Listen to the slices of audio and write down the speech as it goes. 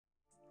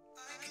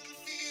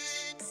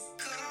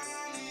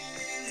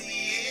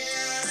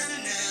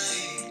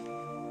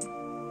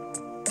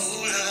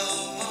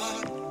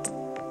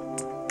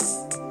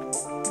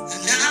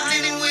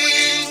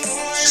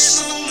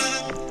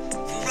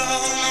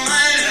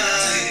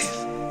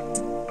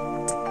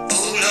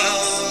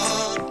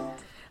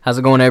How's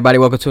it going, everybody?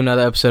 Welcome to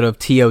another episode of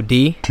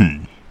T.O.D.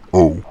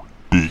 T.O.D.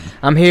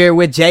 I'm here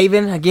with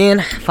Javin again.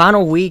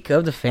 Final week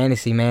of the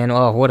fantasy, man.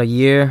 Oh, what a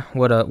year.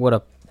 What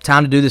a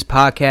time to do this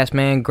podcast,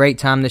 man. Great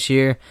time this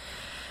year.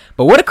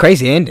 But what a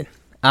crazy ending.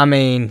 I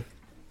mean,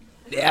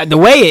 the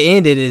way it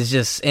ended is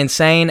just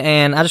insane.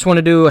 And I just want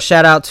to do a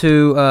shout out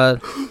to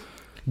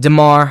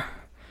DeMar.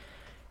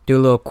 Do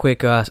a little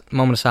quick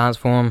moment of silence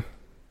for him.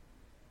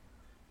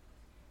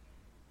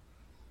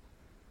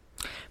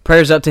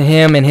 Prayers up to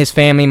him and his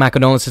family. My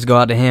condolences go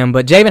out to him.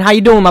 But Javin, how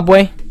you doing, my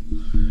boy?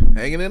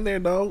 Hanging in there,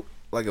 dog.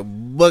 Like a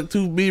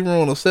buck-tooth beaver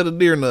on a set of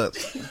deer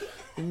nuts.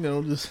 You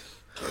know, just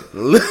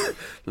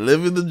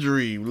living the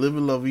dream.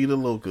 Living La Vida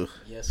Loca.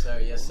 Yes, sir.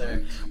 Yes,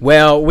 sir.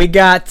 Well, we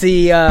got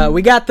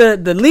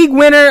the league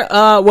winner.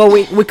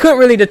 We couldn't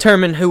really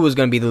determine who was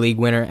going to be the league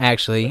winner,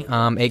 actually.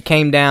 It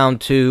came down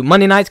to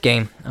Monday night's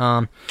game.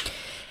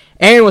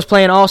 Aaron was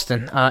playing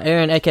Austin.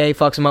 Aaron, a.k.a.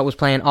 Fuxk'em, was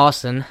playing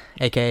Austin,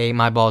 a.k.a.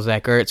 My Ball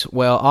Zach Ertz.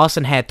 Well,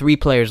 Austin had 3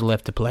 players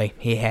left to play.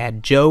 He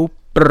had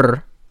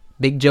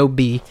Big Joe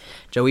B,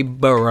 Joey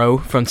Burrow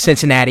from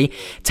Cincinnati.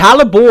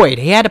 Tyler Boyd.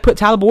 He had to put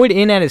Tyler Boyd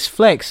in at his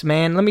flex,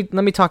 man. Let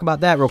me talk about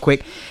that real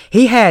quick.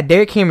 He had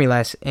Derrick Henry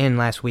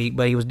last week,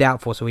 but he was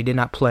doubtful, so he did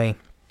not play.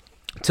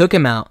 Took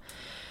him out,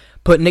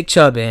 put Nick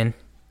Chubb in,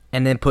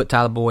 and then put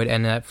Tyler Boyd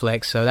in that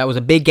flex. So that was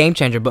a big game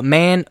changer. But,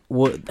 man,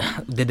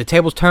 did the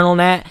tables turn on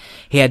that?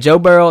 He had Joe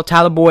Burrow,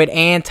 Tyler Boyd,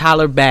 and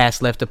Tyler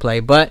Bass left to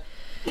play. But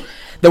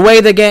the way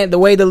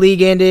the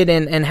league ended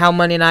and how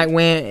Monday night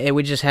went,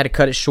 we just had to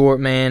cut it short,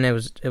 man. It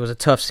was a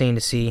tough scene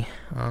to see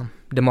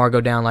DeMar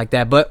go down like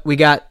that. But we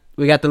got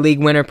the league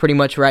winner pretty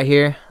much right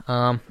here.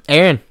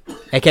 Aaron,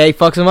 a.k.a.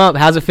 Fuxk'em Up.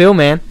 How's it feel,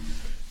 man?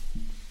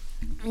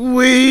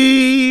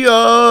 We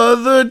are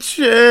the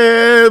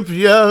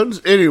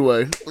champions.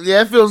 Anyway,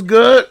 yeah, it feels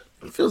good.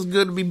 It feels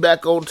good to be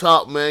back on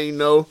top, man. You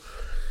know,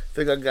 I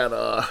think I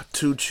got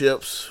 2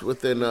 chips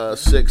within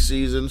 6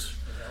 seasons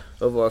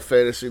of our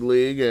fantasy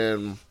league,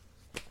 and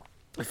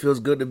it feels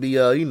good to be,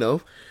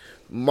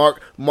 mark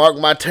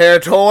my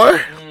territory,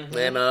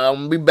 and I'm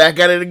gonna be back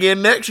at it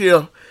again next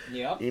year.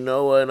 Yep. You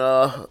know, and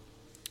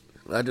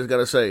I just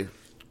gotta say,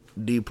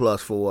 D+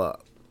 for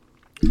what?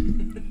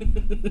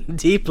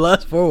 D+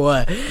 for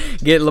what?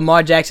 Get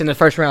Lamar Jackson the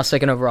first round,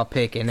 2nd overall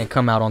pick, and then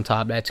come out on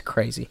top. That's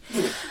crazy.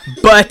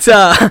 But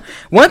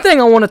one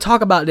thing I want to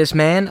talk about this,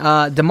 man,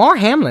 Damar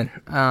Hamlin.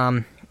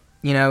 I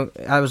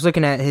was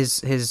looking at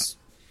his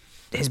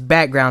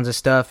backgrounds and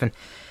stuff and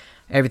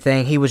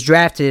everything. He was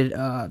drafted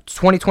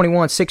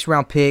 2021 6th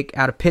round pick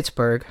out of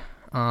Pittsburgh.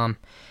 You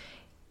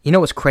know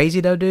what's crazy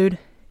though, dude?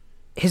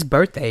 His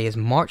birthday is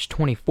March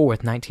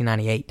 24th,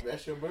 1998.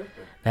 That's your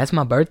birthday? That's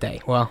my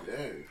birthday. Well,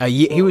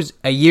 he was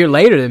a year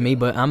later than me,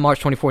 but I'm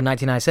March 24th,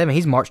 1997.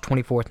 He's March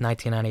 24th,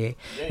 1998.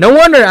 No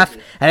wonder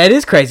that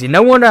is crazy.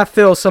 No wonder I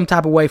feel some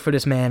type of way for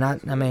this man.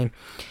 I mean,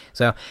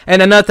 so.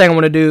 And another thing I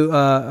want to do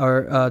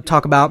or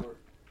talk about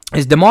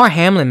is Damar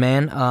Hamlin,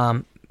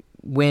 man.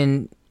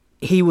 When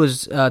he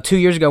was 2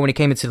 years ago when he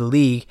came into the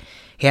league,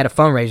 he had a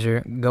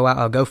fundraiser,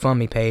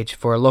 GoFundMe page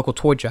for a local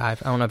toy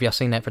drive. I don't know if y'all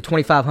seen that. For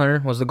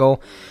 $2,500 was the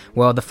goal.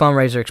 Well, the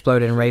fundraiser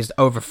exploded and raised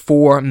over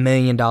 $4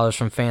 million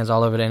from fans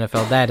all over the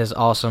NFL. That is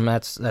awesome.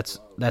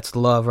 That's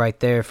love right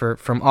there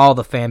from all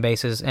the fan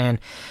bases. And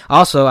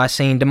also, I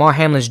seen Damar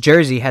Hamlin's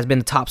jersey has been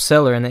the top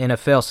seller in the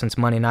NFL since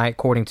Monday night,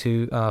 according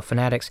to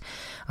Fanatics.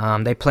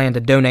 They plan to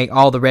donate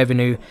all the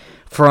revenue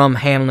from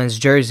Hamlin's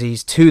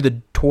jerseys to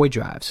the toy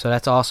drive. So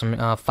that's awesome.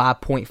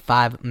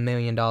 $5.5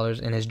 million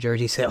in his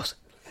jersey sales.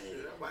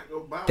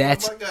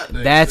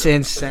 That's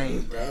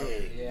insane, bro.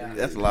 Yeah.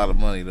 That's a lot of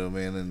money though,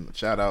 man. And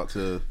shout out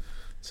to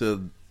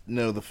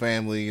the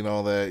family and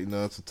all that. You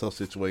know, it's a tough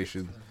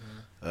situation.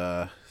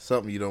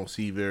 Something you don't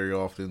see very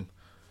often.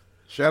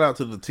 Shout out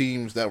to the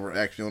teams that were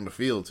actually on the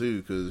field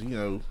too, because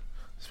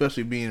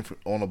especially being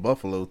on a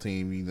Buffalo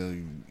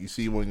team, you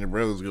see one of your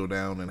brothers go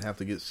down and have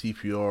to get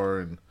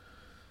CPR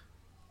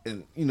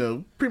and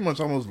pretty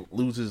much almost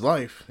lose his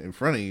life in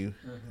front of you.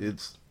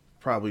 It's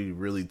probably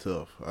really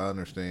tough. I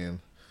understand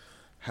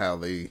how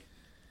they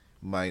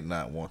might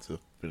not want to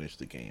finish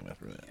the game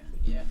after that.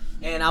 Yeah.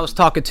 And I was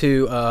talking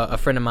to a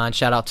friend of mine.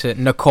 Shout out to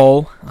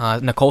Nicole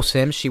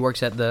Sims. She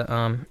works at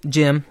the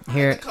gym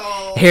here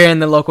in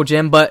the local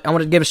gym. But I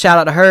wanted to give a shout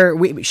out to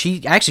her.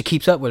 She actually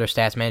keeps up with her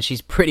stats, man.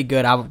 She's pretty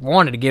good. I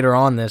wanted to get her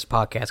on this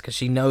podcast because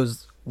she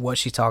knows what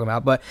she's talking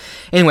about. But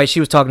anyway,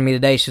 she was talking to me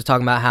today. She was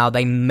talking about how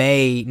they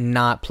may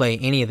not play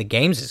any of the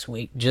games this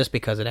week just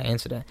because of that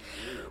incident,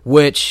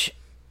 which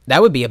that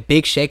would be a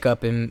big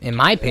shakeup, in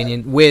my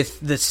opinion,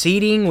 with the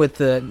seeding, with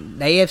the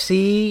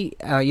AFC.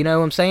 You know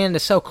what I'm saying?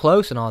 It's so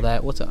close and all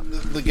that. What's up?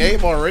 The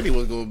game already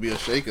was going to be a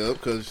shakeup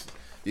because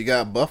you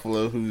got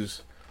Buffalo,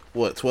 who's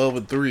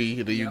 12-3,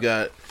 and then you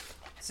got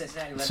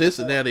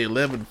Cincinnati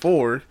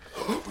 11-4.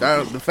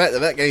 Now, the fact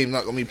that game's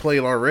not going to be played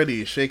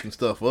already is shaking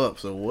stuff up.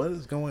 So what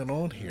is going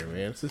on here,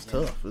 man? This is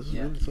tough. This is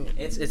really tough.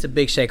 It's a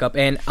big shakeup.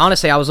 And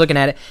honestly, I was looking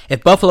at it.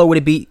 If Buffalo would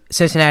have beat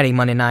Cincinnati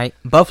Monday night,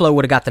 Buffalo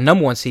would have got the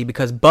number 1 seed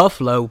because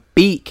Buffalo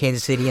beat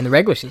Kansas City in the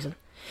regular season.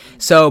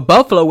 So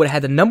Buffalo would have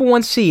had the number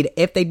 1 seed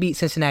if they beat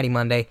Cincinnati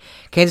Monday.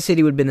 Kansas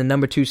City would have been the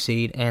number 2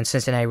 seed, and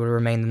Cincinnati would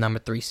remain the number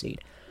 3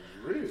 seed.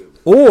 Really?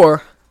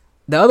 Or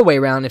the other way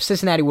around, if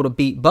Cincinnati would have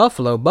beat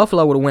Buffalo,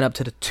 Buffalo would have went up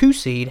to the 2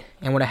 seed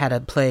and would have had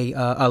to play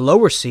a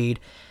lower seed,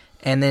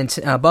 and then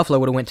Buffalo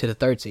would have went to the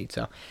 3rd seed.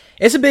 So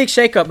it's a big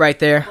shakeup right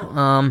there.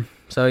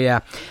 So yeah,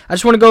 I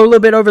just want to go a little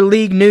bit over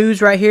league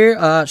news right here.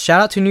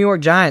 Shout out to New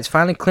York Giants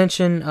finally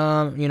clinching,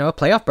 a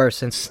playoff berth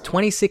since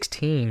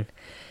 2016.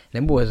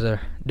 Them boys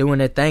are doing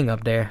their thing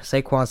up there.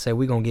 Saquon said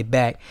we're going to get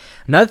back.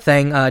 Another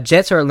thing,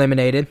 Jets are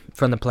eliminated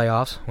from the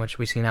playoffs, which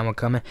we seen that one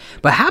coming.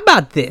 But how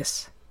about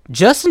this?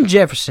 Justin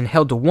Jefferson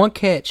held to 1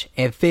 catch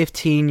and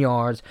 15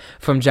 yards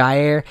from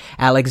Jair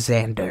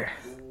Alexander.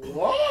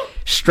 What?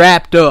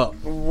 Strapped up.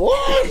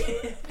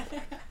 What?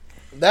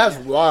 That's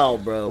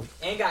wild, bro.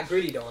 And got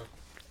gritty on.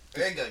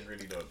 They got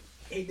gritty done.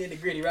 He did the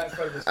gritty right in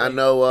front of his face. I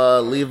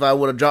know Levi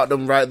would have dropped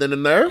them right then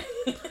and there.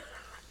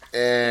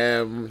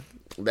 And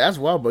that's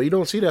wild, bro. You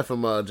don't see that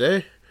from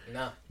Jay.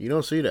 No. You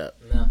don't see that.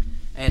 No.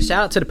 And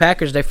shout out to the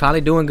Packers. They're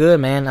finally doing good,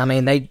 man. I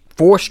mean, they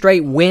 4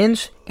 straight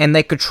wins, and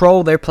they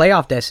control their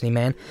playoff destiny,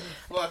 man.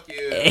 Fuck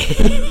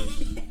yeah.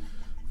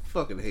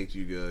 Fucking hate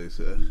you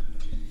guys.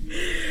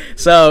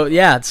 So,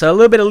 yeah. So, a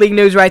little bit of league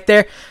news right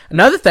there.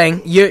 Another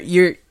thing,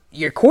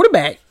 your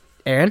quarterback,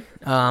 Aaron,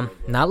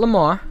 not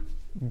Lamar,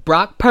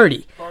 Brock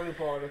Purdy,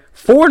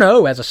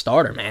 4-0 as a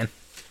starter, man,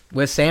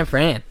 with San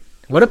Fran.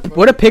 What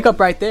a pickup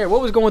right there.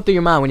 What was going through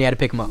your mind when you had to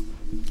pick him up?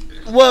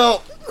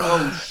 Well,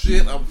 Oh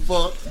shit, I'm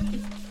fucked.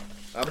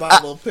 I might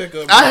as well pick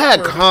up. I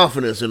had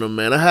confidence in him,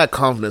 man. I had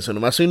confidence in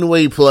him. I seen the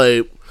way he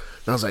played,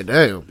 and I was like,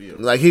 damn.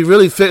 Like, he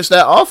really fits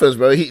that offense,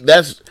 bro.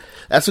 That's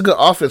a good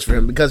offense for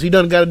him because he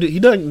doesn't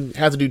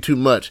have to do too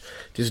much.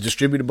 Just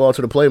distribute the ball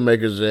to the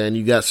playmakers, and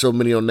you got so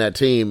many on that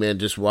team, and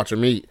just watch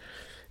them eat,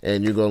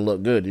 and you're going to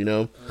look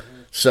good,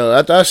 So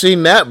after I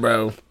seen that,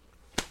 bro,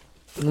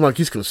 I'm like,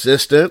 he's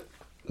consistent.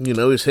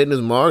 He's hitting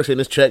his marks, hitting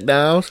his check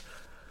downs.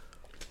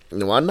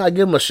 Why not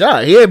give him a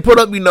shot? He ain't put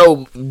up,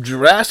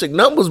 drastic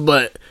numbers,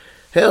 but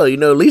hell, at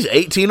least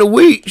 18 a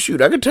week.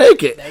 Shoot, I could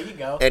take it. There you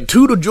go. And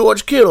 2 to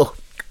George Kittle.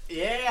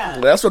 Yeah.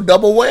 That's a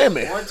double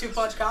whammy. 1-2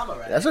 punch combo,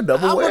 right? That's a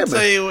double I'm gonna whammy.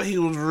 tell you what he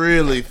was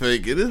really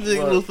thinking. This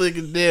nigga was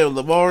thinking, damn,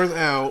 Lamar's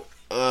out.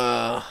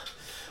 I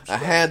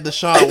had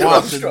Deshaun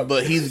Watson,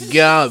 but he's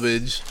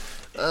garbage.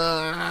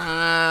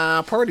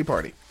 Party.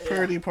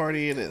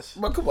 Party it is.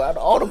 But come on,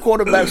 all the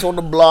quarterbacks on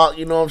the block,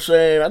 you know what I'm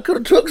saying? I could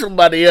have took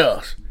somebody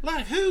else.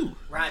 Like who?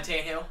 Ryan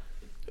Tannehill.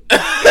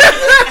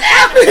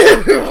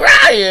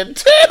 Ryan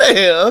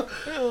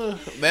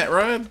Tannehill. Matt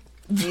Ryan?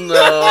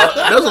 No,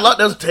 there's a lot.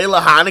 There's Taylor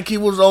Heineke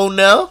was on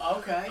there.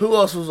 Okay. Who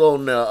else was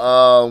on there?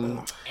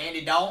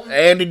 Andy Dalton.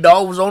 Andy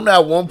Dalton was on there.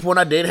 At one point,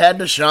 I did have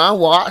Deshaun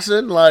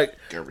Watson. Like,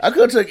 I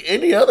could have took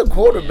any other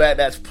quarterback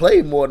that's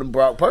played more than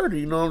Brock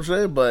Purdy. You know what I'm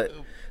saying? But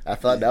I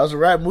thought that was the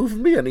right move for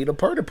me. I need a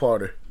Purdy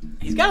party.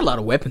 He's got a lot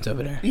of weapons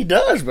over there. He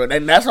does, bro,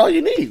 and that's all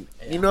you need.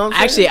 You know what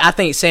I'm Actually, saying? I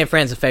think San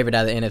Fran's the favorite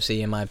out of the NFC,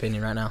 in my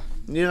opinion, right now.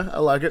 Yeah, I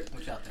like it.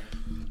 What y'all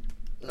think?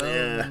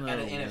 Yeah. Out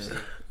of the NFC.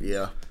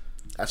 Yeah,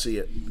 I see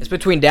it. It's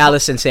between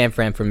Dallas and San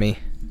Fran for me.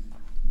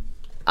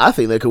 I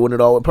think they could win it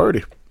all with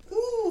Purdy.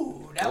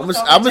 Ooh, I'm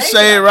gonna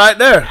say it right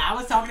there. I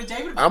was talking to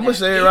David. I'm gonna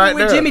say it right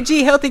with there. Jimmy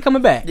G healthy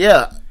coming back.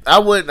 Yeah, I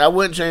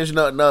wouldn't change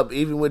nothing up,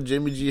 even with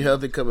Jimmy G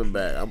healthy coming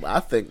back. I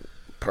think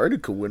Purdy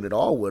could win it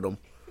all with him.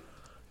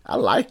 I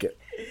like it.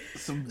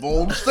 Some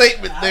bold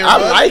statement there. I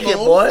bud. like it,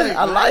 Bold boy. statement.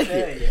 I like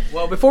it.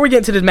 Well, before we get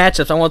into the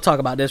matchups, I want to talk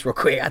about this real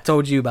quick. I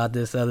told you about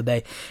this the other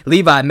day.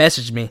 Levi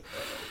messaged me.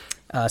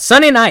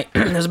 Sunday night,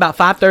 it was about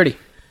 5:30.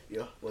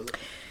 Yeah, was it?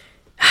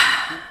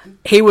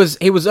 He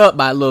was up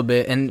by a little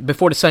bit, and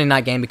before the Sunday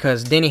night game,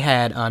 because Denny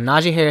had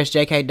Najee Harris,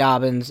 J.K.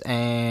 Dobbins,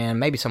 and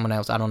maybe someone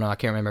else. I don't know. I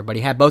can't remember. But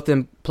he had both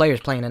them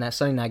players playing in that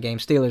Sunday night game,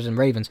 Steelers and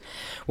Ravens.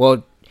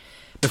 Well,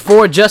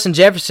 before Justin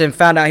Jefferson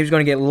found out he was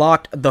going to get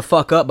locked the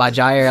fuck up by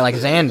Jair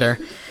Alexander,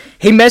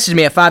 he messaged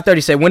me at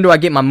 5:30, said, "When do I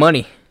get my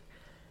money?"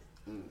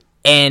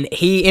 And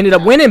he ended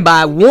up winning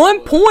by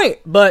 1 point,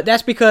 but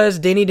that's because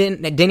Denny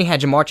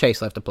had Jamar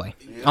Chase left to play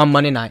on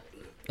Monday night,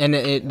 and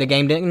the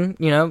game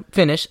didn't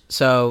finish.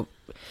 So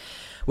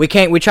we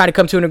tried to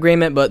come to an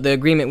agreement, but the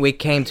agreement we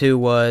came to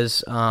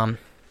was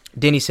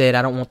Denny said,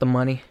 "I don't want the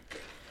money.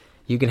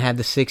 You can have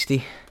the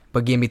 60,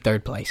 but give me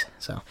third place."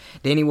 So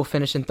Denny will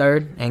finish in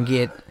third and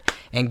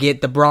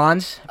get the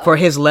bronze for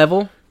his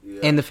level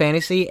in the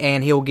fantasy,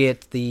 and he'll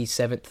get the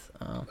 7th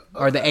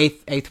or the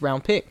eighth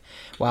round pick,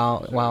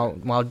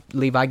 while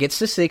Levi gets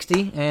the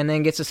 60 and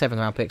then gets the 7th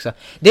round pick. So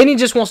Denny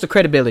just wants the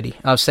credibility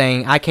of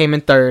saying, "I came in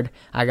third,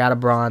 I got a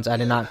bronze, I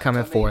did not come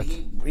in fourth."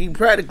 He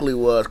practically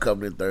was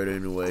coming in third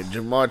anyway.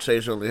 Jamar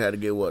Chase only had to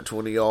get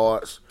 20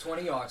 yards.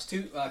 20 yards,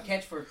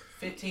 catch for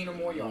 15 or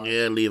more yards.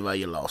 Yeah, Levi,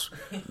 you lost.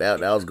 That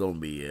was gonna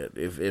be it.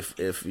 If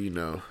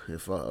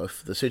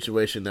the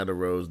situation that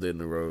arose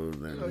didn't arose,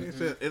 then Like you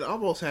said, it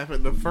almost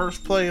happened the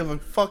first play of the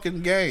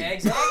fucking game.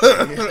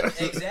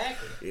 Exactly.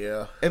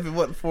 yeah. If it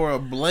wasn't for a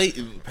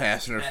blatant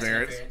pass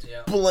interference,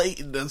 yeah.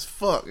 blatant as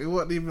fuck. It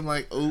wasn't even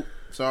like, oh,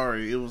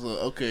 Sorry, it was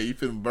okay. You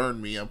finna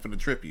burn me. I'm finna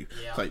trip you.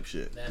 Type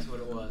shit. That's what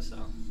it was. So.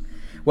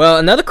 Well,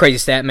 another crazy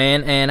stat,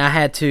 man, and I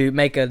had to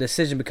make a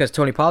decision because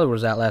Tony Pollard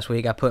was out last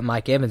week. I put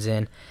Mike Evans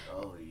in.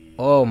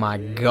 Oh my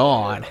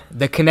God,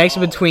 the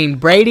connection between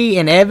Brady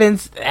and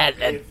Evans.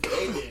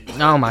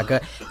 Oh my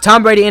God,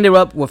 Tom Brady ended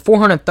up with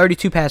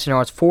 432 passing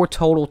yards, 4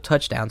 total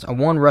touchdowns, a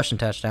 1 rushing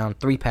touchdown,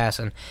 3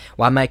 passing,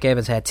 while Mike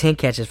Evans had 10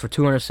 catches for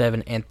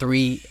 207 and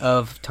 3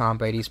 of Tom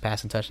Brady's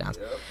passing touchdowns.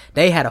 Yep.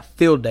 They had a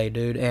field day,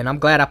 dude, and I'm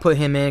glad I put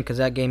him in because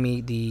that gave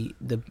me the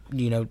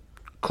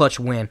clutch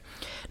win.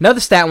 Another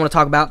stat I want to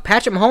talk about: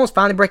 Patrick Mahomes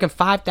finally breaking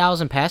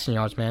 5,000 passing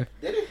yards, man.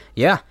 Did he?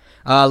 Yeah.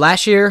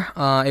 Last year,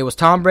 it was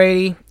Tom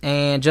Brady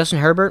and Justin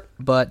Herbert,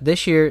 but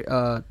this year,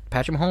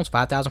 Patrick Mahomes,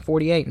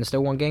 5,048, and there's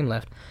still 1 game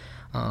left.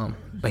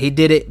 But he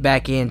did it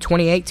back in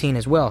 2018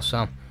 as well,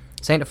 so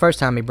this ain't the first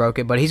time he broke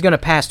it, but he's going to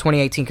pass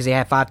 2018 because he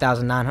had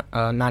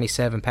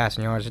 5,997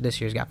 passing yards.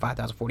 This year he's got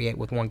 5,048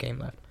 with 1 game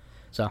left.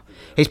 So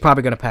he's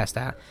probably going to pass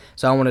that.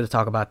 So I wanted to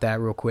talk about that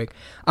real quick.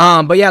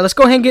 But yeah, let's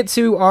go ahead and get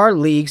to our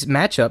league's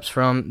matchups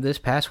from this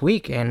past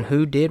week and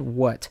who did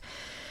what.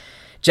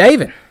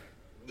 Javin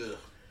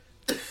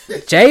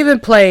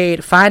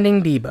played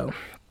Finding Debo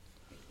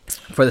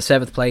for the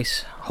 7th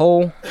place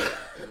hole.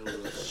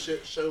 It was a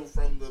shit show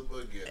from the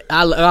beginning.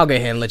 I'll go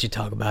ahead and let you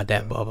talk about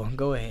that, Bubba.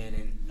 Go ahead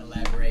and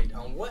elaborate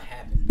on what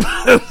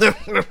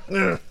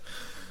happened.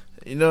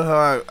 You know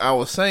how I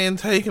was saying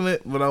taking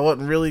it, but I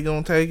wasn't really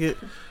going to take it?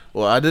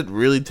 Well, I didn't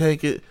really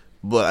take it,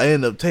 but I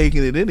ended up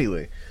taking it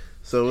anyway.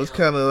 So it's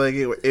kind of like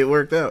it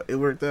worked out. It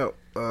worked out.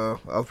 I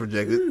was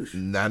projected.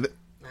 I'm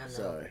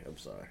sorry.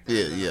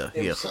 Yeah.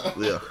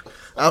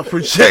 I was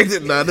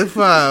projected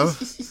 95.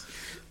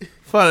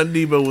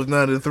 Finding Debo was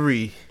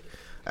 93.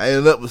 I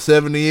ended up with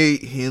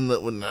 78. He ended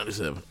up with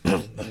 97.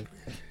 All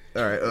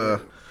right.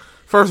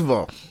 First of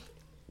all,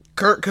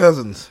 Kirk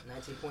Cousins.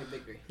 19-point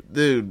victory.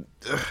 Dude.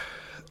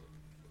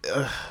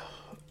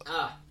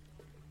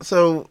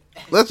 So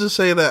let's just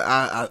say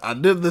that I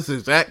did this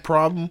exact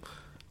problem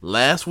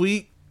last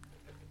week,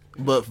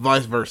 but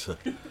vice versa.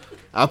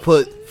 I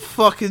put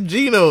fucking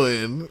Geno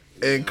in,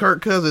 and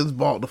Kirk Cousins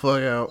bought the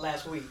fuck out.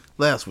 Last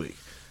week.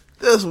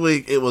 This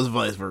week, it was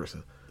vice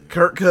versa.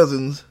 Kirk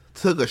Cousins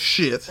took a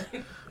shit,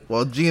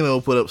 while Geno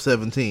put up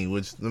 17,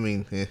 which, I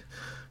mean,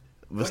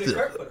 but still.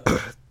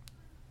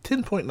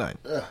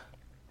 10.9.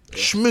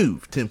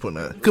 Schmoove,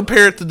 10.9.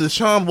 Compared to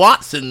Deshaun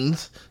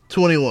Watson's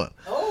 21.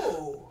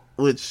 Oh.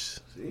 Which...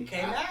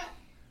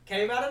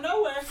 Came out of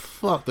nowhere.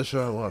 Fuck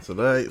Deshaun Watson,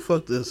 alright?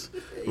 Fuck this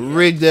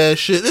rigged ass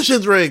shit. This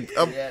shit's rigged.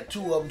 Yeah,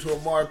 2 of them to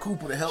Amari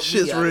Cooper to help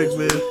shit's me out. rigged,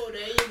 man. Oh,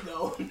 there you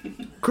go.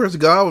 Chris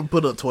Godwin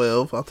put up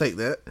 12. I'll take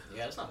that.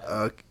 Yeah, that's not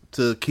bad.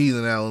 To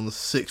Keenan Allen,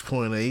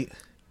 6.8.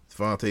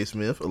 Devontae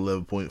Smith,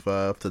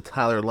 11.5. To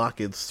Tyler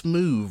Lockett,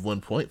 smooth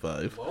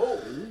 1.5.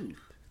 Whoa.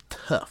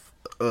 Tough.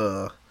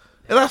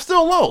 And I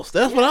still lost.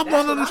 That's what I'm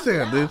going to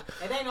understand, dude.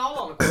 It ain't all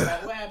on the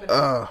quarterback. What happened?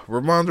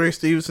 Ramondre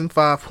Stevenson,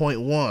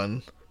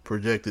 5.1.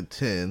 Projected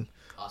 10.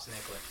 Austin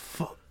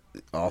Eckler.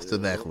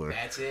 Austin Eckler.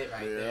 That's it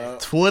right there.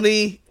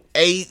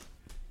 28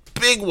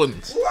 big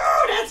ones.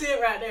 Whoa, that's it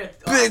right there.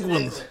 Big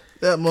ones.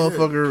 That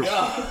motherfucker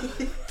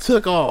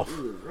took off.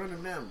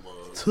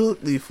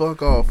 Took the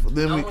fuck off.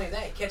 Then Not only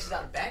that, he catches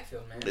out the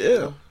backfield, man.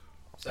 Yeah.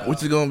 So,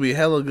 which is going to be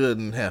hella good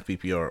in half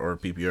PPR or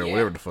PPR,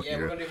 whatever the fuck you're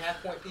you're going to do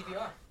half-point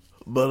PPR.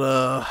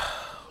 But,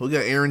 we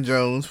got Aaron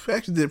Jones. He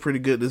actually did pretty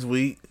good this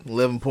week.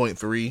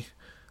 11.3.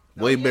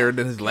 Way better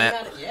than his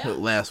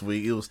last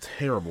week. It was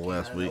terrible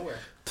last week.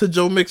 To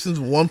Joe Mixon's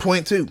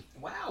 1.2.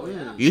 Wow,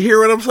 yeah. You hear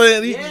what I'm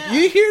saying?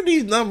 You hear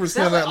these numbers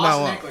coming out my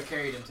mouth.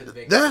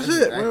 That's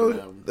it,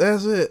 bro.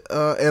 That's it.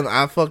 And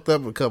I fucked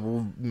up a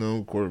couple,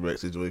 quarterback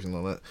situations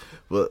on that.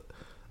 But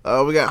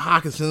we got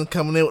Hawkinson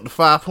coming in with the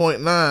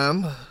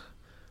 5.9.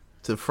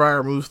 To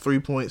Fryer moves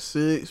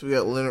 3.6. We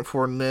got Leonard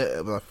Fournette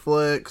at my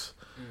flex.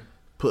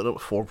 Putting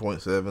up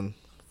 4.7.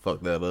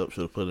 Fucked that up.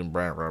 Should have put in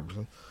Bryant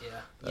Robertson.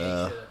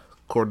 Yeah.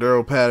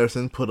 Cordero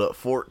Patterson put up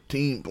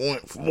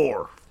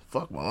 14.4.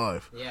 Fuck my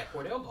life. Yeah,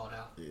 Cordell balled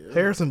out. Yeah.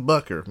 Harrison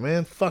Butker,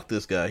 man, fuck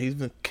this guy. He's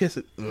been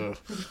kissing. All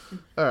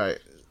right,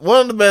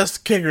 one of the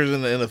best kickers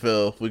in the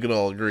NFL. We can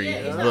all agree,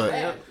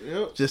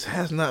 but just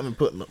has not been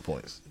putting up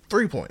points.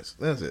 3 points.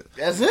 That's it.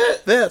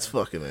 That's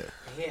fucking it.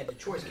 He had the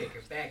choice kicker,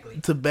 Bagley.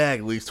 To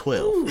Bagley's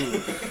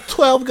 12.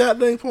 12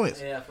 goddamn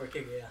points. Yeah, for a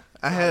kicker. Yeah.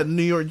 I had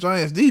New York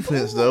Giants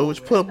defense though,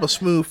 which put up a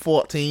smooth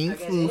 14.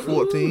 Smooth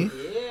 14.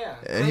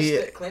 And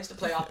clinched the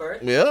playoff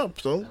berth. Yeah,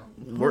 so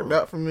worked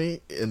out for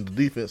me in the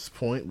defense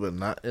point, but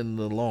not in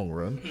the long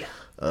run.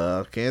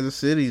 Kansas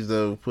City's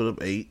though put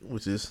up 8,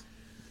 which is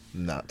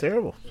not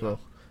terrible. So,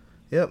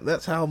 yep,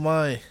 that's how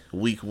my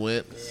week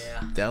went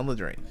down the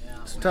drain.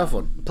 Yeah. It's a tough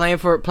one. Playing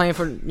for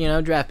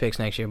draft picks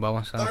next year,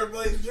 Bubba. So.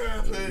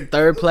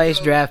 Third place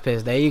draft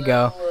picks. There you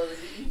go.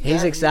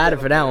 He's excited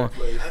for that one.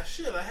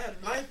 Shit, I had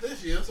 9th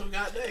this year, so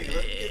goddamn.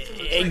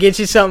 It gets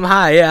you something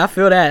high. Yeah, I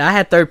feel that. I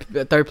had third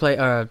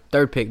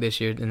pick this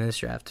year in this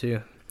draft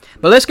too.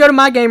 But let's go to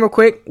my game real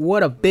quick.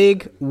 What a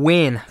big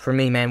win for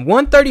me, man.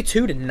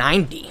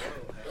 132-90.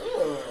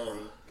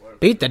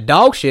 beat the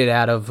dog shit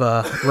out of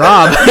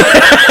Rob.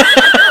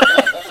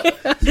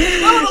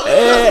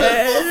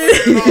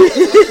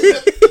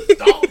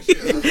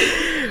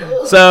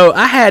 So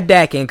I had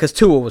Dak in because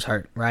Tua was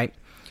hurt, right?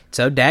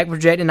 So Dak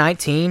projected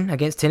 19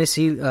 against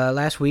Tennessee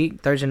last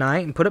week, Thursday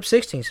night, and put up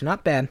 16, so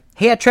not bad.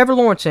 He had Trevor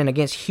Lawrence in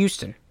against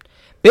Houston.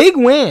 Big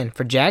win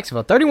for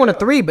Jacksonville,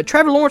 31-3, but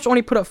Trevor Lawrence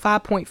only put up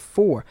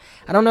 5.4.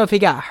 I don't know if he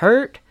got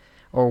hurt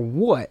or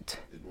what.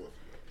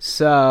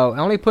 So I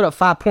only put up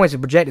 5 points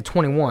and projected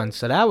 21.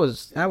 So that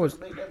was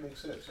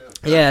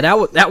yeah,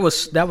 that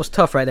was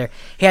tough right there.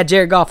 He had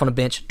Jared Goff on the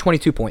bench,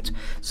 22 points.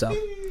 So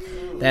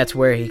that's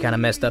where he kind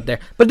of messed up there.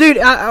 But dude,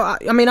 I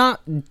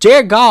mean,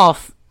 Jared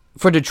Goff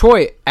for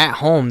Detroit at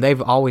home,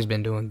 they've always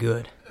been doing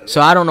good.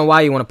 So I don't know why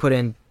you want to put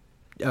in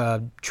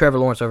Trevor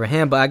Lawrence over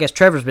him, but I guess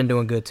Trevor's been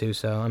doing good too.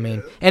 So I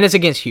mean, and it's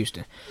against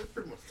Houston,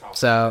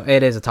 so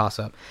it is a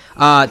toss-up.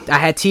 I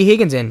had T.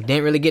 Higgins in,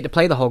 didn't really get to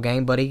play the whole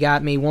game, but he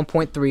got me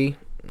 1.3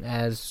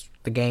 as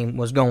the game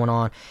was going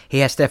on. He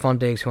had Stephon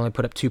Diggs, who only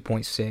put up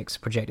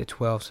 2.6, projected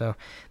 12. So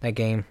that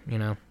game,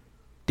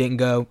 didn't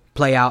go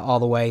play out all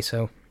the way.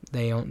 So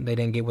they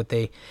didn't get what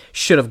they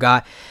should have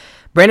got.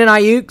 Brandon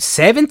Ayuk,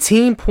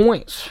 17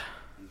 points.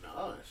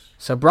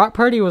 So Brock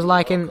Purdy was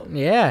liking,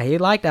 he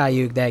liked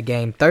Ayuk that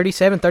game.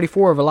 37-34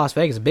 over Las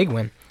Vegas, a big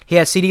win. He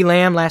had CeeDee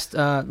Lamb last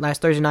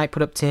Thursday night,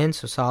 put up 10,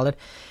 so solid.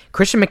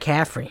 Christian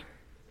McCaffrey,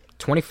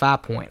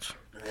 25 points.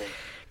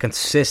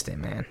 Consistent,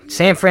 man.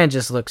 San Fran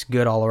just looks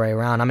good all the way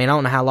around. I mean, I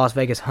don't know how Las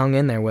Vegas hung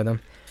in there with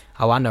him.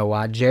 Oh, I know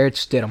why. Jared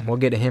Stidham. We'll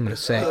get to him in a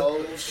sec.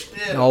 Old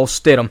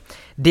Stidham.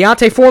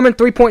 Deontay Foreman,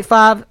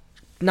 3.5.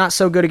 Not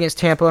so good against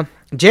Tampa.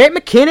 Jerick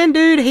McKinnon,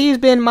 dude, he's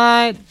been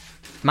my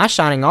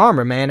shining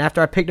armor, man.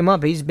 After I picked him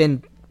up, he's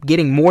been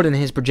getting more than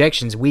his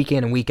projections week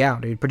in and week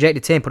out, dude.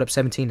 Projected 10, put up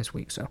 17 this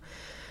week, so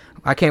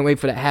I can't wait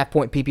for that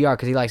half-point PPR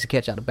because he likes to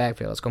catch out the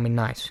backfield. It's going to be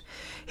nice.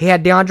 He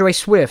had DeAndre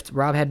Swift.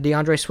 Rob had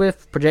DeAndre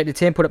Swift, projected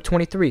 10, put up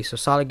 23, so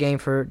solid game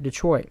for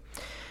Detroit.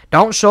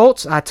 Dalton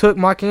Schultz, I took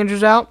Mark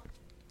Andrews out,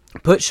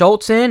 put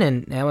Schultz in,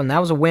 and that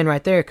was a win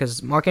right there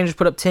because Mark Andrews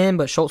put up 10,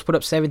 but Schultz put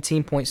up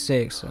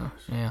 17.6. So,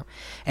 yeah.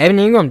 Evan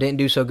Ingram didn't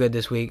do so good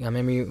this week. I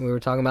remember we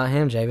were talking about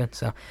him, Javin.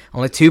 So,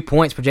 only 2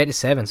 points, projected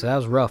 7, so that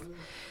was rough.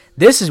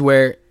 This is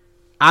where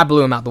I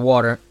blew him out the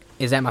water,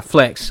 is at my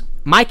flex.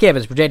 Mike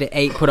Evans, projected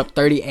 8, put up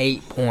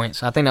 38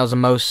 points. I think that was the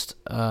most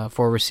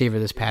for a receiver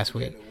this past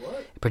week.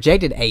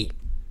 Projected 8.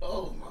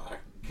 Oh, my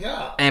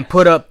God. And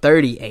put up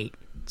 38.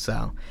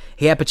 So,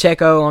 he had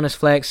Pacheco on his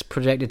flex,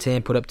 projected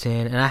 10, put up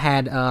 10. And I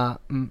had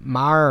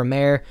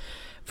Mayer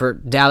for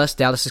Dallas.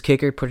 Dallas's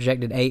kicker,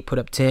 projected 8, put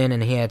up 10.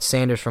 And he had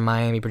Sanders from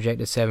Miami,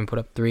 projected 7, put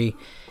up 3.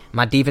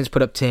 My defense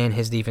put up 10.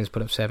 His defense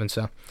put up 7.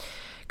 So,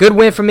 good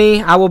win for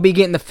me. I will be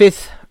getting the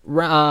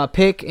 5th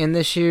pick in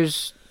this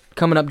year's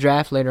coming up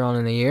draft later on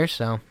in the year.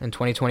 So, in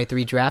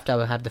 2023 draft, I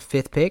will have the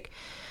 5th pick.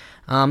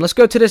 Let's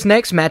go to this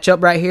next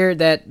matchup right here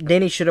that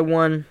Denny should have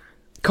won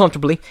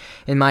comfortably,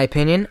 in my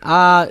opinion.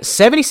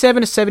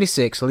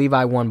 77-76.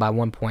 Levi won by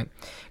 1 point.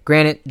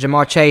 Granted,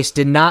 Jamar Chase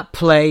did not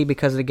play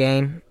because of the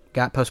game.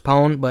 Got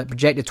postponed, but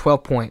projected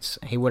 12 points.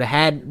 He would have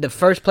had the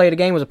first play of the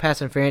game was a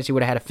pass interference. He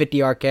would have had a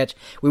 50-yard catch.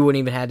 We wouldn't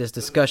even have this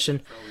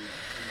discussion.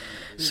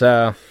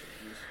 So,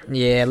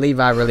 yeah,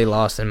 Levi really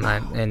lost in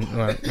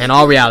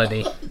all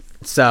reality.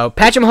 So,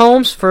 Patrick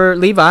Mahomes for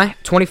Levi,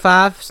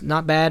 25,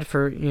 not bad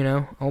for,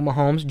 old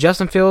Mahomes.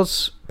 Justin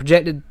Fields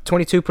projected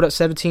 22, put up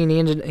 17.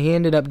 He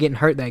ended up getting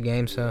hurt that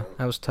game, so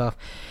that was tough.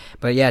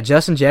 But, yeah,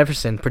 Justin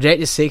Jefferson,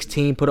 projected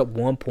 16, put up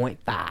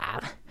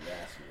 1.5.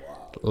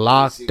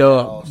 Locked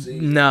up.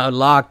 No,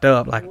 locked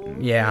up.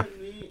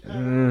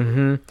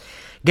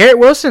 Garrett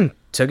Wilson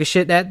took a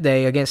shit that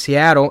day against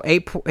Seattle.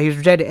 He was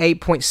projected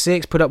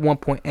 8.6, put up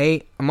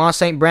 1.8. Amon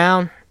St.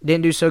 Brown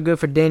didn't do so good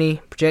for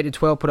Denny. Projected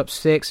 12, put up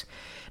 6.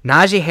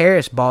 Najee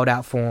Harris balled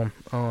out for him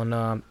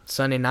on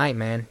Sunday night,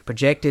 man.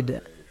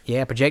 Projected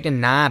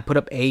 9, put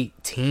up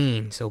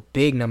 18. So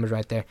big numbers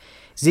right there.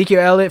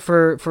 Ezekiel Elliott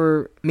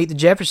for Meet the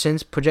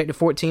Jeffersons, projected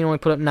 14, only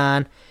put up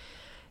 9.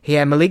 He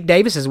had Malik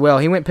Davis as well.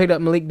 He went and picked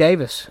up Malik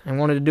Davis and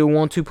wanted to do a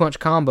 1-2 punch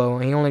combo,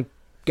 and he only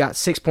got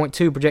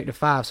 6.2, projected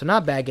 5. So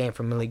not a bad game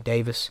for Malik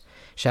Davis.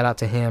 Shout out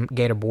to him,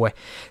 Gator boy.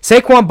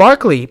 Saquon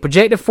Barkley,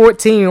 projected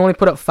 14, only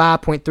put up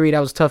 5.3. That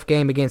was a tough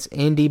game against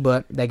Indy,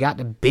 but they got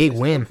the big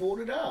win.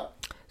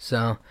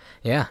 So,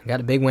 yeah, got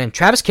a big win.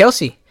 Travis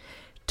Kelce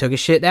took a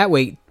shit that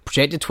week.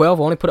 Projected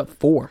 12, only put up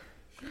 4.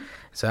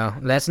 So,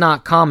 that's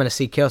not common to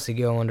see Kelce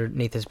go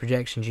underneath his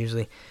projections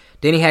usually.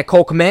 Then he had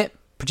Cole Kmet,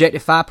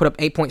 projected 5, put up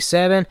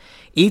 8.7.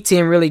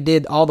 Etienne really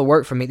did all the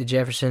work for Meet the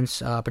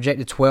Jeffersons.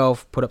 Projected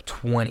 12, put up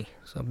 20.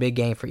 So, big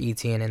game for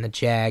Etienne and the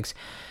Jags.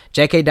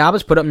 J.K.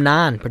 Dobbins put up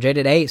 9,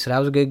 projected 8. So, that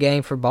was a good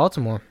game for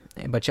Baltimore.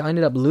 But y'all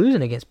ended up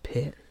losing against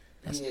Pitt.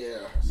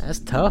 That's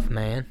tough,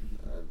 man.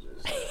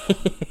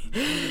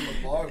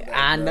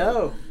 I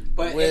know,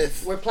 but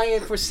we're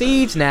playing for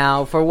seeds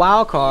now for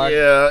wild card.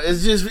 Yeah,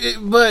 it's just,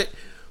 but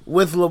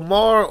with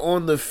Lamar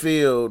on the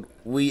field,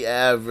 we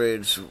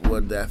average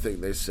what I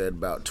think they said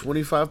about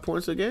 25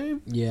 points a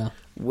game. Yeah,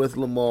 with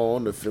Lamar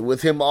on the field,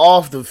 with him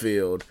off the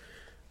field,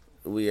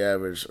 We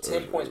average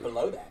 10 points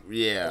below that.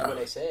 Yeah, That's what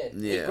they said.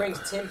 Yeah. It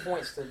brings 10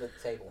 points to the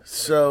table.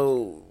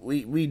 So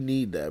we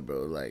need that,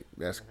 bro. Like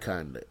that's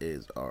kind of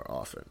is our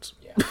offense.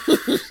 Yeah.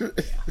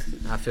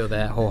 I feel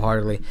that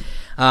wholeheartedly.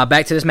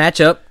 Back to this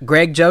matchup.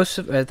 Greg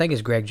Joseph, I think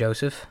it's Greg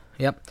Joseph.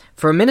 Yep.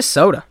 For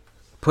Minnesota,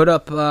 put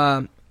up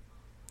 5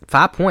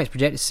 points,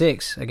 projected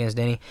 6 against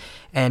Denny.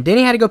 And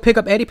Denny had to go pick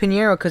up Eddie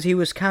Pinheiro because he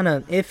was kind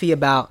of iffy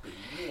about.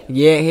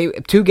 Yeah,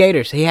 2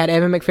 Gators. He had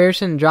Evan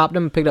McPherson, dropped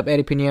him, picked up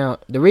Eddie Pinheiro.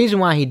 The reason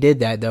why he did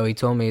that, though, he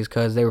told me, is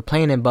because they were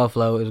playing in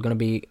Buffalo. It was going to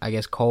be, I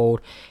guess, cold,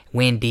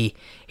 windy.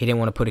 He didn't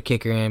want to put a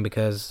kicker in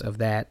because of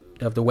that,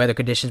 of the weather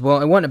conditions. Well,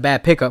 it wasn't a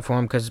bad pickup for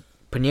him because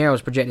Pinheiro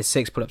was projected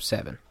 6, put up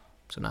 7.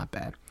 So not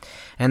bad.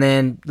 And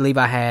then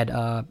Levi had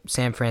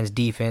San Fran's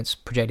defense,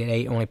 projected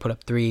 8, only put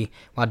up 3,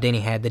 while Denny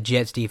had the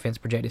Jets' defense,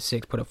 projected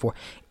 6, put up 4.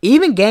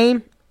 Even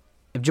game,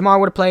 if Jamar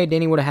would have played,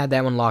 Denny would have had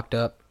that one locked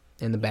up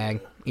in the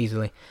bag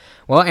easily.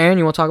 Well, Aaron,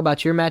 you want to talk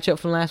about your matchup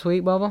from last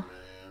week, Bubba?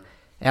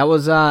 That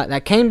was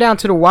that came down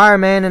to the wire,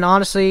 man, and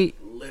honestly,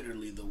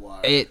 Literally the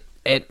wire.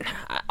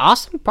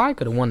 Austin probably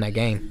could have won that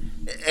game.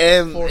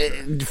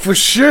 And for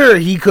sure,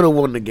 he could have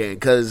won the game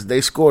because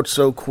they scored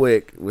so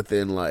quick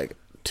within like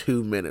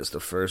 2 minutes. The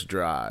first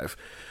drive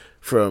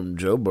from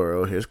Joe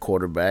Burrow, his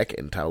quarterback,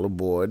 and Tyler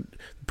Boyd,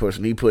 the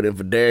person he put in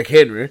for Derrick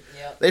Henry.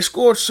 Yep. They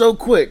scored so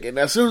quick, and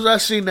as soon as I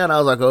seen that, I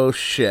was like, "Oh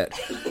shit,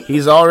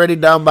 he's already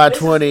down by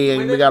 20."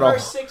 And we got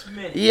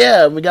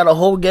we got a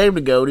whole game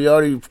to go. He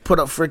already put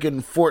up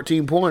freaking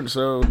 14 points,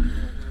 so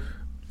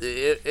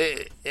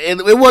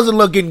it wasn't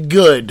looking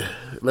good.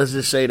 Let's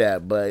just say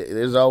that. But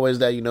there's always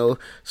that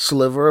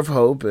sliver of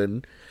hope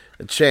and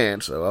a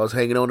chance. So I was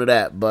hanging on to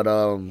that, but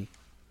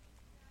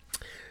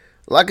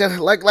Like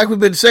we've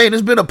been saying,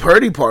 it's been a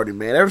Purdy party,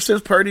 man. Ever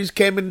since Purdy's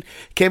came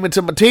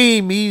into my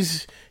team,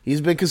 he's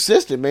been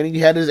consistent, man. He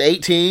had his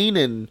 18,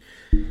 and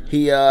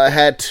he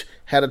had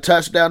a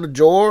touchdown to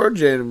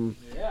George, and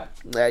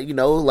like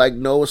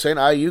Noah was saying,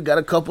 IU got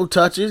a couple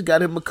touches,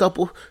 got him a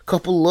couple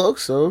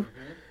looks, so.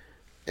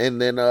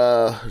 And then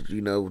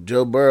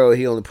Joe Burrow,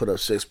 he only put up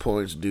 6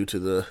 points due to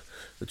the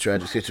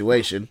tragic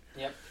situation.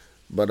 Yep.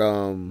 But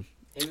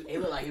he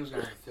looked like he was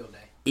gonna have a field day.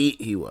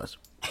 He was.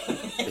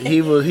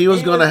 He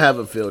was gonna have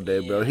a field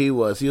day, bro. He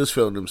was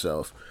feeling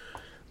himself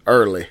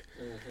early.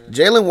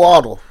 Jalen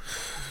Waddle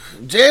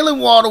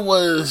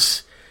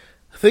was,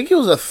 I think he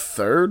was a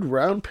 3rd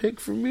round pick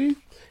for me.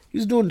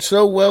 He's doing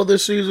so well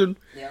this season,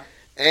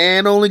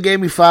 and only gave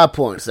me 5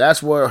 points.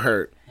 That's where it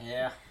hurt.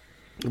 Yeah,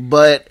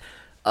 but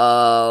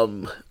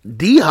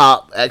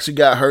D-Hop actually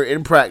got hurt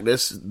in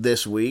practice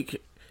this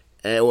week,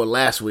 or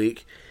last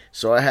week.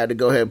 So I had to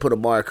go ahead and put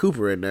Amari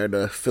Cooper in there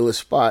to fill his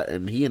spot,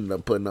 and he ended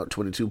up putting up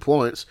 22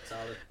 points.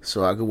 Solid.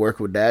 So I could work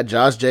with that.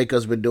 Josh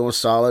Jacobs been doing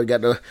solid. Got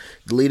the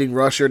leading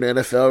rusher in the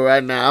NFL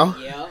right now.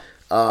 Yeah.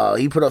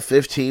 He put up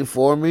 15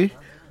 for me.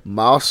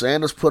 Miles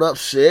Sanders put up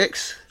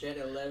 6. Jet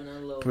 11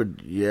 on low.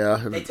 Yeah.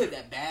 They took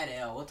that bad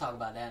L. We'll talk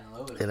about that in a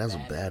little bit. Yeah, that's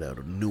a bad L.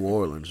 New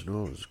Orleans.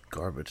 No, it was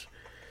garbage.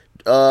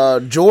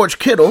 George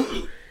Kittle,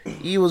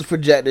 he was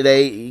projected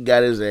 8. He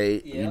got his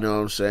 8. Yep. You know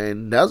what I'm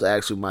saying? That was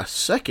actually my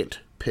 2nd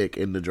pick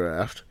in the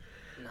draft.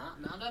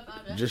 Not that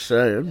bad. Just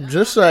saying.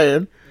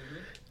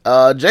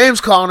 Mm-hmm. James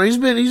Conner, he's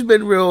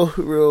been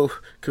real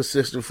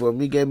consistent for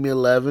me. He gave me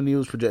 11. He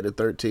was projected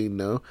 13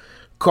 though.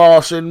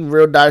 Carlson,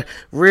 real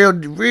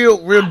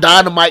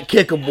dynamite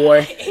kicker,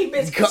 boy.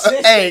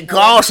 Hey,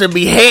 Carlson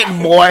be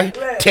hitting, boy.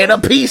 10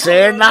 apiece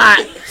every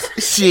night.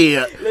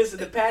 Shit. Listen,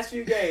 the past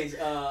few games,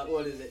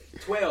 what is it?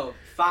 12.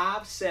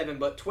 5, 7,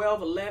 but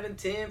 12, 11,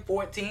 10,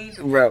 14.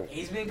 Bro,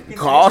 he's been consistent.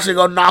 Carlson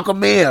gonna knock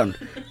him in.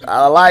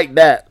 I like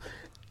that.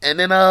 And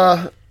then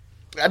I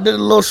did a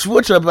little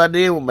switch up I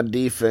did with my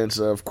defense.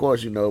 Of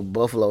course,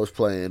 Buffalo's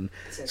playing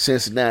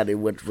Cincinnati,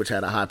 which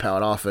had a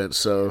high-powered offense.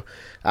 So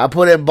I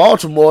put in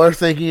Baltimore,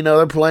 thinking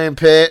they're playing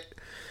Pitt.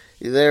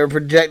 They're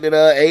projected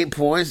 8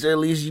 points. They're at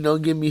least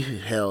give me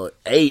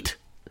 8,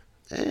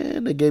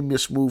 and they gave me a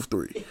smooth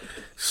 3.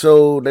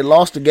 So they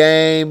lost the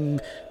game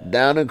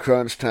down in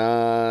crunch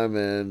time,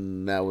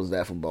 and that was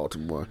that from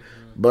Baltimore.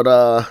 But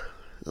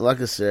like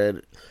I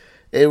said,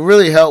 it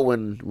really helped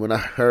when I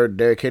heard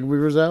Derrick Henry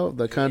was out.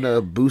 That kind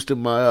of boosted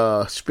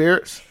my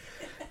spirits.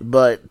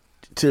 But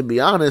to be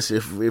honest,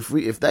 if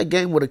that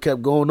game would have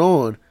kept going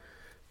on,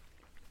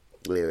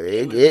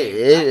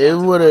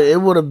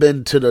 it would have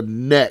been to the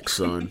neck,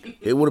 son.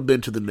 It would have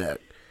been to the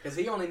neck. Because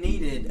he only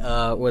needed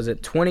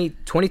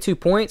 22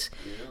 points,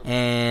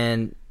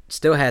 and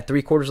still had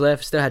 3 quarters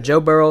left. Still had Joe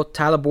Burrow,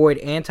 Tyler Boyd,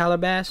 and Tyler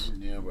Bass.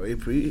 Yeah, bro.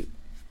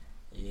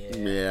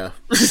 Yeah.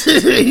 I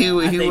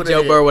think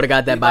Joe Burrow would have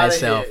got that by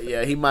himself.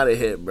 Yeah, he might have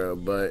hit, bro.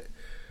 But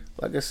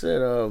like I said,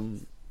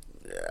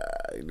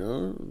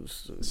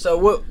 So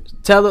what?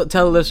 Tell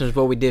the listeners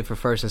what we did for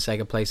first and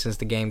second place since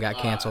the game got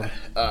canceled.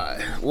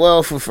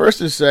 Well, for first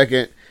and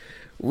second,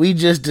 we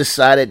just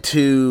decided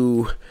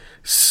to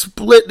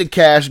split the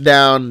cash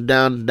down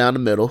the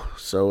middle.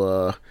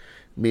 So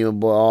me and my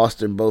boy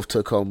Austin both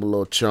took home a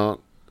little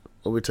chunk.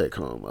 What we take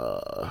home?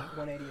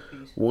 180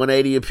 apiece.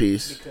 180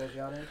 apiece. Because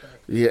y'all didn't pay.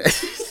 Yeah.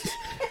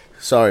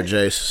 Sorry,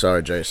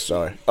 Jace.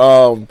 Sorry.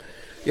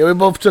 Yeah, we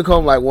both took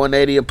home like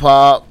 180 a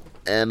pop,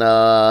 and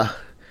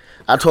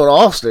I told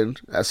Austin,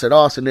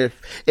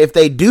 if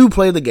they do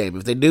play the game,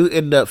 if they do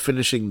end up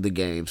finishing the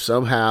game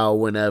somehow,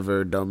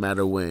 whenever, don't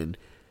matter when,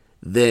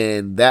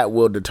 then that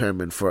will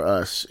determine for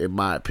us, in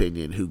my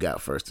opinion, who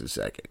got first and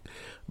second.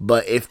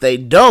 But if they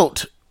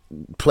don't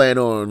plan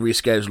on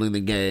rescheduling the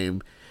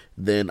game,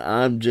 then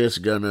I'm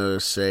just gonna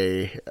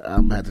say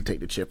I'm gonna have to take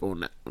the chip on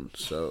that one.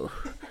 So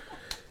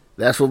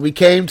that's what we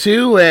came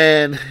to,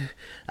 and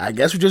I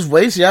guess we just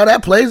wait to see how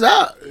that plays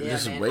out. Yeah,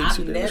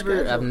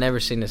 man, I've never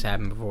seen this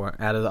happen before.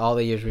 Out of all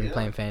the years we've been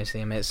playing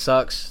fantasy, I mean, it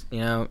sucks. You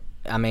know,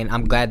 I mean,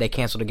 I'm glad they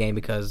canceled the game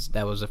because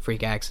that was a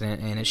freak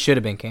accident, and it should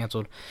have been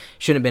canceled.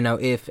 Shouldn't have been no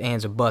ifs,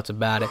 ands, or buts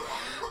about it.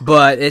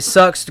 But it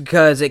sucks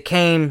because it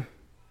came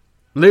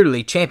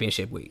literally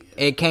championship week.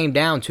 It came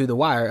down to the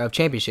wire of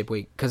championship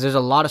week because there's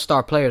a lot of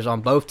star players on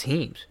both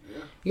teams.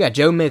 You got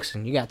Joe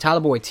Mixon, you got Tyler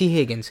Boyd, T.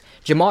 Higgins,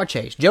 Jamar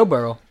Chase, Joe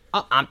Burrow.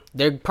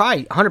 They're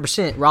probably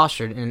 100%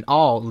 rostered in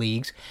all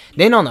leagues.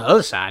 Then on the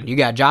other side, you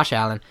got Josh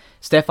Allen,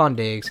 Stephon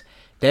Diggs,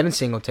 Devin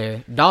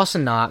Singletary,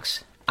 Dawson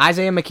Knox,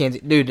 Isaiah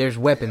McKenzie. Dude, there's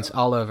weapons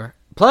all over.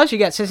 Plus, you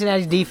got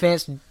Cincinnati's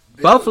defense,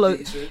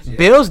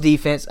 Bills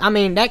defense. I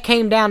mean, that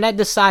came down. That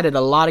decided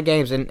a lot of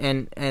games.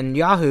 And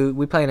Yahoo,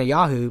 we play in a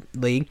Yahoo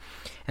league.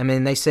 I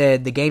mean, they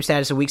said the game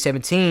status of Week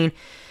 17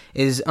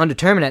 is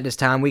undetermined at this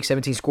time. Week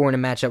 17 scoring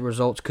and matchup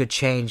results could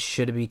change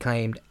should it be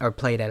claimed or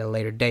played at a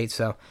later date.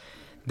 So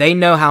they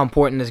know how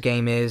important this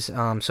game is.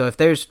 So if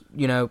there's,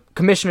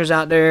 commissioners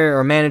out there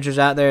or managers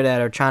out there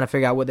that are trying to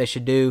figure out what they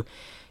should do,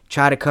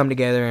 try to come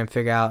together and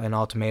figure out an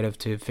ultimatum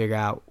to figure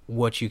out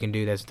what you can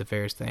do that's the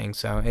fairest thing.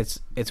 So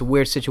it's a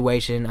weird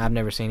situation. I've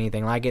never seen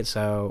anything like it,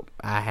 so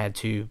I had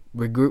to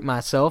regroup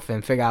myself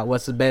and figure out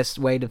what's the best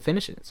way to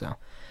finish it. So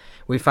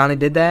we finally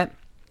did that.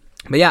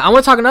 But yeah, I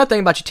want to talk another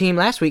thing about your team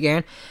last week,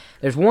 Aaron.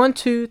 There's 1,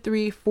 2,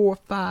 3, 4,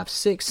 5,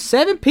 6,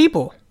 7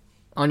 people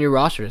on your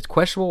roster that's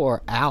questionable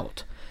or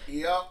out.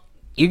 Yep.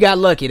 You got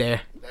lucky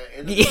there.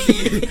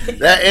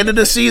 That end of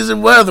the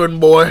season weathering,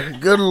 boy.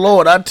 Good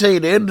Lord, I tell you,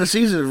 the end of the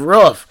season is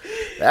rough.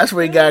 That's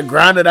where you got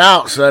grinded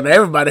out, son.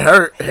 Everybody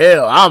hurt.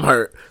 Hell, I'm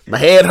hurt. My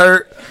head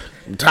hurt.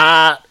 I'm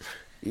tired.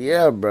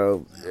 Yeah,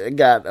 bro. It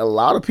got a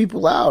lot of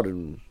people out,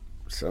 and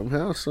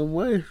somehow, some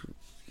way,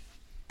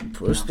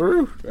 pushed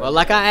through. Well,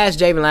 like I asked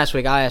Javin last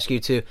week, I ask you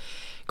too.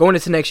 Going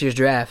into next year's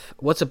draft,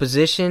 what's a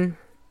position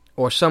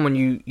or someone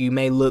you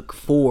may look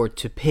forward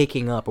to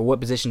picking up, or what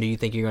position do you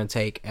think you're going to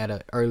take at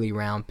an early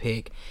round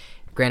pick?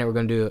 Granted, we're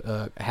going to do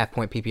a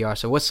half-point PPR,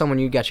 so what's someone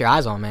you got your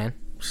eyes on, man?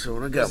 So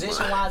when I got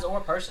position-wise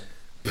or person?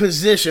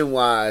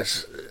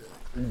 Position-wise,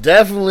 I'm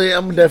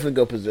definitely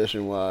go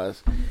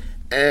position-wise.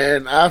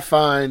 And I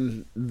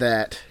find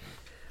that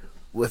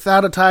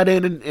without a tight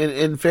end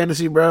in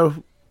fantasy,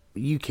 bro,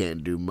 you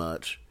can't do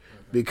much.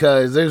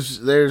 Because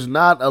there's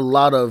not a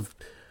lot of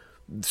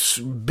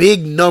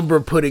big number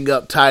putting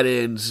up tight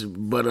ends,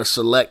 but a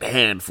select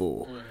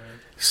handful. Mm-hmm.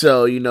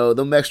 So,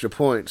 them extra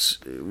points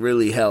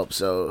really help.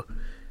 So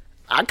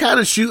I kind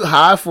of shoot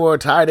high for a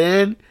tight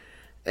end,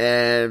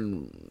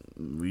 and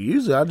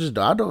usually I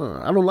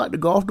don't like to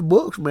go off the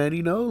books, man.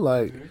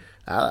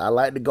 I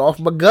like to go off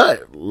my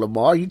gut.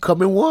 Lamar, you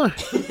come in one.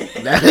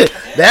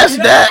 That's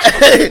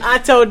that. I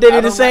told Diddy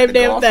the same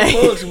damn thing.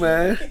 The books,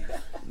 man.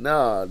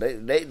 No,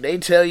 they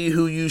tell you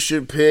who you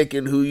should pick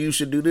and who you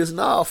should do this.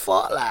 No,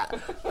 fuck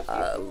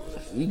that.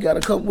 You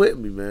gotta come with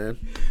me, man.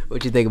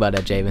 What you think about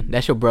that, Javin?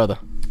 That's your brother.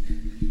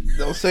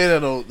 Don't say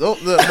that. No.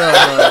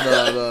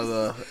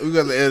 We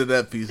got to edit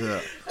that piece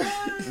out.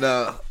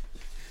 No,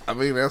 I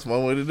mean that's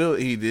one way to do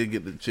it. He did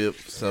get the chip,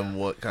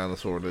 somewhat, kind of,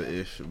 sort of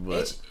ish,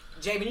 but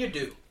Javin, you're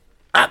due.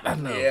 I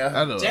know. Yeah,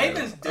 I know.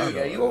 Javin's due.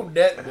 Yeah, you on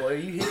deck, boy.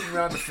 You hitting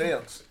around the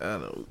fence. I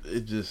know.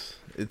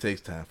 It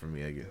takes time for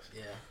me, I guess.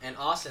 Yeah, and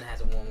Austin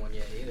hasn't won one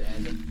yet either,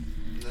 has he?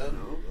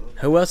 No.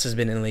 Who else has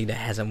been in the league that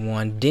hasn't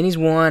won? Denny's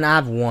won.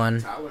 I've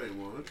won. Tyler ain't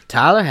won.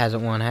 Tyler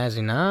hasn't won, has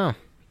he? No.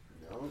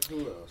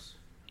 Who else?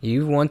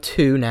 You've won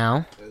 2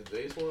 now. Has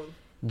Jace won?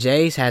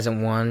 Jace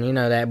hasn't won, you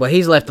know that. But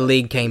he's left the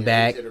league, came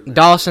back.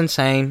 Dawson,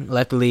 same,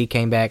 left the league,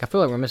 came back. I feel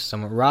like we're missing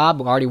someone.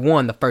 Rob already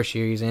won the first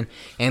year he's in.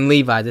 And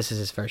Levi, this is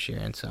his first year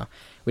in, so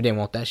we didn't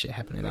want that shit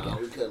happening again.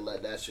 We couldn't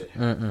let that shit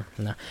happen.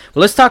 No. Well,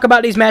 let's talk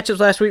about these matchups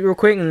last week real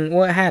quick and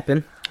what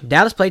happened.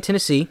 Dallas played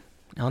Tennessee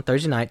on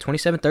Thursday night,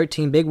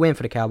 27-13, big win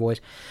for the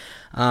Cowboys.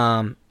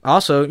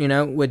 Also,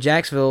 with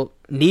Jacksonville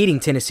needing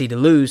Tennessee to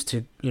lose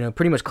to,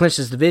 pretty much clinch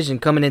this division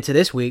coming into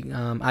this week,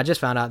 I just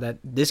found out that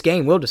this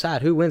game will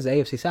decide who wins the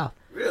AFC South.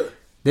 Really?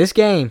 This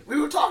game. We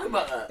were talking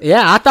about that.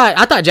 Yeah, I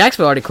thought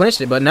Jacksonville already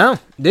clinched it, but no.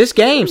 This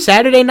game,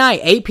 Saturday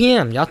night, 8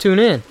 p.m. Y'all tune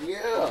in.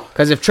 Yeah.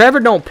 Because if Trevor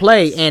don't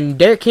play and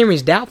Derrick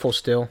Henry's doubtful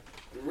still.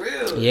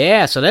 Really?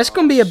 Yeah, so that's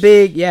gonna be a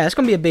big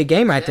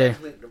game right there.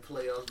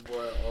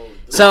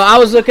 So I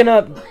was looking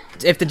up,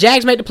 if the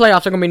Jags make the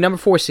playoffs, they're gonna be number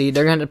 4 seed.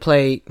 They're gonna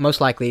play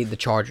most likely the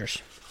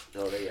Chargers.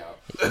 No, they out.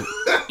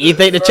 You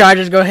think the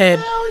Chargers go ahead?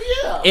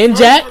 Hell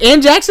yeah.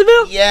 In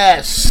Jacksonville?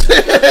 Yes.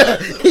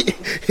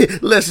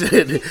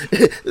 Listen,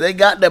 they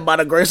got them by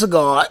the grace of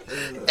God,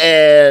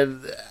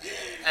 and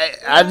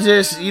I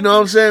just, you know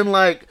what I'm saying?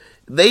 Like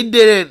they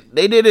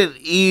didn't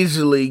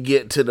easily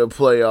get to the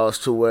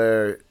playoffs to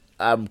where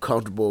I'm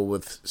comfortable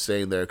with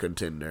saying they're a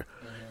contender.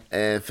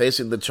 And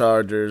facing the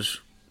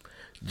Chargers,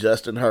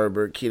 Justin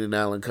Herbert, Keenan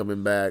Allen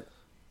coming back,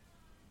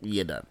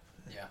 you're done.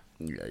 Yeah,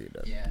 you're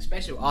done. Yeah,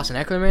 especially with Austin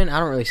Eckler, man. I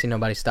don't really see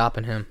nobody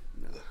stopping him.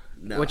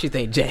 No. What you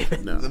think,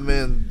 Javin? No. The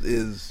man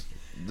is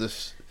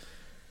this.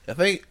 I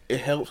think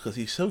it helps because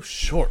he's so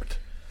short.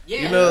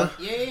 Yeah, you know,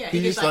 yeah.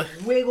 He just like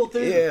wiggle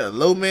through. Yeah,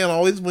 low man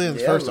always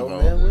wins. First of all,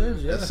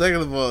 wins, and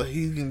second of all,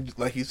 he can,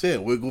 like you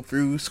said, wiggle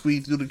through,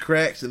 squeeze through the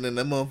cracks, and then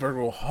that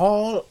motherfucker will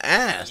haul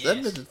ass. Yes.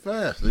 That bitch is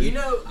fast. Dude. You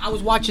know, I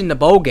was watching the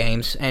bowl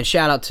games, and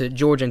shout out to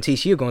Georgia and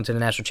TCU going to the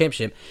national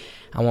championship.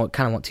 I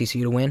kind of want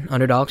TCU to win,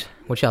 underdogs.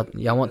 What y'all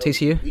want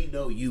TCU? We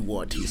know you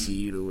want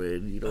TCU to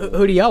win.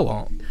 Who do y'all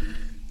want?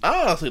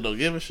 I honestly don't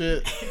give a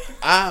shit.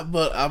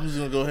 But I'm just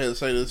gonna go ahead and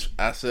say this.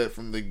 I said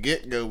from the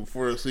get go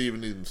before the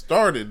season even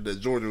started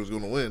that Georgia was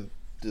gonna win.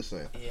 Just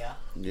saying.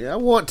 Yeah, I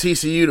want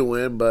TCU to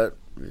win, but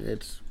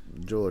it's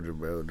Georgia,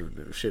 bro.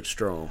 The shit's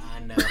strong. I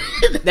know.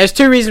 There's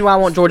two reasons why I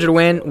want Georgia to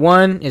win.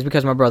 One is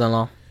because of my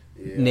brother-in-law,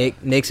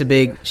 Nick. Nick's a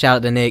big shout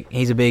out to Nick.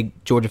 He's a big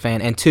Georgia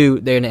fan, and two,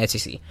 they're in the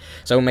SEC,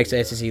 so it makes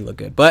the SEC look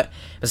good. But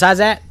besides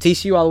that,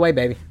 TCU all the way,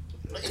 baby.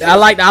 I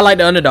like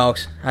the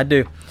underdogs. I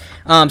do.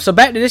 So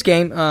back to this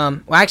game.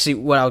 Well, actually,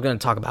 what I was going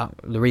to talk about,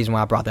 the reason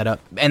why I brought that up,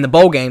 and the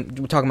bowl game,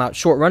 we're talking about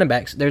short running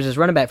backs. There's this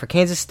running back for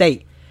Kansas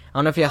State. I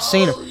don't know if y'all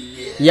seen him.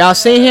 Yeah. Y'all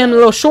seen him, the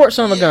little short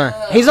son of a gun.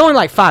 He's only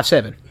like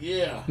 5'7".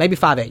 Yeah. Maybe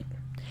 5'8".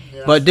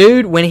 Yeah. But,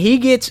 dude, when he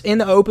gets in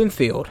the open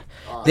field,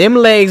 them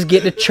legs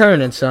get to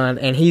churning, son,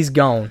 and he's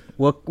gone.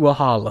 We'll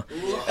holler.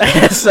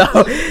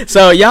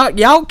 so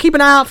y'all keep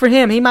an eye out for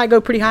him. He might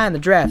go pretty high in the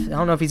draft. I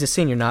don't know if he's a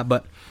senior or not,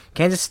 but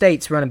Kansas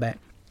State's running back.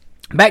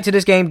 Back to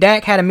this game,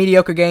 Dak had a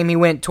mediocre game. He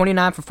went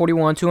 29 for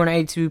 41,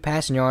 282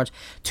 passing yards,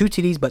 2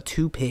 TDs, but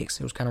 2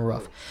 picks. It was kind of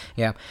rough.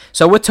 Yeah.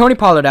 So with Tony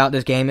Pollard out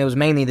this game, it was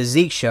mainly the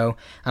Zeke show.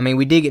 I mean,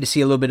 we did get to see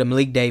a little bit of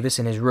Malik Davis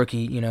in his rookie,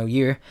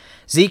 year.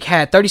 Zeke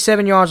had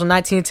 37 yards on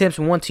 19 attempts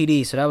and 1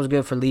 TD, so that was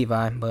good for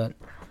Levi, but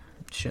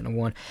shouldn't have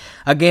won.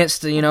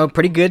 Against,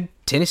 pretty good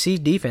Tennessee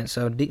defense.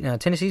 So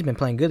Tennessee's been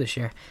playing good this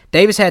year.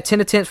 Davis had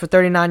 10 attempts for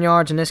 39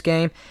 yards in this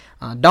game.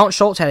 Dalton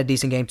Schultz had a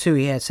decent game, too.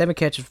 He had 7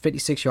 catches for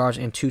 56 yards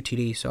and 2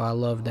 TDs, so I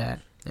love that.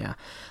 Yeah.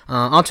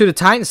 On to the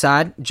Titans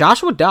side,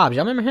 Joshua Dobbs.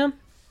 Y'all remember him?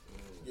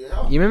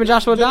 Yeah. You remember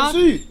Joshua Dobbs?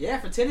 Yeah,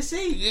 for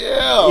Tennessee.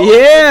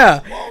 Yeah.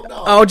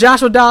 Oh,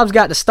 Joshua Dobbs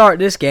got to start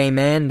this game,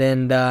 man.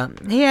 And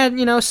he had, a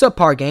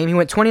subpar game. He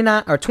went 20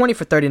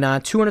 for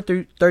 39,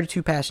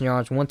 232 passing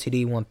yards, 1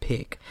 TD, 1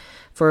 pick.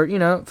 For,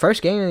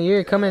 first game of the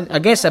year coming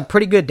against a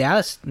pretty good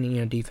Dallas,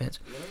 defense.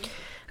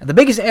 The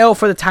biggest L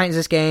for the Titans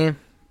this game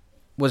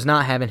was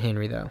not having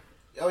Henry, though.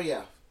 Oh,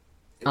 yeah.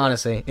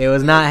 Honestly, it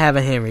was not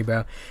having Henry,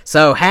 bro.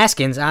 So,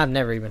 Haskins, I've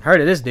never even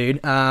heard of this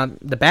dude.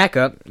 The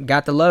backup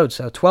got the load.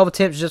 So, 12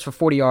 attempts just for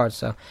 40 yards.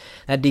 So,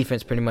 that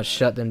defense pretty much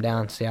shut them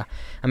down. So, yeah.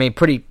 I mean,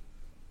 pretty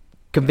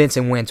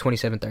convincing win,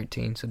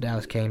 27-13. So,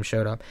 Dallas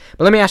showed up.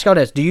 But let me ask y'all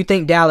this. Do you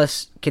think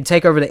Dallas can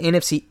take over the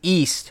NFC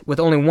East with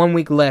only 1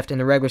 week left in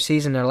the regular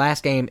season? Their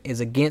last game is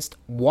against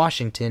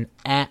Washington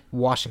at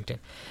Washington.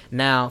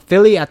 Now,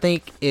 Philly, I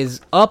think,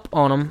 is up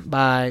on them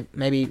by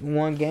maybe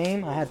 1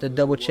 game. I have to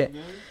double check.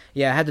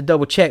 Yeah, I had to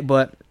double check,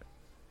 but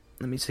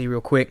let me see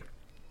real quick.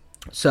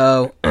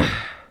 So,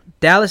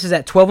 Dallas is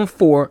at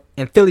 12-4,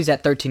 and Philly's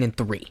at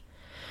 13-3.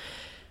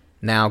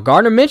 Now,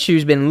 Gardner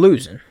Minshew's been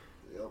losing.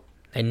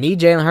 They need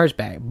Jalen Hurts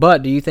back,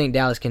 but do you think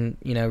Dallas can,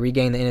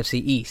 regain the NFC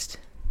East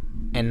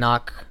and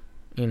knock,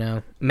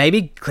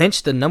 maybe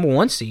clinch the number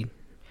 1 seed?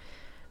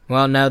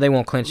 Well, no, they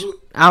won't clinch.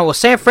 Well,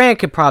 San Fran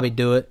could probably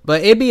do it,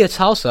 but it'd be a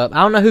toss-up.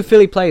 I don't know who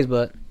Philly plays,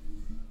 but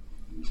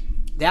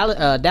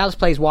Dallas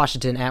plays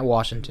Washington at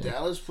Washington.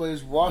 Dallas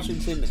plays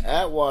Washington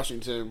at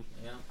Washington.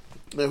 Yeah.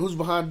 Now, who's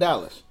behind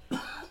Dallas?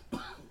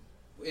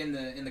 In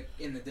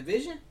the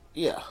division?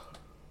 Yeah.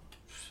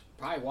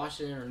 Probably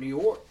Washington or New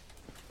York.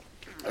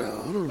 I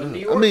don't know.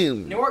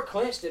 New York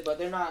clinched it, but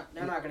they're not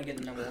going to get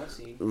the number 1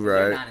 seed.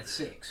 Right. They're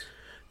 9-6.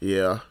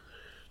 Yeah.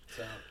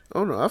 So. I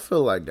don't know. I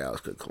feel like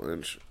Dallas could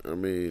clinch. I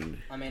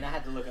mean, I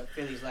had to look up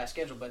Philly's last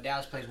schedule, but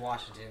Dallas plays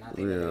Washington. I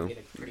think they're going to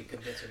get a pretty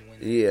convincing win.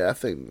 Yeah,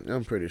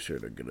 I'm pretty sure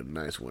they'll get a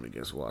nice win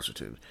against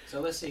Washington. So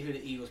let's see who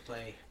the Eagles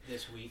play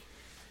this week.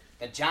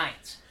 The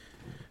Giants.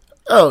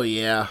 Oh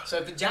yeah. So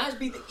if the Giants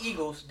beat the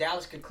Eagles,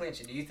 Dallas could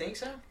clinch it. Do you think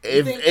so?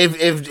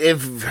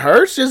 If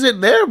Hurts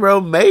isn't there,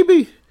 bro,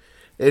 maybe.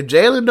 If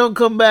Jalen don't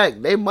come back,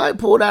 they might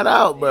pull that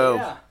out, bro.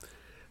 Yeah.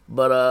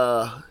 But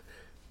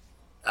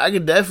I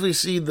can definitely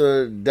see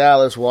the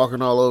Dallas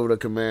walking all over the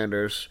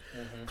Commanders.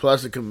 Mm-hmm.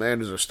 Plus, the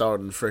Commanders are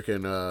starting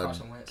freaking.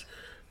 Carson Wentz.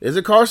 Is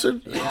it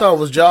Carson? Yeah. I thought it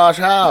was Josh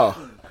Howell.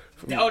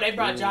 Oh, they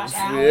brought Josh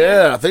Howell.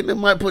 Yeah, I think they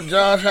might put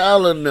Josh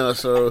Howell in there.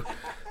 So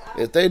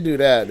if they do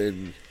that,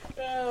 then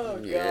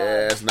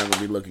yeah, it's not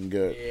gonna be looking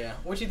good. Yeah.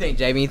 What you think,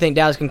 Javin? You think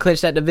Dallas can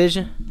clinch that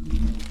division?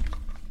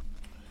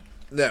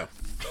 No.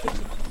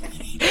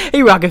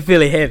 He rocking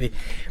Philly heavy.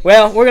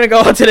 Well, we're gonna go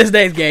on to this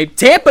day's game.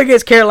 Tampa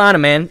against Carolina,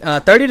 man.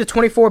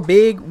 30-24,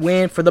 big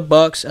win for the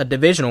Bucks, a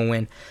divisional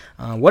win.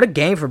 What a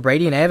game for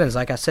Brady and Evans.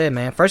 Like I said,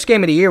 man, first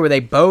game of the year where they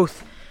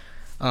both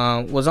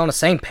was on the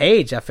same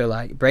page. I feel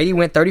like Brady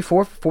went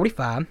 34 for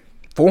 45,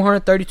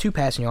 432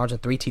 passing yards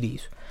and 3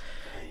 TDs.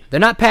 They're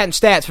not patting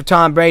stats for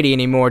Tom Brady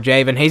anymore,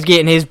 Javin. He's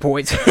getting his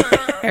points.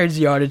 His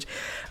yardage.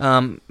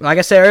 Like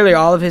I said earlier,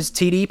 all of his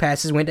TD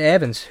passes went to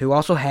Evans, who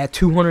also had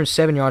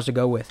 207 yards to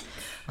go with.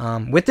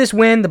 With this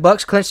win, the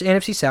Bucks clinched the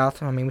NFC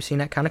South. I mean, we've seen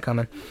that kind of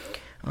coming.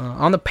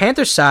 On the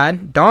Panthers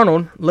side,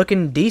 Darnold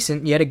looking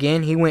decent yet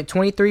again. He went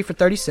 23 for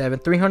 37,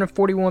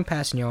 341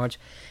 passing yards,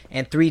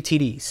 and 3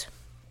 TDs.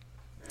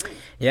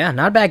 Yeah,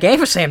 not a bad game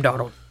for Sam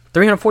Darnold.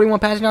 341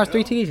 passing yards,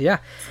 3 TDs. Yeah,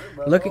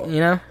 look,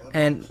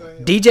 and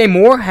DJ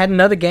Moore had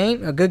another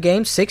game, a good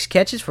game, 6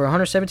 catches for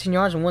 117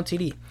 yards and 1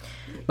 TD.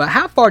 But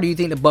how far do you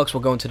think the Bucks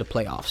will go into the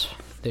playoffs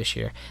this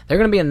year? They're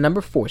going to be a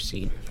number 4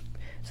 seed,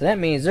 so that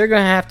means they're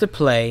going to have to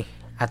play.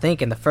 I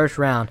think in the first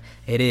round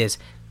it is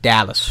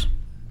Dallas.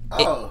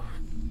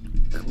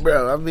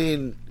 Bro, I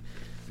mean,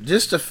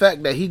 just the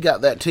fact that he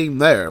got that team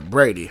there,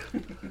 Brady,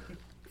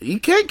 you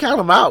can't count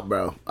him out,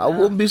 bro. I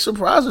wouldn't be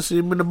surprised to see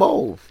him in the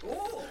bowl.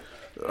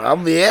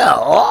 I'm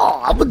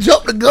gonna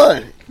jump the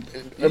gun.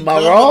 Am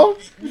I wrong?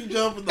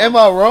 Am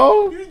I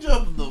wrong? You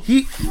jumping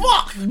the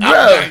fuck,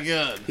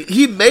 bro.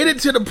 He made it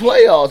to the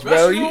playoffs,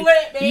 bro.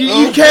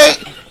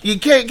 You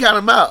can't count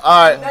him out.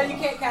 All right. No, you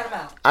can't count him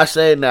out. I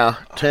say it now.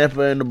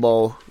 Tampa in the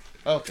bowl.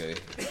 Okay.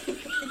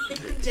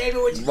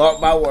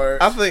 Mark my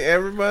words. I think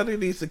everybody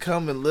needs to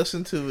come and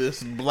listen to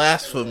this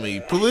blasphemy.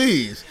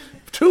 Please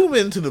tune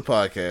into the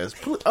podcast.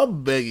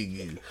 I'm begging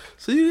you,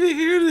 so you can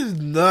hear this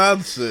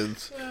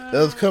nonsense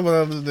that's coming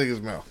out of this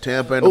nigga's mouth.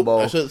 Tampa in the bowl.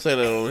 I shouldn't say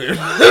that over here.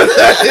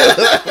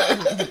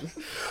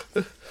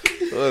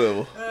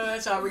 Whatever.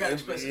 That's how we got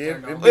explicit.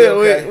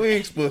 Yeah, we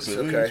explicit.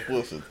 Okay. We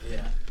explicit.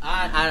 Yeah.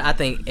 I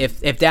think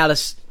if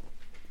Dallas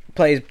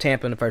plays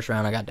Tampa in the first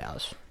round, I got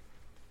Dallas.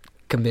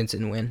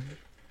 Convincing win.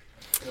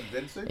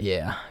 Convincing?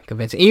 Yeah,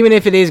 convincing. Even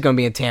if it is going to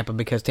be in Tampa,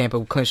 because Tampa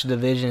will clinch the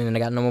division and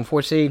they got number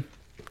 4 seed.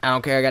 I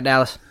don't care. I got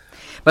Dallas.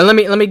 But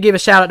let me give a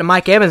shout out to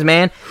Mike Evans,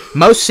 man.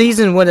 Most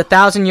seasons with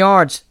 1,000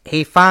 yards.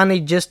 He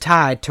finally just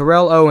tied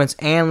Terrell Owens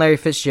and Larry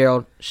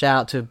Fitzgerald. Shout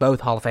out to both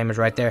Hall of Famers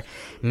right there.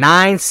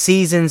 9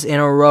 seasons in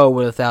a row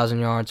with 1,000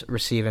 yards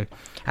receiving.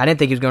 I didn't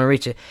think he was going to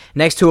reach it.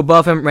 Next to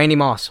above him, Randy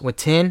Moss with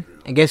 10.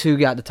 And guess who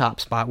got the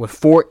top spot with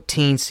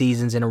 14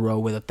 seasons in a row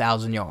with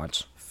 1,000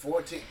 yards?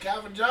 14.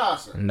 Calvin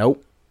Johnson.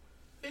 Nope.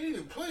 He didn't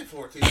even play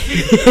 14.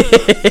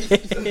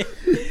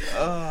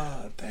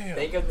 Damn.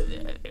 Think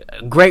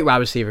of great wide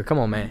receiver. Come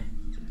on, man.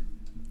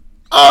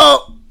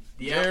 Oh!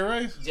 Jerry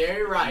Rice?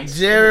 Jerry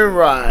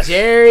Rice.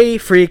 Jerry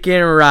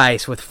freaking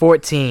Rice with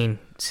 14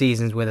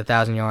 seasons with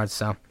 1,000 yards.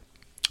 So,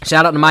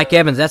 shout out to Mike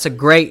Evans. That's a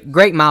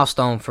great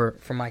milestone for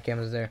Mike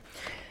Evans there.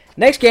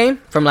 Next game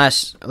from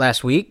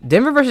last week,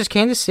 Denver versus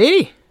Kansas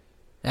City.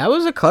 That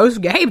was a close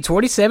game,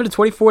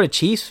 27-24. The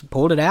Chiefs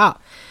pulled it out.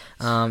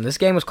 This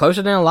game was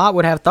closer than a lot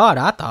would have thought,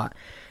 I thought.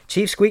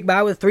 Chiefs squeaked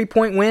by with a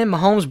 3-point win.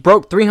 Mahomes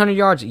broke 300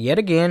 yards yet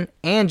again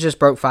and just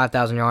broke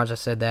 5,000 yards. I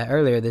said that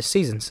earlier this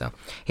season. So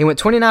he went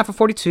 29 for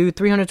 42,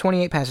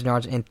 328 passing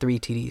yards, and 3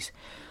 TDs.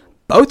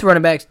 Both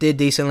running backs did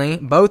decently.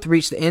 Both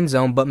reached the end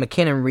zone, but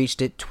McKinnon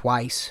reached it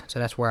twice. So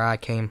that's where I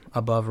came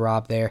above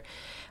Rob there.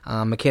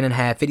 McKinnon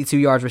had 52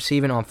 yards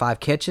receiving on 5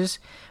 catches.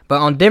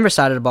 But on Denver's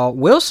side of the ball,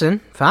 Wilson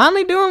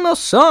finally doing a little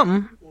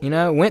something.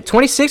 Went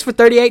 26 for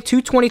 38,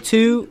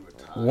 222.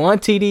 1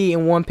 TD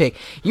and 1 pick.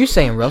 You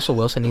saying Russell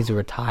Wilson needs to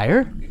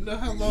retire? You know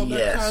how long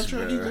that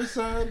contract he just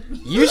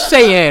signed? You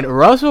saying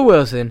Russell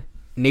Wilson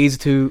needs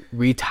to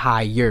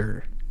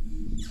retire?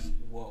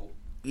 Whoa.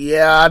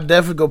 Yeah, I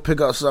definitely go pick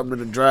up something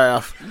in the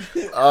draft.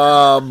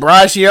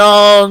 Bryce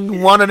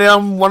Young, one of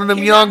them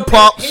young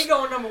pups. He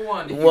going number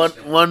 1.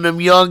 One of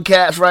them young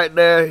cats right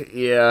there.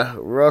 Yeah,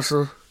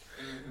 Russell.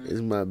 This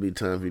might be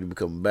time for you to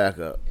become a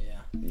backup.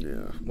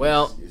 Yeah.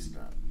 Well,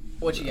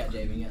 what you got,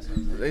 JB? Yes.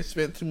 They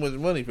spent too much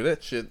money for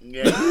that shit.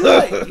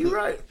 Yeah, you're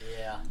right.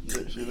 Yeah.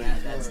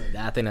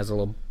 I think that's a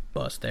little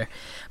bust there.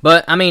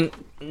 But, I mean,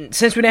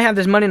 since we didn't have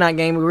this Monday night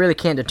game, we really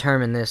can't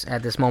determine this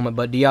at this moment.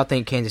 But do y'all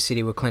think Kansas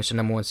City will clinch the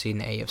number 1 seed in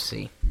the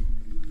AFC?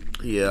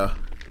 Yeah,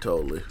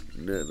 totally.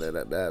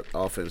 That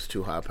offense is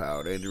too high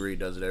powered. Andy Reid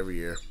does it every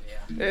year.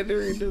 Yeah. Andy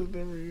Reid does it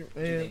every year.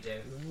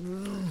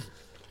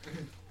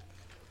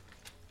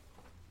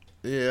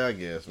 Yeah, I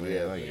guess,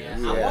 man.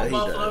 I want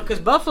Buffalo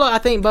because I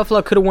think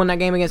Buffalo could have won that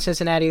game against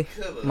Cincinnati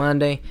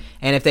Monday,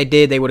 and if they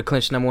did, they would have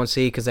clinched number 1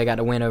 seed because they got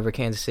to win over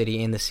Kansas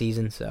City in the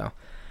season. So,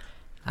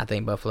 I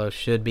think Buffalo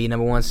should be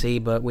number 1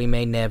 seed, but we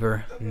may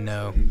never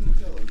know.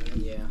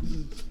 Yeah.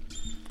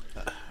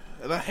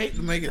 And I hate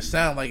to make it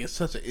sound like it's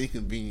such an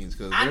inconvenience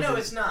because I know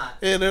it's not.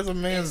 Yeah, there's a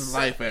man's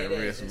life at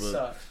risk, but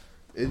sucks.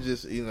 it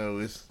just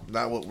it's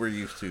not what we're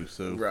used to.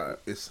 So right.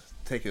 It's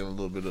taking a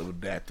little bit of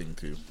adapting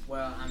to.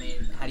 Well, I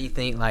mean, how do you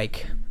think?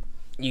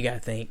 You gotta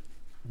think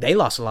they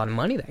lost a lot of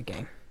money that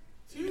game.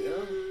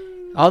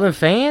 All them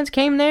fans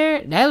came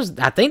there.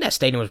 I think that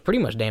stadium was pretty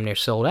much damn near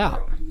sold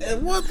out.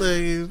 And one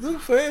thing is, the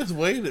fans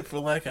waited for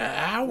like an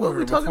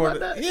hour before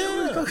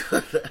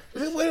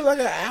they waited like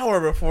an hour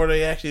before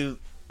they actually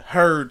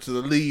heard to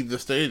leave the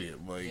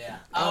stadium. Like, Yeah.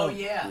 Oh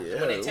yeah.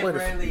 When they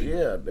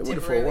they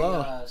waited for a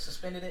while.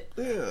 Suspended it.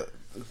 Yeah,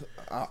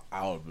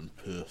 I would have been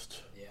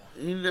pissed. Yeah.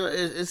 You know,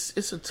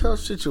 it's a tough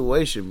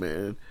situation,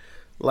 man.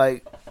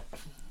 Like,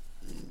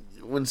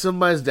 when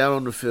somebody's down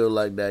on the field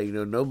like that, you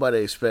know, nobody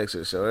expects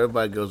it, so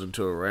everybody goes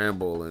into a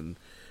ramble, and,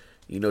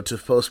 you know, to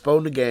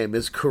postpone the game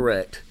is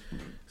correct.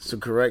 It's the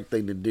correct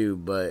thing to do,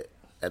 but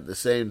at the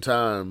same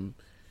time,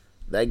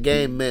 that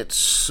game meant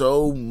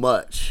so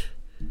much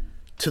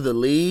to the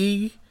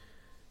league,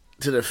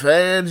 to the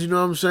fans, you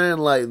know what I'm saying?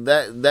 Like,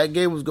 that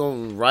game was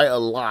going to write a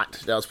lot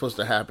that was supposed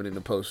to happen in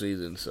the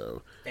postseason,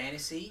 so...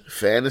 Fantasy?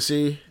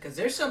 Because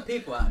there's some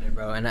people out there,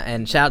 bro,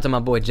 and shout out to my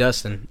boy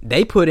Justin.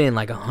 They put in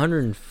like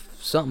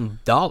 $100-something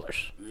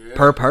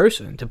per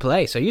person to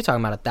play. So you're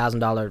talking about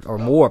 $1,000 or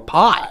more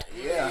pot.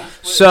 Yeah.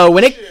 So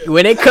when it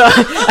comes,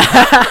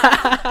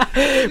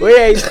 we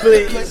ain't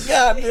split. The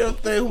goddamn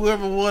thing,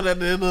 whoever won at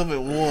the end of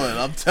it won.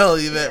 I'm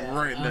telling you that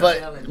right now.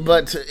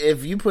 But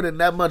if you put in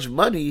that much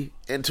money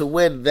and to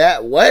win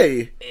that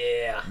way,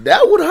 Yeah.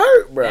 that would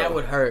hurt, bro. That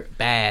would hurt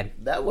bad.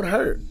 That would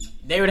hurt.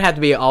 They would have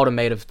to be an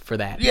automated for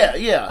that. Yeah,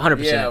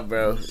 100%. Yeah,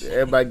 bro.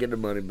 Everybody get their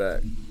money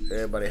back.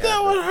 Everybody happy.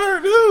 That would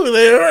hurt too.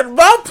 They hurt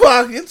my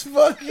pockets.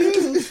 Fuck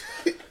you.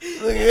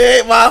 Look, it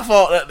ain't my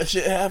fault that the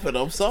shit happened.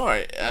 I'm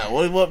sorry.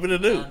 What do you want me to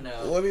do?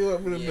 What do you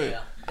want me to do?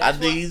 I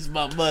need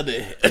my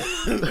money.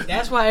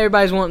 That's why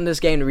everybody's wanting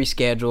this game to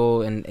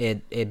reschedule and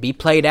it be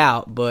played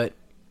out, but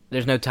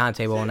there's no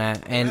timetable on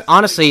that. And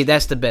honestly,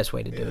 that's the best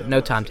way to do it.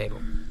 No timetable.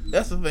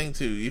 That's the thing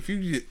too. If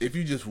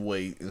you just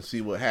wait and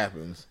see what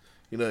happens,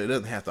 you know, it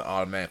doesn't have to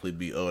automatically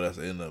be, oh, that's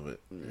the end of it.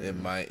 It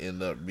might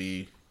end up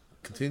be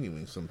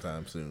continuing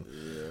sometime soon.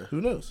 Yeah.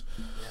 Who knows?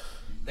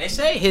 They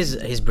say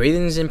his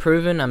breathing's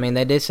improving. I mean,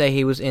 they did say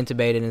he was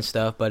intubated and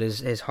stuff, but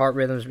his heart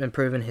rhythm's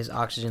improving, his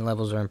oxygen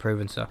levels are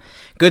improving. So,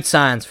 good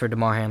signs for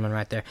DeMar Hamlin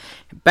right there.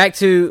 Back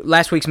to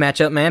last week's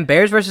matchup, man.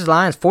 Bears versus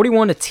Lions,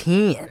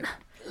 41-10.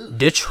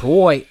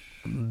 Detroit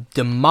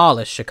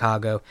demolished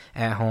Chicago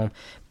at home.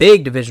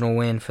 Big divisional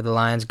win for the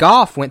Lions.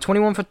 Goff went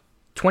 21 for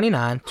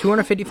 29,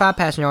 255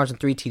 passing yards and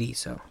 3 TDs.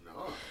 So,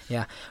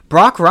 yeah.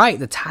 Brock Wright,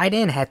 the tight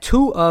end, had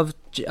 2 of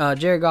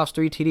Jared Goff's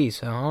 3 TDs.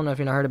 So, I don't know if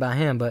you heard about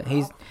him, but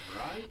he's...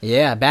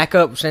 Yeah, back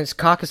up since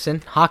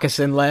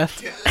Hawkinson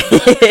left.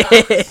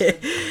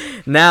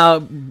 Now,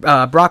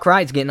 Brock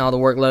Wright's getting all the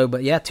workload,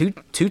 but yeah, two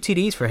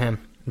TDs for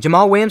him.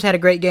 Jamal Williams had a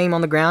great game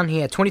on the ground. He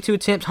had 22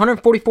 attempts,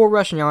 144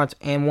 rushing yards,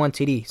 and 1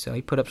 TD, so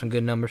he put up some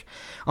good numbers.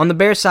 On the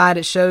Bears side,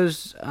 it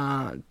shows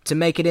to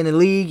make it in the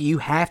league, you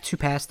have to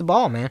pass the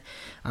ball, man.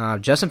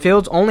 Justin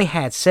Fields only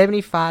had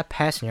 75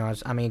 passing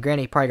yards. I mean,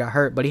 granted, he probably got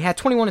hurt, but he had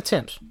 21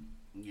 attempts.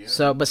 Yeah.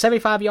 So, but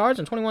 75 yards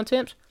and 21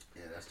 attempts?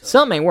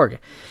 Something ain't working.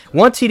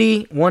 1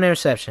 TD, 1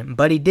 interception.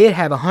 But he did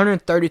have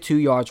 132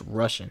 yards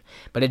rushing.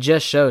 But it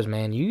just shows,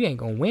 man, you ain't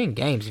going to win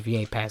games if you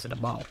ain't passing the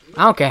ball.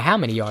 I don't care how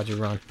many yards you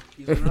run.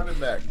 He's a running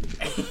back.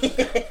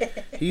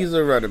 He's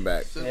a running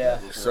back. Yeah.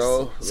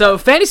 So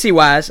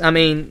fantasy-wise, I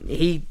mean,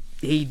 he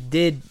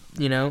did,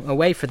 you know,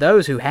 away for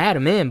those who had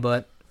him in.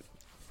 But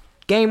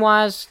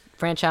game-wise,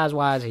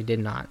 franchise-wise, he did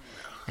not.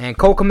 And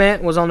Cole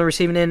Kmet was on the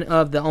receiving end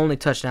of the only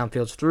touchdown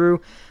Fields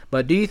threw.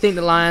 But do you think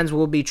the Lions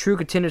will be true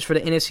contenders for the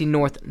NFC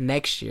North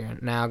next year?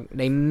 Now,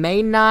 they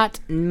may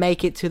not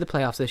make it to the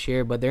playoffs this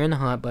year, but they're in the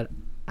hunt, but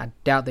I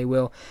doubt they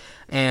will.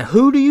 And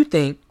who do you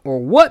think, or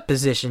what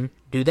position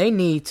do they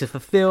need to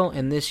fulfill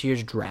in this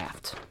year's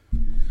draft?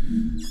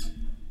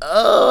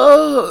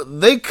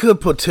 They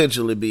could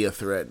potentially be a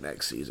threat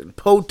next season.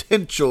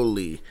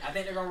 Potentially. I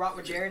think they're going to rock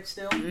with Jared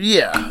still?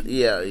 Yeah.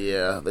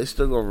 They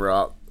still going to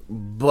rock,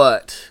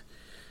 but...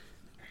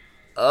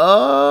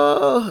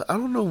 I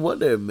don't know what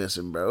they're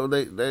missing, bro.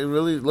 They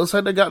really looks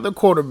like they got the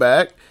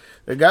quarterback.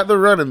 They got the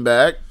running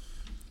back.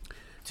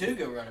 Two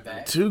good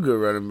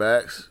running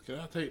backs. Can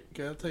I take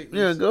this?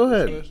 Yeah, go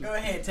ahead. Go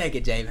ahead, take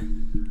it,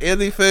 Javin.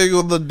 Anything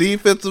on the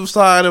defensive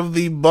side of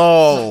the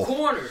ball.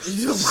 Corners.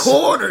 So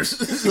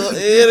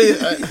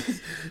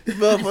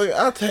motherfucker,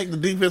 I'll take the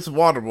defensive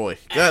water boy.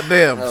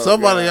 Goddamn.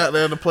 Somebody out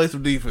there to play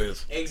some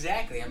defense.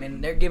 Exactly. I mean,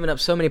 they're giving up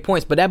so many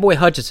points. But that boy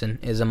Hutchinson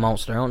is a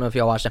monster. I don't know if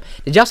y'all watched him.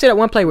 Did y'all see that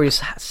one play where he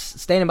was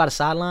standing by the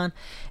sideline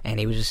and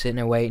he was just sitting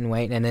there waiting,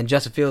 and then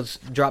Justin Fields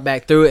dropped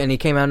back through it and he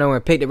came out of nowhere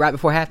and picked it right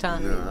before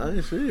halftime? Yeah, I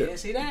didn't see it. You didn't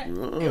see that?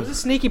 It was a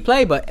sneaky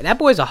play, but that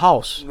boy's a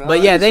hoss.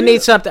 But yeah, they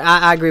need something.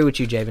 I agree with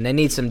you, Javin. They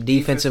need some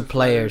defensive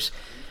players.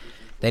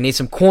 They need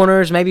some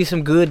corners, maybe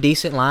some good,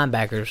 decent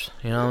linebackers.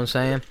 You know what I'm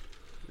saying?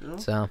 Yeah.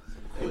 So.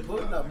 They're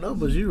putting up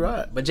numbers, you're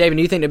right. But Javin,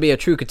 do you think they'll be a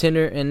true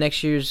contender in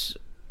next year's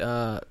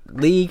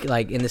league,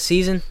 like in the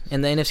season,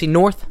 in the NFC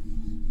North?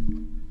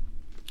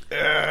 The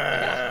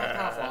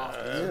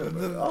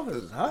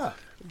offense is high.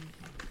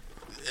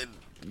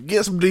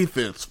 Get some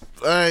defense.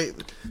 All right,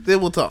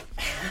 then we'll talk.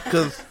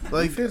 Because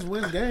defense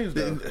wins games,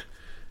 though.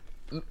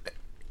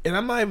 And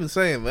I'm not even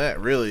saying that,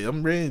 really.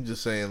 I'm really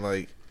just saying,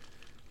 like,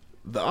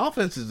 The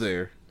offense is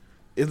there.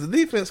 If the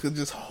defense could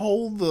just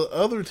hold the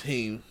other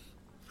team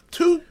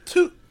two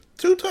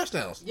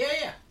touchdowns.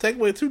 Yeah. Take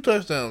away 2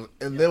 touchdowns,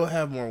 and they will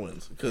have more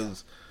wins.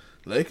 Because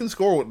they can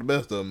score with the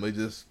best of them. They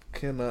just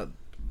cannot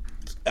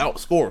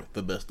outscore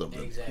the best of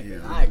them. Exactly. Yeah.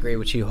 I agree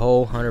with you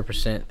whole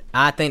 100%.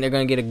 I think they're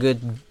going to get a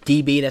good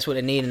DB. That's what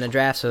they need in the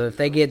draft. So if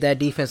they get that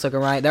defense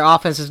looking right, their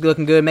offense is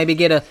looking good. Maybe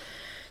get a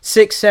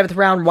 6th, 7th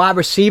round wide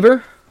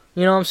receiver.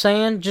 You know what I'm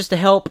saying? Just to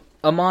help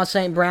Amon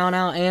St. Brown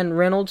out and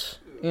Reynolds.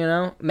 You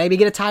know, maybe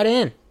get a tight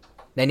end.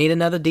 They need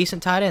another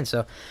decent tight end.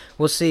 So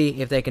we'll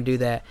see if they can do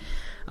that.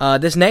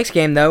 This next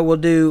game, though, we'll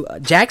do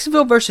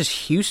Jacksonville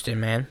versus Houston,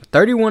 man.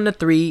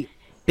 31-3.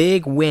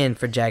 Big win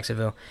for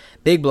Jacksonville.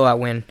 Big blowout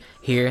win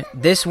here.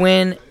 This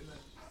win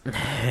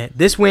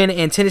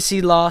and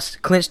Tennessee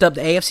lost clinched up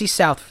the AFC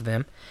South for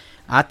them.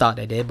 I thought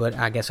they did, but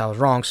I guess I was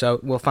wrong. So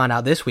we'll find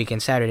out this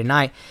weekend, Saturday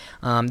night.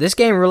 This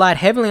game relied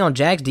heavily on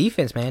Jags'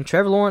 defense, man.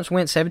 Trevor Lawrence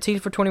went 17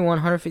 for 21,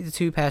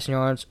 152 passing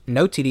yards,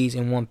 no TDs,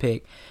 and 1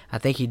 pick. I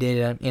think he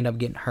did end up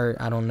getting hurt.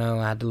 I don't know.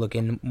 I had to look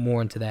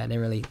more into that. I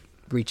didn't really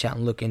reach out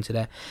and look into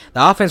that.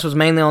 The offense was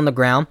mainly on the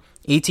ground.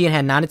 Etienne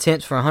had 9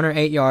 attempts for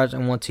 108 yards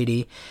and 1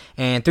 TD.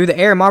 And through the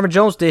air, Marvin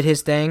Jones did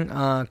his thing,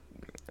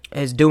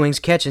 his doings,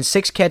 catching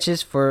 6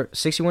 catches for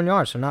 61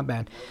 yards, so not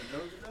bad.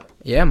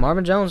 Yeah,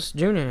 Marvin Jones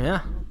Jr.,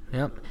 yeah.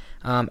 Yep.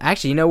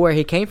 Actually, you know where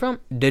he came from?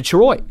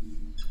 Detroit.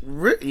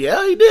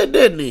 Yeah, he did,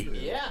 didn't he?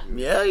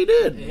 Yeah, he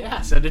did.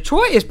 Yeah, so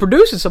Detroit is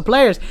producing some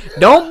players.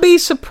 Don't be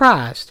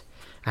surprised.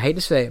 I hate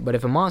to say it, but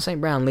if Amon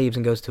St. Brown leaves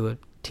and goes to a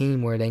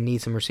team where they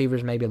need some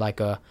receivers, maybe like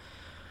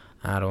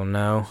I don't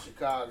know.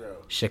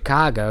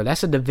 Chicago.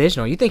 That's a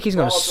divisional. You think he's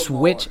going to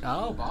switch?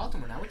 Oh,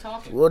 Baltimore. Now we're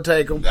talking. We'll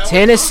take him.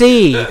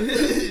 Tennessee.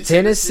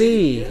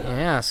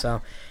 Yeah,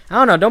 so I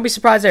don't know. Don't be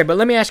surprised there. But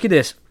let me ask you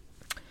this.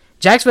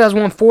 Jacksonville has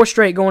won 4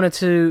 straight going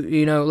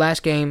into,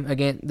 last game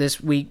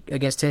this week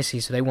against Tennessee,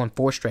 so they won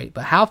 4 straight.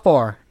 But how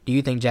far do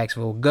you think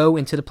Jacksonville will go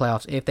into the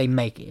playoffs if they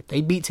make it? If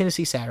they beat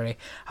Tennessee Saturday,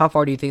 how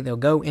far do you think they'll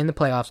go in the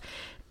playoffs?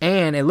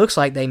 And it looks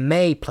like they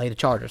may play the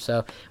Chargers.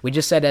 So we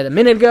just said that a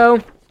minute ago,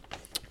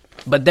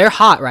 but they're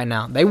hot right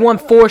now. They won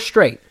 4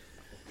 straight.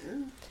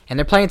 And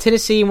they're playing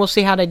Tennessee, and we'll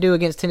see how they do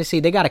against Tennessee.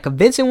 They got a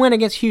convincing win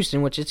against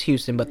Houston, which is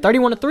Houston, but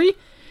 31-3,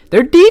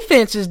 their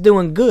defense is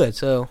doing good.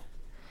 So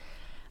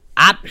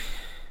I'm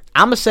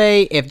going to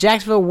say if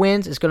Jacksonville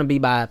wins, it's going to be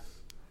by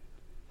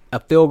a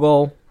field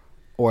goal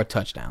or a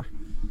touchdown.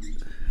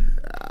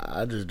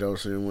 I just don't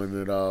see them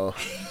winning at all.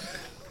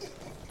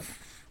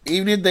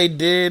 Even if they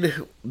did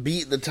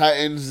beat the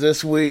Titans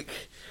this week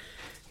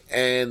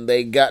and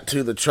they got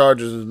to the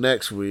Chargers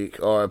next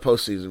week or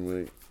postseason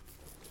week,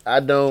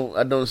 I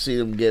don't see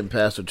them getting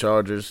past the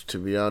Chargers, to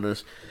be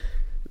honest.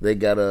 They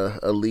got a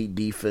elite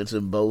defense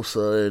in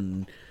Bosa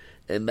and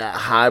that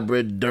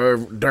hybrid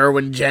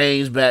Derwin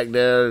James back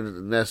there.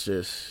 That's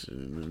just,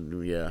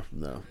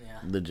 no.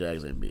 The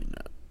Jags ain't beating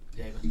that.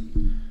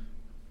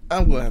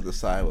 I'm going to have to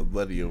side with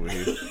Buddy over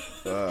here.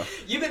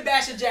 You've been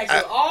bashing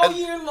Jacksonville all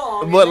year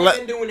long, but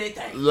they've been doing their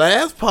thing.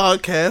 Last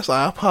podcast,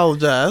 I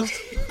apologized.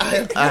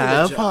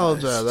 I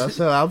apologize. I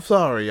said, I'm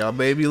sorry. Y'all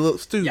made me look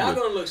stupid. Y'all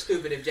going to look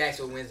stupid if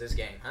Jacksonville wins this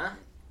game, huh?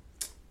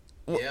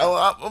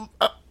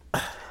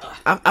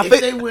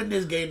 If they win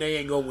this game, they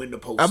ain't gonna win the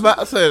postseason. I'm about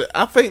to say,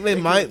 I think they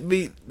might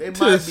beat Tennessee.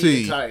 Might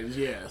beat the Titans,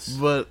 yes.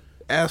 But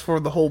as for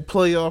the whole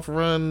playoff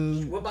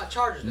run, what about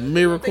Chargers?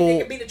 Miracle? You think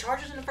they can beat the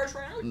Chargers in the first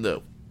round?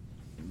 No.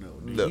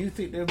 Do you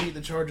think they'll beat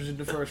the Chargers in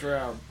the first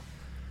round?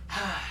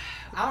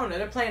 I don't know.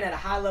 They're playing at a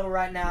high level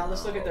right now.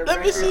 Let's look at their Let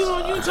records. me see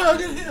what you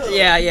talking about.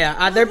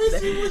 Yeah.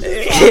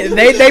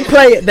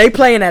 They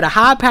playing at a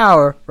high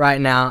power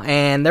right now,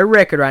 and their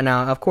record right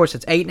now, of course,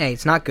 it's 8-8.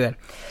 It's not good.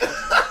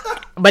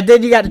 But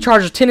then you got the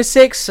Chargers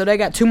 10-6, so they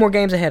got 2 more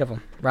games ahead of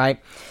them, right?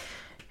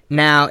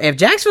 Now, if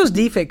Jacksonville's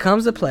defense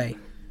comes to play,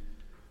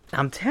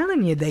 I'm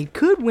telling you, they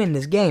could win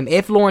this game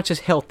if Lawrence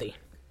is healthy.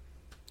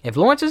 If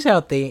Lawrence is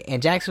healthy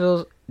and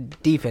Jacksonville's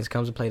defense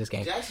comes to play this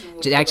game,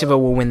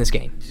 Jacksonville will win this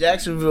game.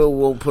 Jacksonville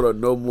won't put up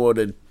no more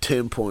than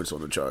 10 points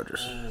on the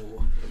Chargers.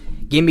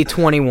 Give me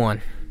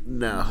 21.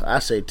 No, I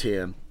say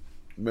 10.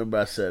 Remember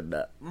I said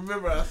that.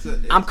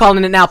 I'm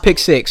calling it now pick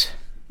 6.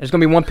 There's going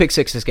to be 1 pick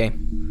 6 this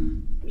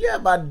game. Yeah,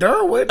 by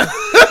Derwin.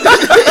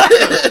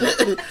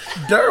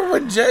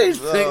 Derwin James,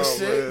 pick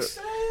 6.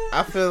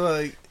 I feel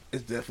like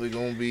it's definitely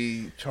going to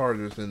be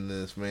Chargers in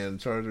this, man.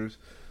 Chargers,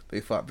 they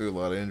fought through a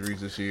lot of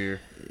injuries this year.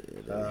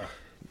 No.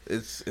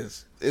 I'm sorry.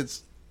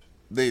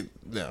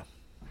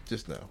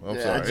 It's not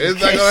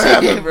going to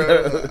happen,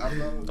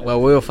 bro.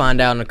 Well, we'll find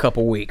out in a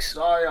couple weeks.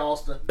 Sorry,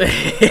 Austin.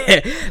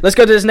 Let's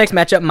go to this next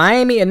matchup.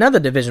 Miami, another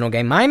divisional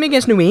game. Miami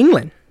against New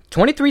England.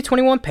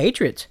 23-21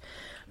 Patriots.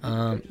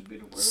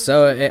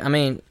 So, I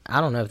mean,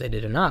 I don't know if they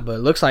did or not, but it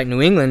looks like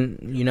New England,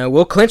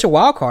 will clinch a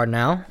wild card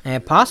now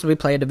and possibly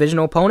play a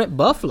divisional opponent,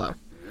 Buffalo.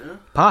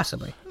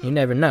 Possibly. You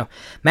never know.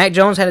 Mac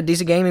Jones had a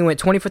decent game. He went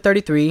 20 for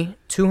 33,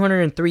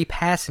 203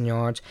 passing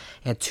yards,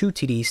 and 2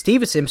 TDs.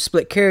 Stevenson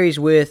split carries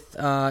with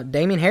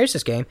Damian Harris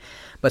this game,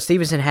 but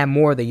Stevenson had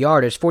more of the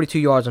yardage, 42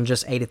 yards on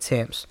just 8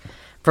 attempts.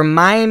 From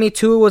Miami,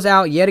 Tua was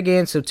out yet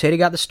again, so Teddy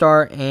got the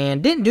start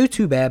and didn't do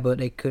too bad, but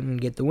they couldn't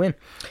get the win.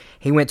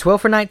 He went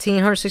 12 for 19,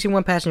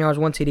 161 passing yards,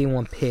 1 TD,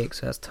 1 pick,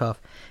 so that's tough.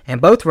 And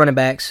both running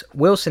backs,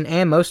 Wilson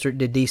and Mostert,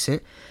 did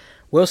decent.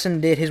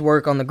 Wilson did his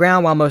work on the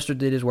ground while Mostert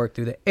did his work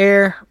through the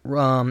air.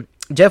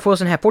 Jeff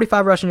Wilson had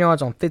 45 rushing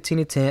yards on 15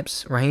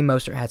 attempts. Raheem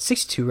Mostert had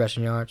 62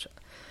 rushing yards,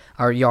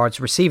 or yards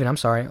receiving,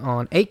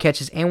 on 8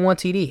 catches and 1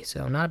 TD.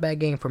 So not a bad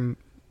game from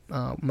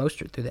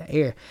Mostert through the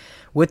air.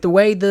 With the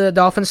way the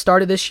Dolphins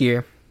started this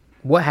year,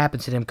 what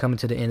happened to them coming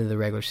to the end of the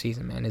regular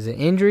season, man? Is it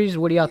injuries?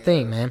 What do y'all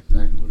think, man?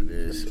 Exactly what it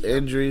is.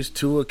 Injuries.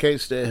 Tua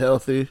can't stay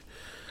healthy.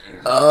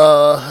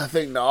 I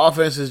think the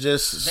offense is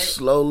just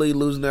slowly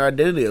losing their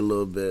identity a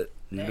little bit.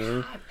 You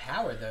know? High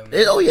power, though, man.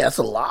 It's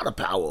a lot of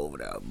power over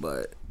there,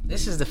 but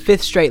this is the 5th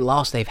straight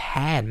loss they've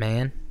had,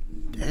 man.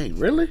 Dang,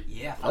 really?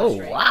 Yeah, 5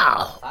 straight.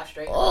 Wow. 5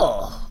 straight.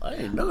 Oh, I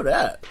didn't know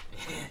that.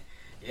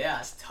 Yeah,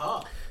 it's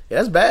tough. Yeah,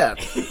 that's bad.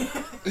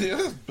 Yeah,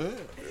 that's bad.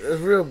 That's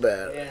real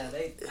bad. Yeah,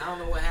 I don't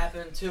know what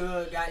happened.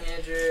 Tua got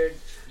injured.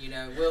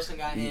 Wilson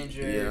got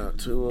injured. Yeah,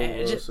 Tua.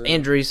 Wilson.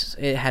 Injuries.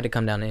 It had to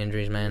come down to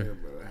injuries, man. Yeah,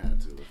 bro, I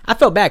had to. I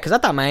felt bad because I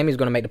thought Miami was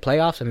going to make the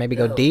playoffs and maybe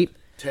go deep.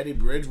 Teddy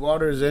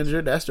Bridgewater is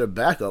injured. That's their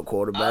backup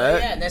quarterback. Oh,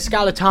 yeah, and then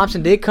Skylar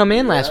Thompson did come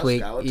in last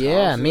week.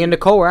 Yeah, me and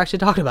Nicole were actually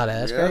talking about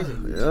that. That's crazy.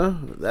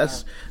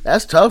 Yeah,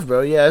 that's tough, bro.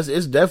 Yeah,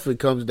 it's definitely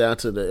comes down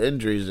to the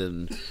injuries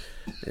and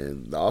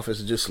the offense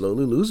is just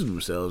slowly losing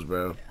themselves,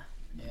 bro.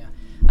 Yeah.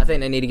 I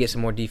think they need to get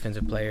some more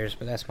defensive players,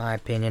 but that's my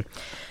opinion.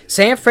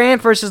 San Fran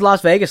versus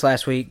Las Vegas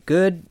last week.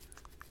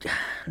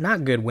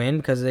 Not good win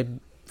because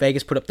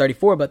Vegas put up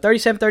 34, but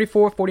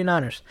 37-34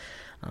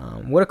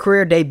 49ers. What a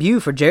career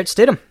debut for Jarrett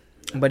Stidham.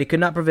 But he could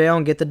not prevail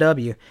and get the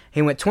W.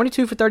 He went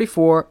 22 for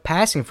 34,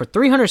 passing for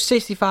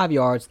 365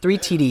 yards, 3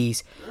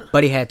 TDs,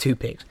 but he had 2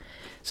 picks.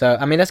 So,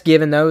 that's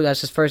given, though. That's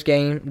his first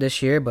game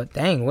this year. But,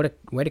 dang, what a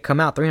way to come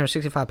out.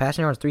 365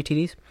 passing yards, 3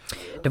 TDs.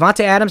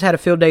 Devontae Adams had a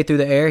field day through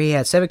the air. He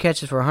had 7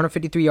 catches for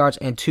 153 yards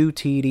and 2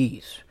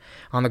 TDs.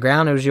 On the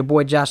ground, it was your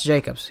boy Josh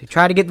Jacobs. He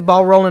tried to get the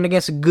ball rolling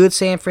against a good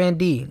San Fran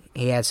D.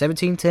 He had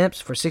 17 attempts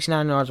for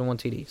 69 yards and 1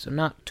 TD. So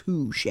not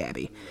too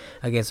shabby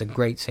against a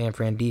great San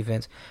Fran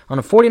defense. On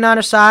the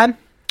 49ers side,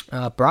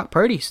 Brock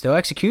Purdy still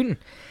executing.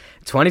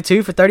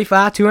 22 for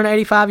 35,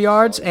 285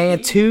 yards,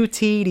 and 2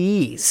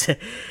 TDs.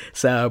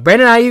 So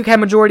Brandon Ayuk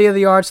had majority of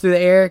the yards through the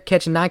air,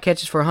 catching 9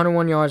 catches for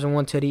 101 yards and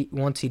 1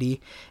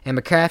 TD. And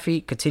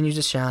McCaffrey continues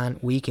to shine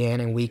week in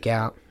and week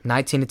out.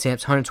 19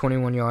 attempts,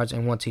 121 yards,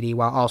 and 1 TD,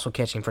 while also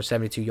catching for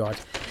 72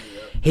 yards.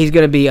 He's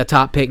going to be a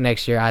top pick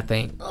next year, I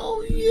think.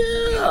 Oh,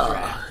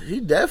 yeah. He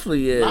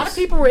definitely is. A lot of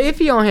people were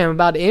iffy on him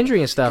about the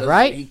injury and stuff,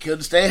 right? He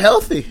couldn't stay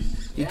healthy.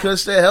 He couldn't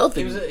stay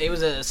healthy. It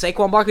was a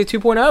Saquon Barkley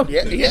 2.0.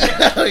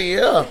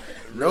 Yeah.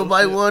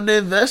 Nobody wanted to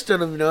invest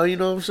in him, you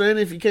know what I'm saying?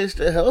 If you can't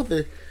stay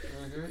healthy,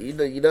 you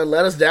done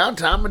let us down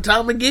time and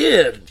time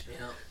again.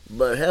 Yeah.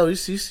 But hell,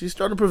 he's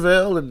starting to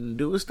prevail and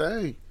do his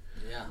thing.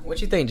 Yeah. What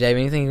you think,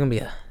 Javin? You think he's gonna be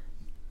a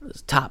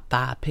top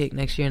 5 pick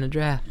next year in the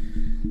draft?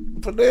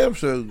 For damn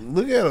sure.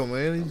 Look at him,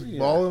 man. He's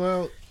balling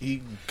out. He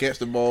can catch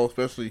the ball,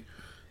 especially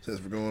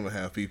since we're going to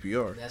have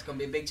PPR. That's gonna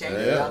be a big change.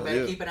 Y'all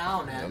better keep an eye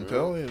on that. I'm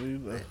telling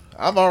you,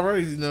 I've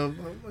already, I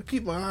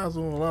keep my eyes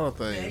on a lot of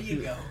things. There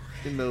you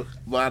go.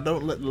 But I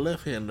don't let the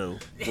left hand know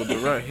what the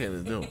right hand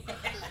is doing.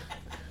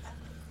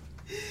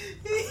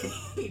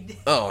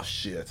 Oh,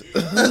 shit.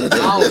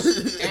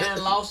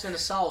 Lost in the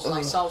sauce,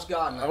 like Sauce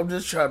Gardner. I'm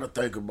just trying to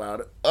think about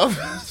it. But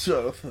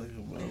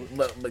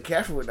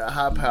McCaffrey with that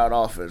high-powered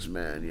offense,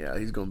 man, yeah,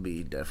 he's going to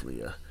be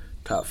definitely a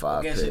top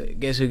 5 pick.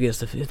 Guess who gets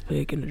the 5th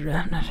pick in the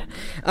draft?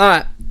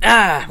 All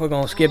right. We're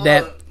going to skip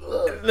that.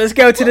 Let's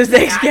go to this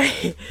next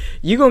game.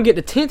 You're going to get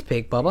the 10th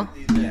pick, Bubba.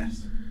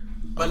 Yes.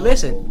 But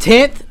listen,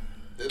 10th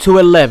to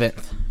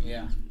 11th.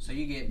 Yeah. So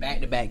you get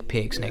back-to-back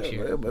picks next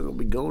year. Everybody going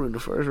to be going in the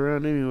first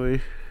round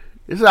anyway.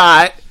 It's all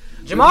right.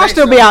 Jamar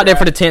still be out there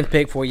for the 10th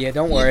pick for you.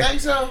 Don't worry. You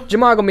think so?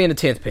 Jamar going to be in the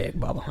 10th pick,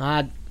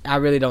 Bubba. I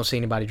really don't see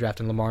anybody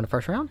drafting Lamar in the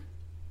first round.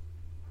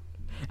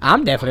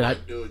 I'm definitely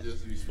not. Do it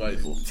just to be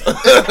spiteful.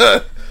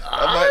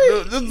 I might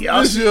do it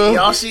this year.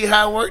 Y'all see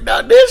how it worked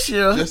out this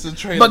year. Just to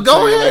trade. But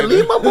go ahead,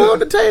 leave my boy on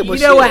the table.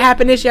 You know what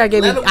happened this year? I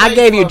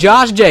gave you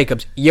Josh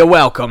Jacobs. You're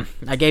welcome.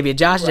 I gave you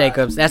Josh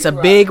Jacobs. That's a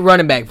big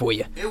running back for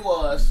you. It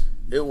was.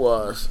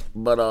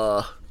 But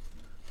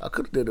I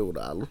could have did it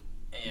without him.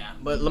 Yeah,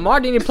 but Lamar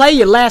didn't play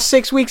your last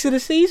 6 weeks of the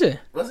season.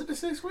 Was it the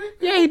 6 weeks?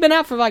 Yeah, he's been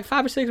out for like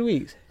 5 or 6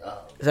 weeks.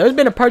 So it's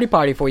been a party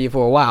for you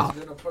for a while. It's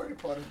been a party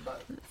about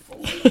 4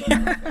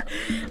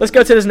 weeks. Let's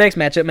go to this next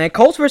matchup, man.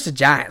 Colts versus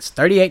Giants,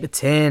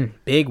 38-10,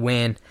 big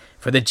win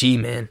for the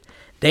G-men.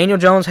 Daniel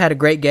Jones had a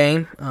great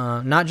game,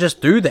 not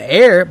just through the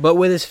air, but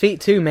with his feet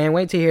too, man.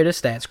 Wait to hear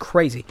this stats.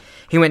 Crazy.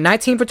 He went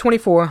 19 for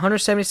 24,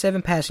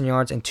 177 passing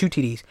yards, and 2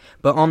 TDs.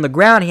 But on the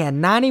ground, he had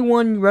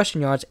 91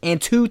 rushing yards and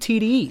 2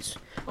 TDs.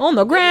 On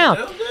the ground.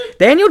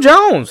 Daniel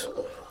Jones.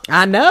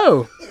 I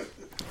know.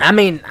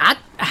 I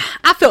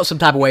felt some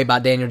type of way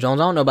about Daniel Jones.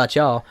 I don't know about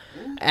y'all.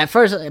 At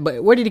first,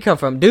 but where did he come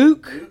from?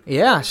 Duke?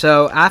 Yeah,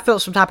 so I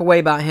felt some type of way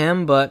about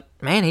him, but,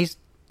 man, he's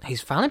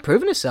finally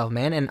proven himself,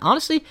 man. And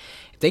honestly,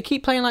 they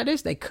keep playing like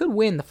this, they could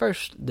win the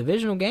first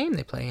divisional game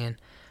they play in.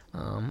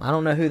 I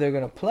don't know who they're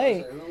going to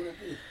play.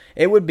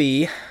 It would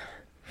be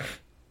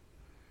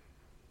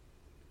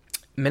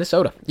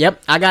Minnesota.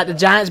 Yep, I got the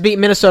Giants beat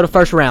Minnesota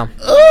first round.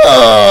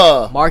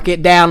 Mark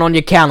it down on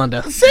your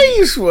calendar. Say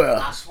you swear.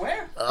 I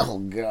swear. Oh,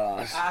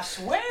 gosh. I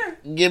swear.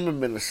 Give me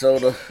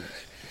Minnesota.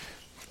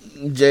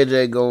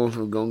 JJ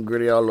going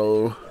gritty all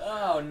over.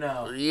 Oh,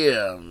 no.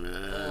 Yeah,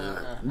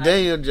 man.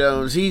 Daniel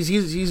Jones,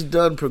 he's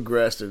done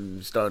progressed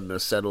and starting to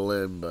settle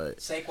in, but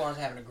Saquon's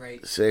having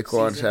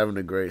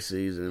a great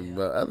season. Yeah.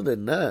 But other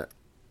than that,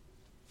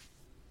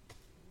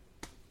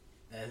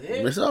 That's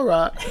it. it's all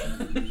right.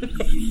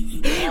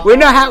 We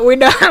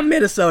know how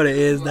Minnesota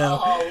is, though.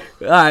 All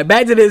right,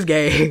 back to this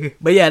game.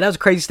 But yeah, that was a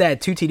crazy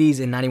stat. 2 TDs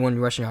and 91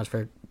 rushing yards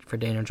for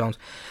Daniel Jones.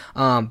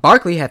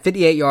 Barkley had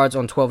 58 yards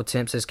on 12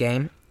 attempts this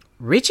game.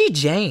 Richie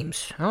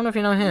James, I don't know if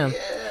you know him. Yeah,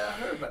 I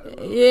heard about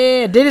that.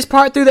 Yeah, did his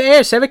part through the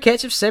air. 7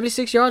 catches,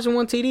 76 yards, and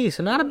 1 TD.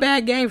 So not a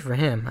bad game for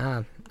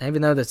him.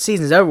 Even though the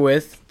season's over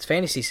with, it's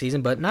fantasy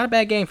season, but not a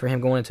bad game for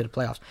him going into the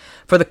playoffs.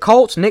 For the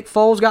Colts, Nick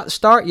Foles got the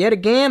start yet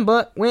again,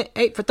 but went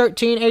 8 for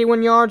 13,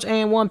 81 yards,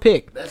 and 1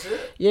 pick. That's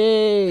it?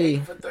 Yay.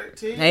 8 for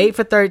 13? 8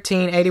 for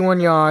 13, 81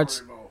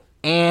 yards,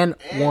 and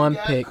 1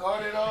 got pick.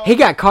 carted off? He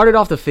got carted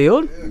off the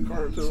field? Yeah,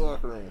 carted to the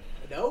locker room.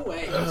 No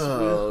way.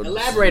 Oh,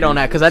 Elaborate on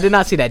that, because I did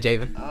not see that,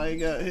 Javin. I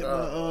got hit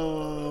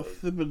by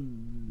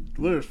flipping.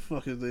 Where the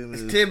fuck his name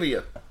is?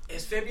 Tibia.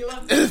 Is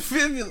fibula?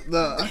 Fibula.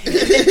 Nah.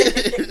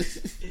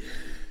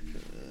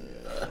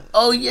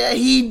 Oh yeah,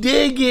 he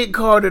did get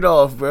carted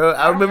off, bro.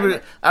 I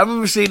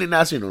remember seeing it.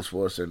 Not seeing it on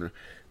Sports Center,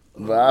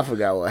 but I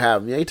forgot what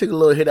happened. Yeah, he took a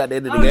little hit at the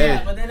end of the game.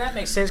 Yeah, but then that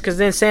makes sense because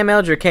then Sam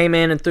Elger came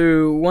in and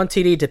threw 1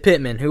 TD to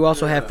Pittman, who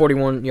also had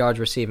 41 yards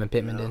receiving.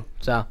 Pittman did.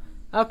 So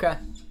okay.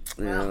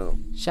 Yeah.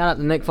 Shout out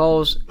to Nick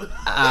Foles.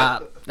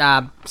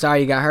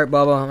 Sorry you got hurt,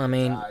 Bubba. I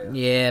mean,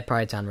 yeah,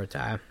 probably time to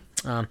retire.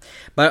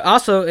 But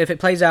also, if it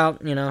plays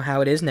out,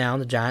 how it is now,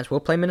 the Giants will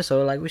play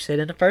Minnesota, like we said,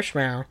 in the first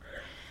round.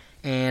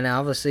 And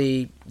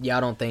obviously,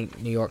 y'all don't think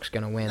New York's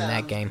going to win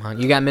that game, huh?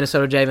 You got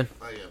Minnesota, Javin?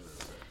 I got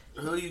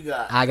Minnesota. Who you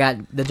got? I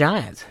got the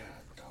Giants.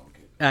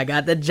 I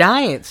got the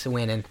Giants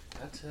winning.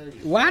 I tell you.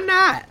 Why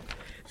not?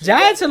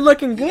 Giants are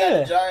looking You got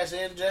good. the Giants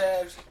and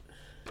Jags.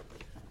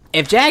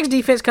 If Jags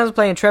defense comes to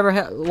play and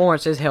Trevor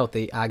Lawrence is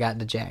healthy, I got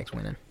the Jags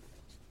winning.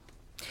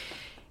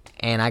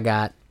 And I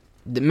got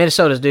the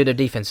Minnesota's, dude, their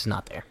defense is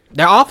not there.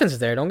 Their offense is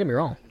there, don't get me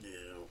wrong. Yeah.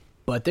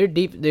 But they're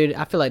deep, dude.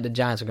 I feel like the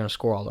Giants are going to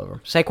score all over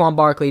them. Saquon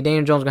Barkley,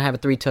 Daniel Jones is going to have a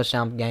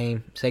 3-touchdown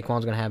game.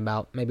 Saquon's going to have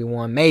about maybe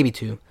 1, maybe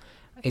 2.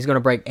 He's going to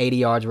break 80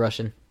 yards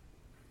rushing.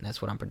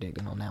 That's what I'm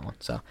predicting on that one.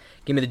 So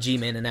give me the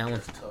G-Man in that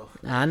one.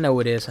 I know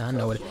it is.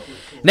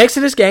 Next to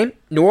this game,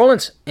 New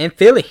Orleans and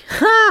Philly.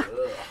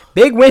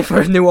 Big win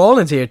for New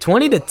Orleans here.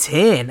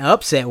 20-10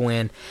 upset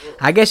win.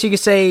 I guess you could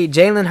say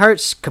Jalen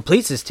Hurts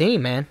completes his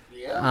team, man.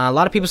 Yeah. A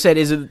lot of people said,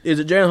 is it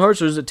Jalen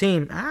Hurts or is it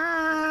team?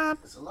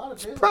 It's a lot of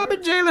Jalen Probably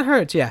Hurts. Jalen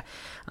Hurts, yeah.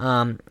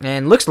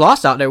 And looks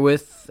lost out there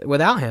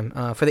without him.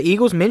 For the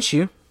Eagles,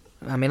 Minshew.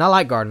 I mean, I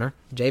like Gardner.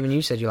 Javen,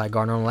 you said you like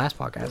Gardner on the last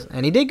podcast.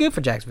 And he did good for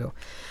Jacksonville.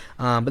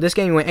 But this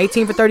game, he went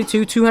 18 for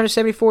 32,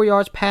 274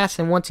 yards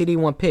passing, 1 TD,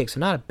 1 pick.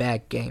 So not a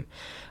bad game.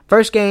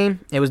 First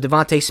game, it was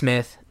Devontae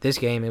Smith. This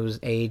game, it was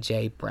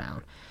A.J.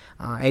 Brown.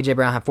 A.J.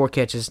 Brown had 4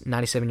 catches,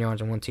 97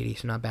 yards, and 1 TD,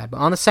 so not bad. But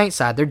on the Saints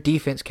side, their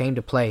defense came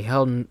to play,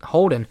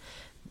 holding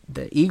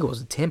the Eagles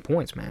to 10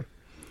 points, man.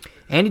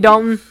 Andy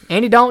Dalton,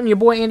 your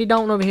boy Andy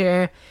Dalton over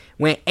here,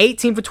 went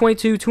 18 for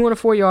 22,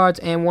 204 yards,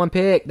 and 1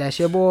 pick. That's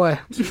your boy.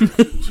 Two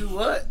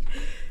what?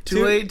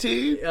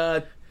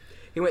 218?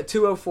 He went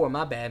 204,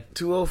 my bad.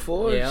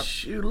 204? Yep.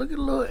 Shoot, look at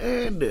little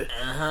Andy.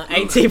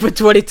 18 for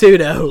 22,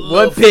 though.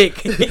 1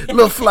 pick.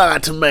 Little fly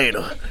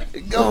tomato.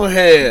 Go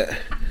ahead.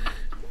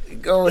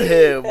 Go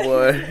ahead,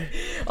 boy.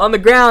 On the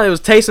ground, it was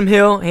Taysom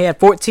Hill. He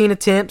had 14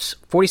 attempts,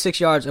 46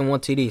 yards, and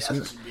 1 TD. So,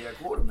 That's a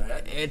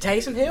quarterback.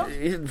 Taysom Hill?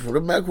 He's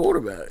a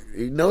quarterback.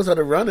 He knows how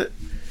to run it.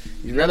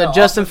 He's ran Another that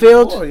Justin offense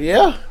Fields? before.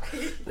 Yeah.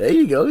 There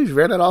you go. He's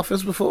ran that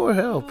offense before.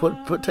 Hell, put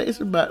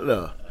Taysom back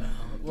there.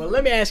 Well,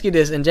 let me ask you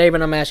this, and Javen, I'm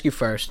going to ask you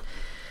first.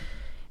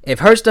 If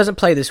Hurts doesn't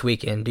play this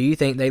weekend, do you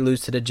think they lose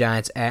to the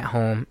Giants at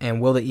home,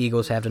 and will the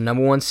Eagles have the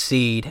number 1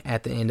 seed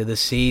at the end of the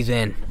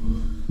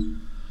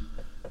season?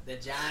 The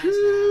Giants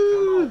now.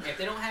 Come on. If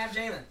they don't have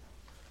Jalen.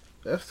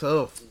 That's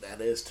tough. That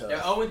is tough. They're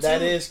 0-2.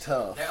 That is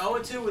tough. They're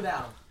 0-2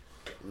 without him.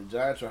 The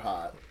Giants are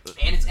hot.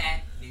 And it's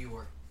at New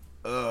York.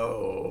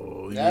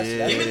 Oh, That's-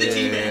 yeah. Give me the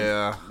G-Man.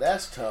 Yeah.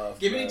 That's tough.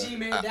 Give me bro. the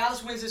G-Man.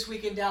 Dallas wins this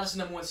weekend. Dallas is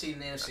number 1 seed in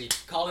the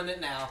NFC. Calling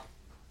it now.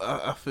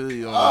 I feel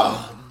you on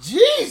Oh,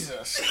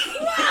 Jesus.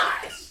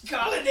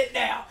 Calling it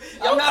now.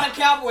 I'm not a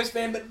Cowboys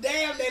fan, but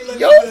damn, they look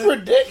Your good.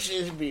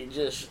 predictions be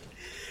just...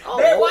 all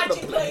Man, over watch the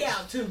it play place.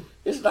 out, too.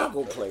 It's not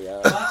going to play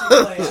out. Watch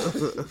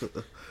it play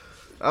out.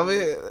 I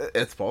mean,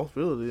 it's a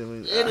possibility. I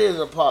mean, It is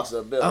a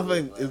possibility. I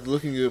think it's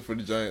looking good for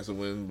the Giants to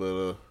win,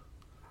 but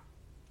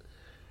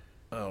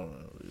I don't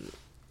know.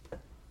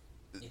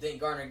 You think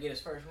Gardner get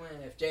his first win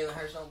if Jalen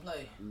Hurts don't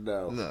play?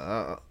 No.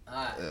 All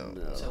right.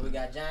 No. So we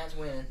got Giants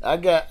winning. I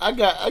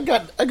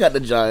got the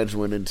Giants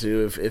winning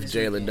too if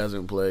Jalen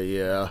doesn't play.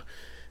 Yeah,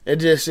 it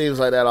just seems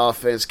like that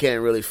offense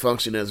can't really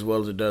function as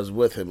well as it does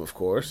with him, of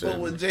course. But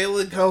when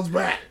Jalen comes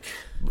back,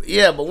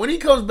 yeah, but when he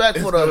comes back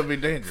for the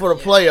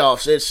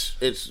playoffs,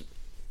 it's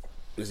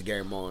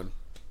game on.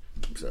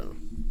 So.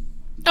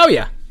 Oh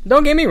yeah,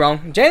 don't get me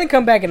wrong. Jalen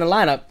come back in the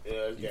lineup.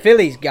 Yeah,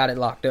 Philly's got it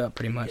locked up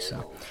pretty much.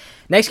 So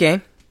next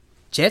game,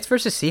 Jets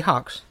versus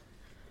Seahawks.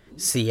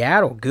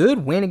 Seattle,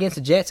 good win against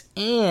the Jets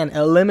and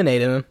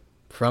eliminated them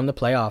from the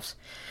playoffs.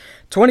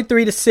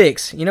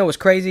 23-6. You know what's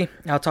crazy?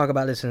 I'll talk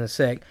about this in a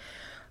sec.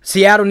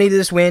 Seattle needed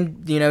this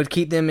win, to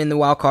keep them in the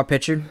wild card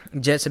picture.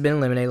 Jets have been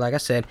eliminated, like I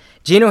said.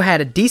 Geno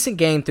had a decent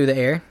game through the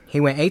air. He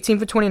went 18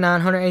 for 29,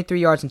 183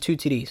 yards and 2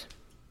 TDs.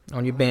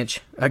 On your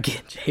bench.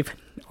 Again, Javin.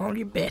 On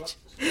your bench.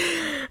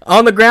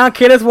 On the ground,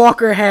 Kenneth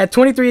Walker had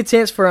 23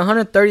 attempts for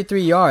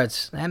 133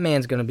 yards. That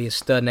man's going to be a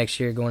stud next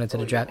year going into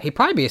the draft. He'd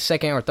probably be a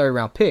second or third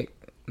round pick.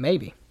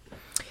 Maybe.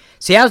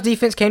 Seattle's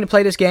defense came to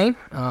play this game,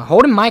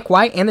 holding Mike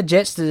White and the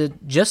Jets to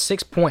just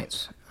 6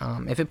 points.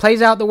 If it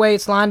plays out the way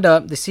it's lined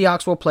up, the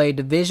Seahawks will play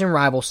division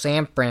rival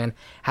San Fran.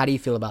 How do you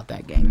feel about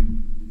that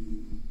game?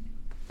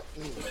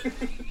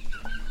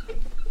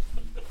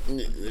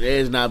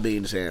 They're not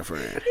beating San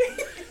Fran.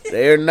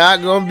 They're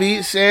not going to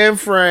beat San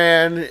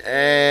Fran,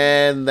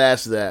 and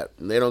that's that.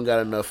 They don't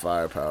got enough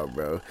firepower,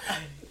 bro.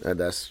 And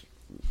that's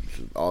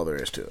all there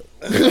is to it.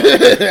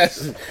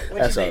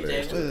 that's all there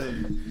is to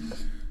it.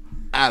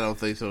 I don't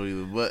think so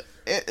either, but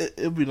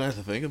it'd be nice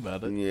to think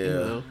about it.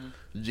 Yeah.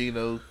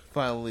 Geno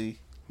finally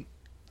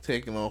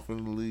taking off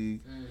in the league.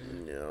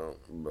 Yeah,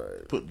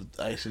 but put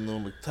the icing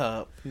on the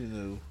top,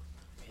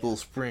 little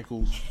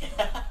sprinkles.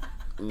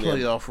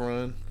 Playoff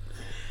run.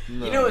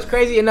 No. You know what's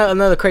crazy?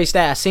 Another crazy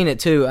stat. I seen it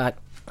too.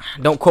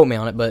 Don't quote me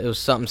on it, but it was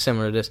something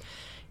similar to this.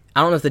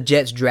 I don't know if the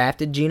Jets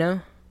drafted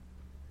Geno,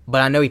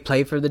 but I know he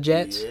played for the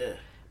Jets. Yeah.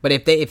 But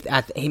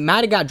he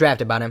might have got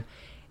drafted by them,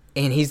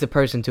 and he's the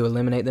person to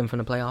eliminate them from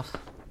the playoffs,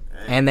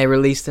 and they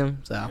released him.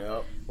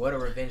 So what a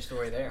revenge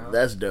story there, huh?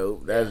 That's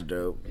dope. That's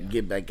dope. Yeah.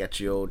 Get back at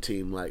your old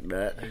team like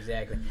that.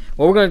 Exactly.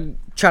 Well, we're gonna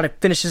try to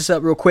finish this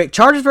up real quick.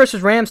 Chargers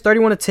versus Rams,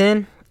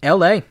 31-10.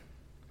 L.A.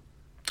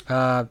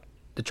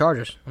 The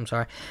Chargers. I'm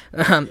sorry.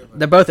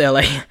 They're both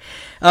L.A.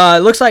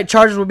 Looks like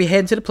Chargers will be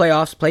heading to the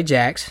playoffs to play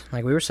Jags,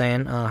 like we were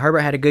saying. Herbert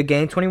had a good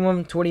game,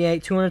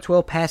 21-28,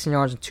 212 passing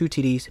yards and 2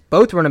 TDs.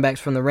 Both running backs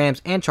from the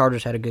Rams and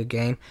Chargers had a good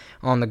game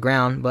on the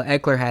ground, but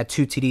Eckler had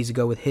 2 TDs to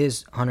go with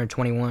his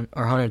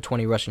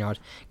 120 rushing yards.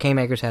 Cam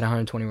Akers had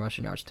 120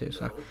 rushing yards too.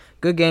 So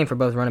good game for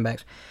both running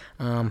backs.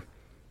 Do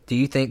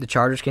you think the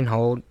Chargers can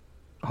hold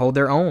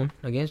their own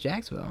against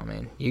Jacksonville? I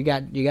mean, you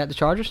got the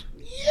Chargers?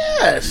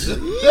 Yes.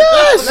 Let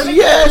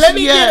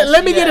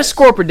me get a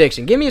score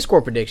prediction. Give me a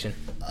score prediction.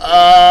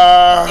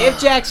 If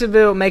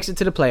Jacksonville makes it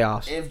to the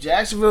playoffs. If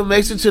Jacksonville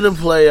makes it to the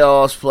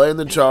playoffs, playing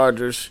the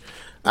Chargers,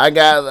 I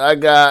got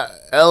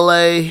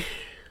LA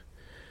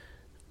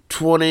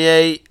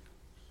 28,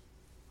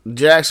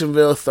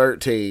 Jacksonville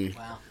 13.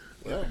 Wow.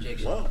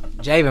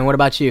 Javin, what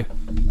about you?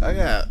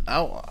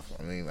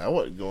 I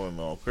wasn't going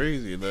all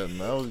crazy or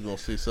nothing. I was going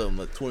to say something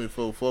like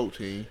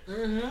 24-14.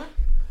 Mm-hmm.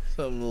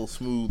 Something a little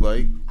smooth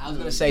like. I was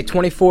going to say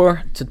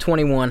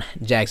 24-21,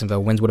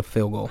 Jacksonville wins with a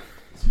field goal.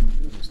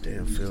 This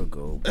damn field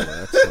goal, boy,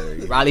 I tell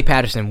you. Riley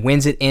Patterson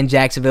wins it in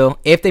Jacksonville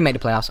if they make the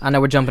playoffs. I know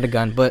we're jumping the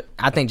gun, but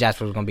I think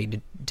Jacksonville's going to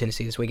beat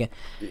Tennessee this weekend.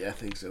 Yeah, I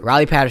think so.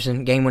 Riley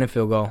Patterson, game-winning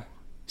field goal,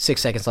 6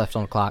 seconds left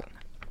on the clock,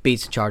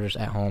 beats the Chargers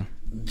at home.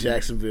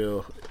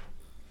 Jacksonville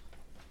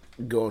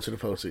going to the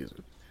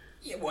postseason.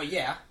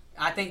 Yeah.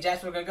 I think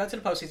Jacksonville's going to go to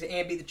the postseason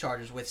and beat the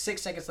Chargers with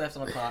 6 seconds left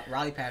on the clock.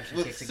 Riley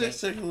Patterson kicks the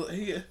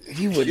game.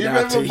 He went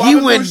down. He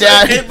went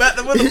down. Came back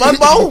to win the Bud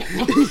Bowl.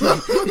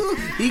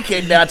 He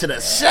came down to the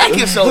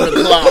seconds on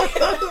the clock.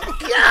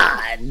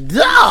 God,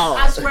 dog.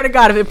 I swear to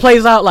God, if it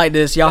plays out like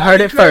this, y'all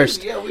heard it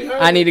first. Yeah, we heard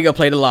I need to go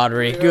play the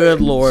lottery. Good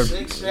Lord.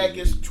 6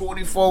 seconds,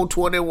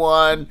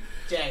 24-21.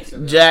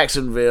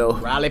 Jacksonville.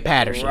 Riley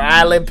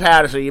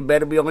Patterson, you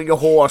better be on your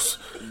horse.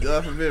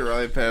 God forbid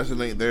Riley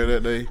Patterson ain't there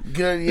that day.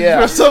 Good, yeah.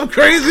 For some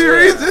crazy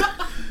reason.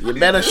 You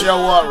better show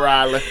up,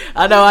 Riley.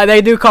 I know,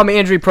 they do call me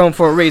injury prone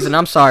for a reason.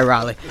 I'm sorry,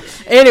 Riley.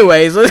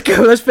 Anyways, let's go.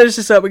 Let's finish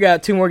this up. We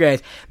got 2 more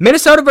games.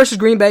 Minnesota versus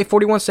Green Bay,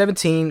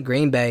 41-17.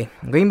 Green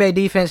Bay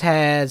defense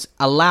has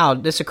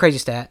allowed, this is a crazy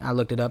stat, I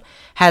looked it up,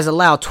 has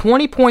allowed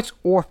 20 points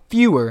or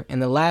fewer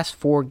in the last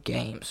 4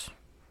 games.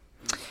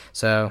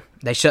 So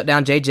they shut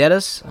down Jay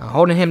Jettis,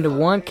 holding him to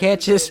 1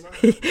 catch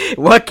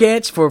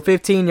for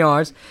 15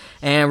 yards.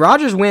 And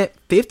Rodgers went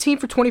 15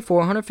 for 24,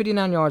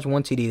 159 yards,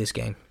 1 TD this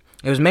game.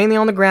 It was mainly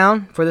on the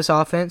ground for this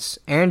offense.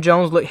 Aaron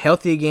Jones looked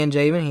healthy again,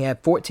 Javin. He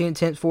had 14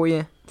 attempts for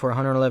you for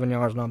 111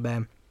 yards, not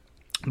bad.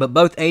 But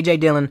both A.J.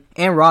 Dillon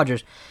and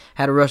Rodgers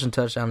had a rushing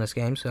touchdown this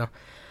game. So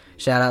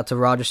shout out to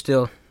Rodgers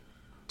still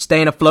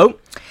staying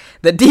afloat.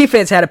 The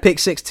defense had a pick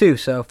 6 too.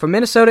 So for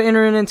Minnesota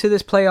entering into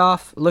this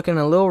playoff, looking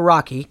a little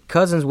rocky,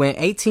 Cousins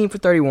went 18 for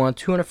 31,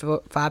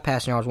 205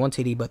 passing yards, 1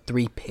 TD, but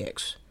 3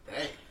 picks.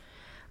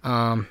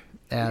 Yeah,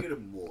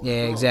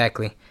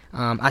 exactly.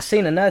 I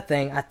seen another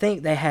thing. I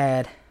think they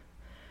had.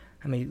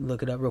 Let me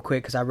look it up real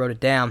quick because I wrote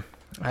it down.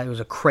 It was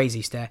a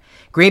crazy stat.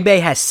 Green Bay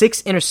has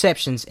 6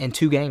 interceptions in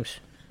 2 games.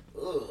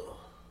 Ugh.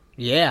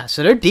 Yeah,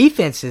 so their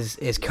defense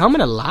is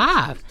coming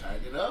alive.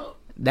 Tighten it up.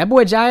 That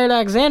boy Jair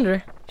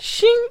Alexander,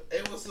 shing.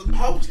 It was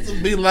supposed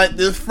to be like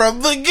this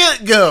from the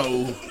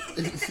get-go.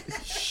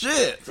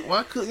 Shit.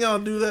 Why couldn't y'all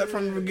do that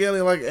from the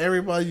beginning like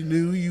everybody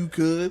knew you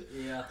could?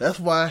 Yeah. That's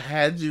why I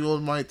had you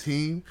on my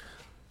team,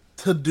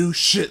 to do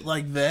shit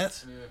like that.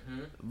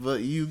 Mm-hmm.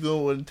 But you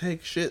go and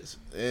take shits,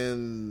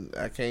 and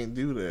I can't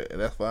do that. And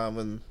that's why I'm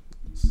in,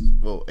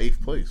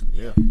 8th place.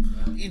 Yeah.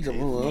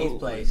 8th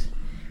place.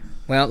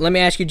 Well, let me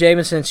ask you,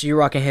 Javin, since you're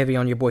rocking heavy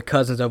on your boy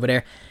Cousins over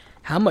there,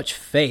 how much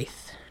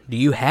faith do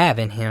you have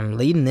in him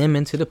leading them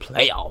into the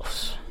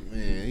playoffs?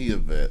 Man, he a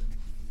vet.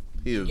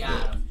 He a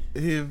vet.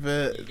 He a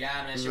vet. You got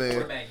him. That's your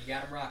quarterback. You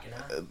got him rocking,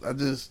 huh?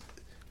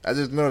 I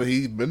just know that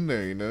he's been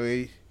there. You know,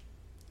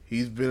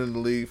 he's been in the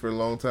league for a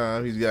long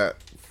time. He's got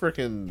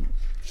freaking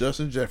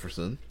Justin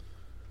Jefferson.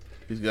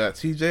 He's got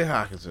T.J.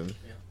 Hawkinson.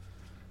 Yeah.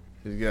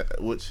 He's got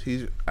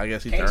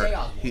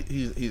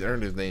he's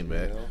earned his name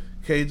back. Yeah.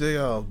 K.J.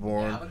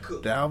 Osborne,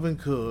 Dalvin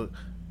Cook,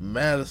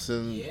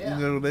 Madison. Yeah.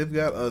 You know, they've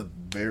got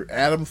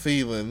Adam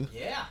Thielen,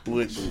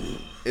 which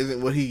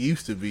isn't what he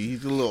used to be.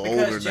 He's a little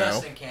older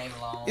Justin now. Came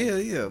along.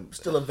 Yeah.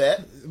 Still a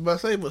vet? But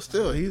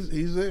still,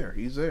 he's there.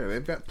 He's there.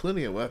 They've got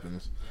plenty of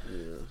weapons.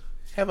 Yeah.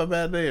 Have a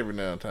bad day every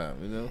now and time,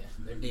 you know?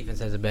 Yeah, their defense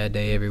has a bad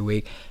day every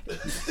week.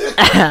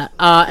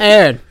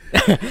 Aaron,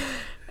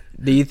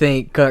 do you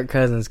think Kirk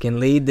Cousins can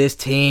lead this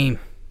team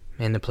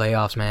in the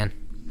playoffs, man?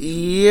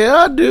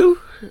 Yeah, I do.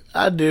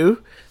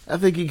 I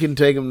think he can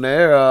take them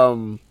there.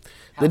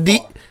 They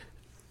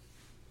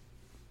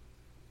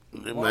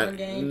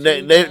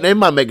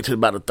might make it to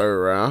about the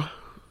 3rd round.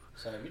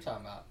 So you're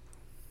talking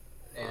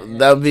about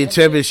that would be a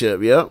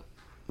championship. Yep,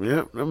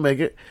 they'll make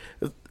it.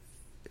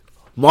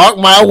 Mark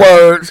my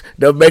words,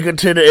 they'll make it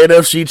to the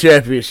NFC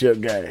Championship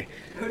game.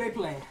 Who they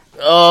playing?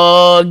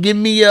 Give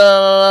me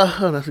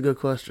that's a good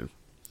question.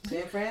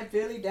 San Fran,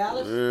 Philly,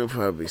 Dallas?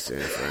 Probably San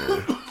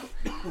Fran.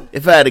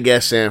 If I had to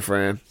guess, San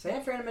Fran.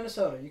 San Fran,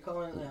 Minnesota. You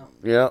calling it now?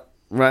 Yep,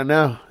 right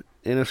now.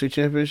 NFC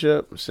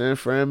Championship, San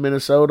Fran,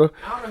 Minnesota.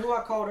 I don't know who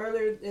I called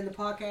earlier in the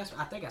podcast.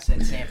 I think I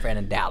said San Fran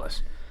and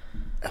Dallas.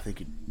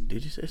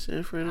 Did you say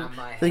San Fran?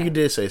 I think you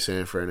did say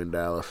San Fran and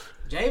Dallas.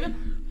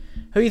 Javen?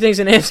 Who you think's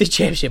in the NFC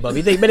Championship, Bubba?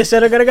 You think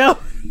Minnesota gonna go?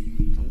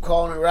 I'm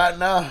calling it right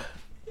now.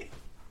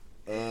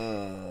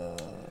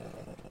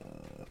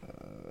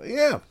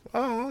 Yeah.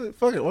 Oh,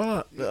 fuck it. Why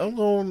not? I'm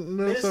going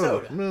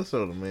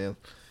Minnesota, man.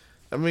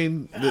 I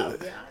mean,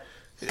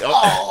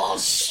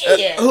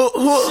 shit!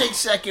 6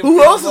 second.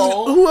 Who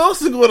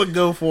else is going to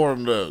go for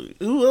him though?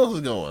 Who else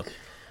is going?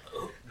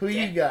 Who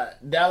you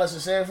got? Dallas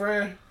and San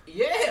Fran?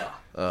 Yeah.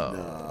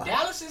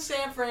 Dallas and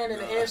San Fran in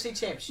the NFC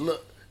Championship.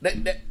 Look,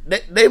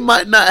 they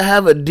might not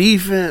have a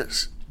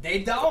defense. They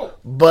don't.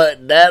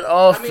 But that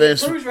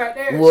offense right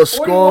there. will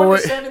score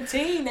with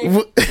 17.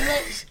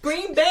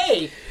 Green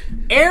Bay.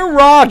 Aaron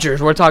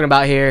Rodgers, we're talking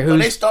about here,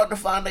 who's they starting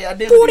to find their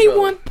identity.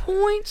 41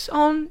 points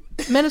on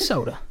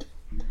Minnesota.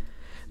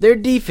 Their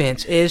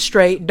defense is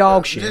straight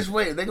dog shit. Just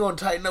wait, they're going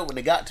to tighten up when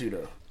they got to,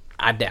 though.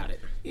 I doubt it.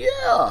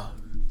 Yeah.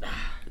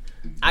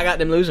 I got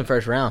them losing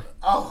first round.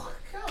 Oh,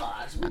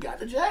 gosh. We got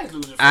the Jags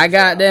losing first round. I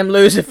got them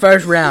losing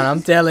first round.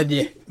 I'm telling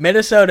you.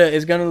 Minnesota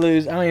is going to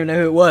lose. I don't even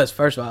know who it was,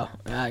 first of all.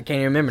 I can't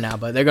even remember now,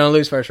 but they're going to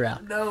lose first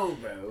round. No,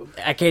 bro.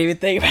 I can't even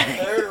think about it.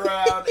 3rd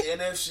round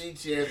NFC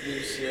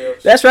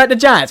Championship. That's right, the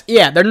Giants.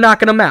 Yeah, they're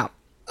knocking them out.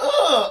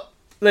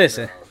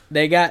 Listen.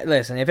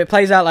 If it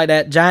plays out like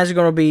that, Giants are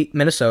going to beat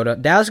Minnesota.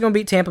 Dallas is going to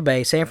beat Tampa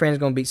Bay. San Fran is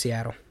going to beat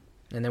Seattle.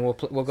 And then we'll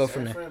go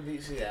from there. San Fran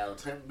beat Seattle.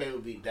 Tampa Bay will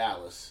beat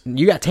Dallas.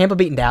 You got Tampa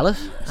beating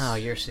Dallas? Yes. Oh,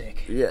 you're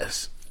sick.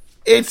 Yes.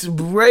 It's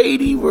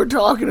Brady we're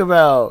talking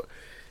about.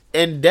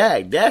 And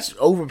Dak. That's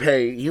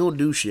overpaid. He don't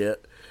do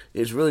shit.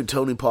 It's really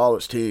Tony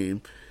Pollard's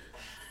team.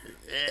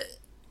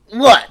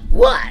 What?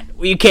 Well,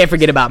 you can't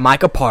forget about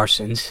Micah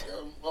Parsons.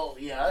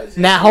 Yeah.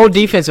 That whole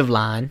defensive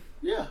line.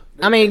 Yeah.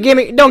 I mean,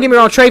 don't get me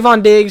wrong.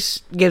 Trayvon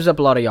Diggs gives up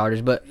a lot of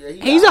yardage, but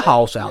he's a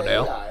hoss out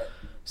there.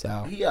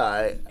 So he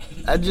alright.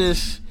 I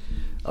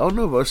don't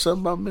know, but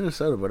something about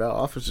Minnesota, but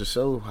our offense is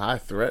so high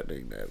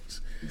threatening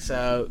that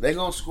they're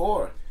gonna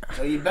score.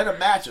 So you better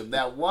match them.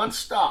 That one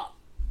stop,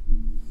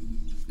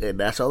 and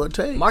that's all it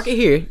takes. Mark it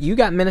here. You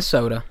got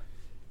Minnesota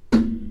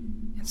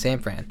and San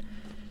Fran.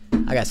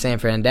 I got San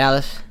Fran and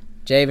Dallas.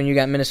 Javin, you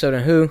got Minnesota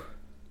and who?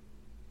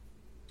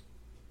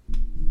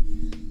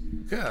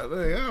 God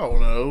dang, I don't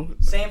know.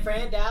 San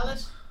Fran,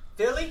 Dallas,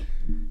 Philly?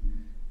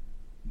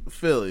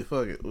 Philly,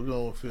 fuck it. We're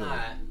going with Philly. All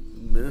right.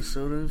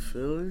 Minnesota and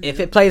Philly? If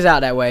it plays out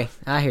that way,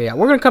 I hear ya.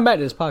 We're going to come back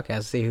to this podcast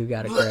and see who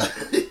got it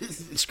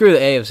correct. Screw the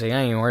AFC.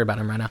 I ain't even worried about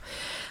them right now.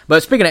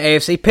 But speaking of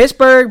AFC,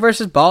 Pittsburgh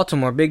versus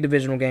Baltimore. Big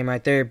divisional game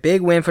right there.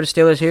 Big win for the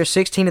Steelers here,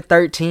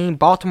 16-13.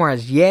 Baltimore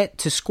has yet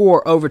to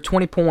score over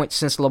 20 points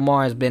since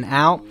Lamar has been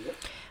out.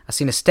 I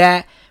seen a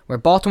stat where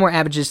Baltimore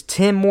averages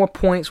 10 more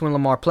points when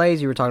Lamar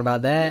plays. You were talking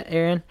about that,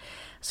 Aaron.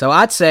 So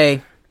I'd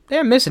say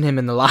they're missing him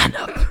in the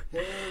lineup.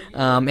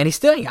 And he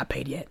still ain't got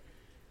paid yet.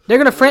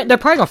 They're probably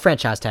gonna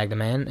franchise tag the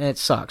man. It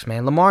sucks,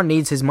 man. Lamar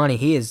needs his money.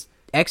 He is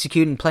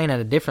executing, playing at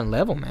a different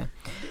level, man.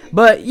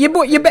 But your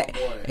boy,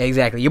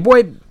 exactly. Your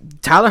boy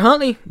Tyler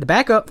Huntley, the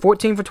backup,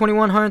 14 for 21,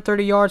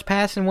 130 yards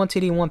passing, 1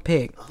 TD, 1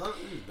 pick.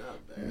 Huntley's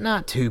not bad.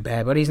 Not too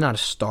bad, but he's not a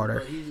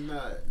starter.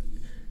 But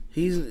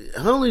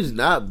Huntley's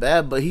not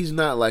bad, but he's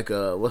not like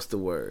a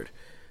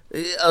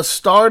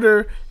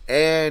starter,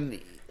 and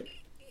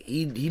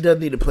he doesn't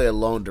need to play a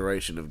long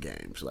duration of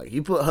games. Like,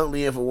 you put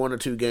Huntley in for 1 or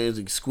 2 games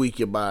and squeak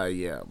you by,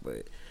 yeah,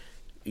 but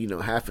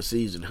half a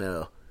season,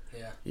 hell,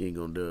 you ain't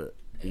gonna do it.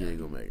 You ain't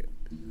gonna make it.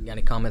 You got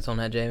any comments on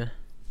that, Javin?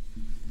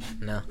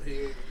 No.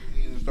 He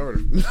ain't a starter.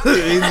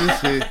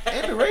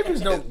 And the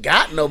Ravens don't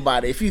got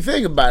nobody. If you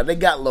think about it, they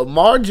got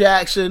Lamar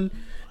Jackson,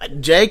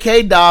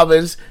 J.K.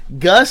 Dobbins,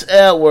 Gus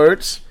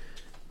Edwards.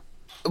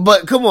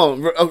 But come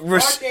on,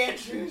 Mark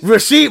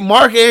Andrews.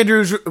 Mark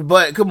Andrews.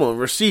 But come on,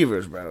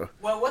 receivers, bro.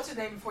 Well, what's his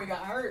name before he got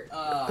hurt?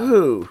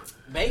 Who?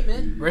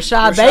 Bateman.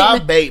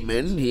 Rashad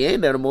Bateman. He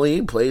ain't done more. He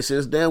ain't played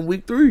since damn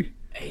week 3.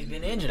 He's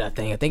been injured, I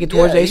think. I think it's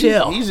towards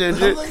ACL. He's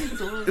injured.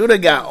 You would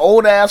have got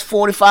old ass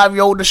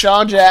 45-year-old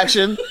Deshaun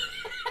Jackson.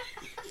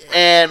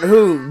 And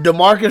who?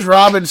 Demarcus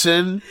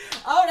Robinson.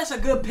 Oh, that's a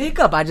good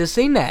pickup. I just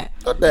seen that.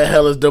 What the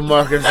hell is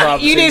Demarcus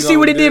Robinson? You didn't see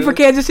what he did for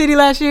Kansas City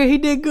last year? He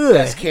did good.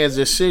 That's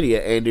Kansas City,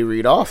 an Andy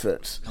Reid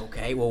offense.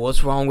 Okay, well,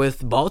 what's wrong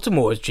with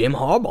Baltimore's Jim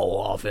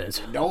Harbaugh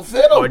offense? Don't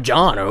fit him. Or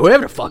John, or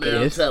whoever the fuck it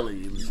Man, is. I'm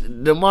telling you,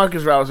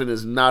 Demarcus Robinson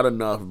is not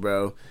enough,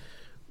 bro.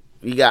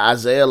 You got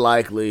Isaiah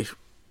Likely.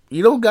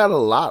 You don't got a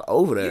lot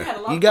over there. You had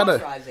a lot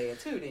for Isaiah,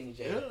 too, didn't you,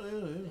 Jay?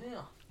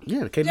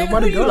 Yeah, can't Jay,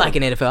 nobody who go. You like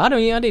in NFL? I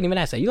didn't even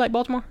ask that. You like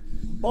Baltimore?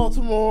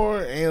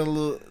 Baltimore and a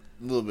little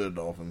bit of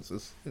Dolphins.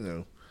 It's,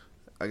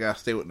 I gotta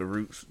stay with the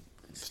roots,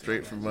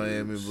 straight from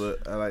Miami,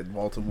 but I like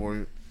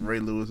Baltimore. Ray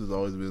Lewis has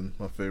always been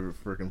my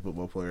favorite freaking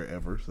football player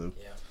ever, so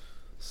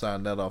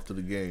sign that off to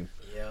the game.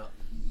 Yeah.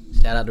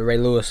 Shout out to Ray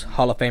Lewis,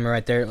 Hall of Famer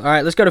right there. All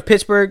right, let's go to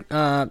Pittsburgh.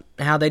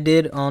 How they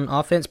did on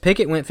offense.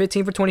 Pickett went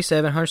 15 for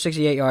 27,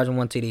 168 yards and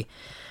 1 TD.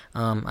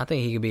 I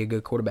think he could be a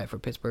good quarterback for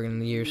Pittsburgh in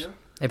the years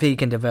if he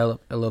can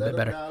develop a little bit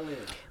better.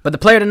 But the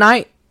player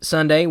tonight,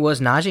 Sunday, was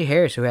Najee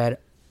Harris, who had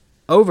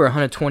over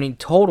 120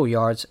 total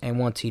yards and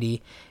 1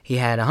 TD. He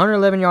had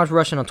 111 yards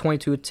rushing on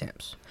 22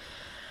 attempts.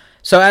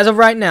 So as of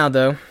right now,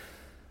 though,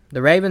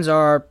 the Ravens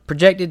are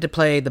projected to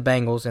play the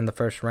Bengals in the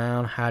first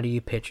round. How do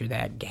you picture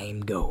that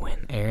game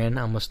going? Aaron,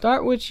 I'm going to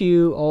start with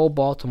you, old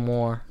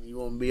Baltimore. You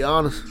want to be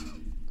honest?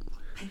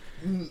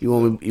 You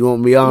want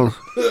to be honest?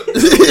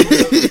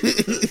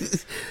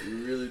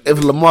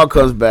 If Lamar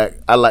comes back,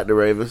 I like the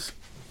Ravens.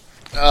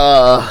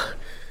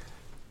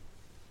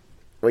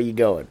 Where you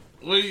going?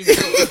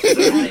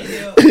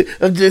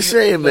 I'm just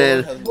saying,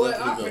 man. Boy,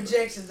 our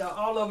projections are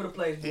all over the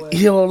place, boy.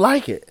 You don't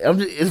like it.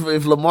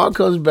 If Lamar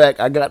comes back,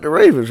 I got the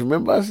Ravens.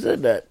 Remember I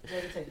said that.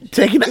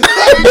 Taking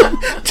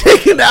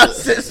out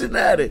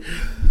Cincinnati.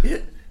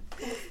 You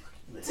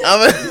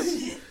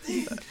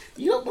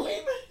don't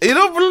believe it? You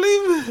don't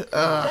believe it?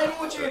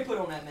 What's your input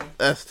on that, man?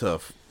 That's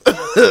tough.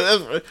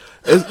 I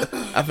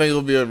think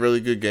it'll be a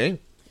really good game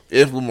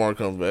if Lamar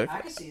comes back.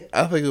 I can see it.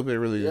 I think it'll be a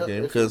really good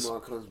game because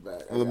Lamar comes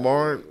back.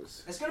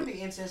 It's going to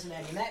be in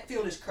Cincinnati, and that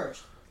field is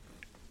cursed.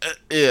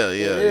 Yeah.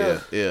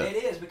 It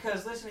is,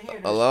 because listen here.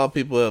 A lot of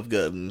people have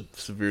gotten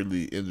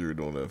severely injured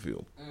on that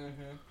field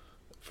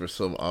for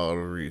some odd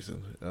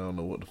reason. I don't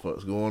know what the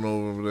fuck's going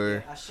on over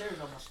there. I shared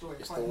it on my story.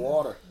 It's the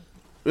water.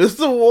 It's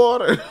the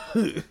water.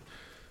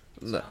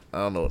 No, I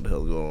don't know what the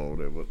hell's going on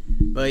over there,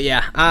 but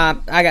yeah,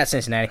 I got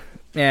Cincinnati.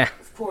 Yeah.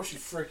 Of course you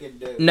freaking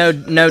do.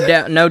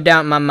 No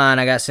doubt in my mind,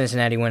 I got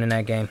Cincinnati winning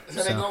that game.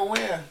 So they gonna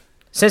win.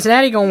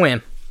 Cincinnati gonna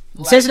win.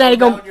 Cincinnati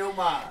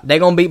they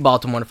gonna beat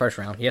Baltimore in the first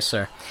round. Yes,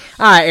 sir.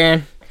 All right,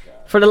 Aaron.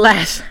 For the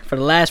last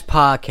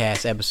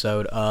podcast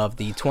episode of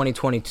the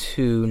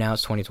 2022, now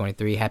it's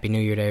 2023. Happy New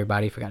Year to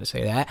everybody. Forgot to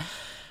say that.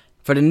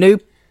 For the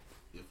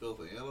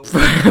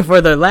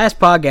last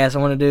podcast, I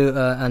want to do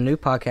a new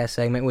podcast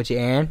segment with you,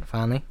 Aaron.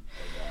 Finally.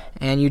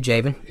 And you,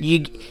 Javin.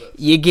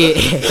 You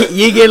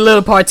get a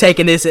little partake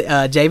in this,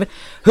 Javin.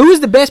 Who was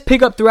the best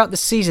pickup throughout the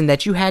season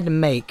that you had to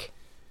make,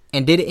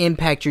 and did it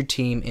impact your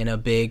team in a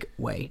big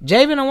way?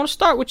 Javin, I want to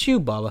start with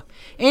you, Bubba.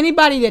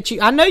 Anybody that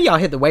I know y'all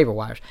hit the waiver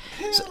wires.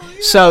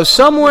 So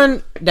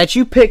someone that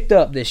you picked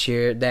up this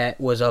year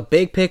that was a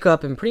big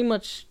pickup and pretty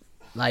much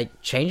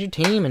like changed your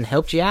team and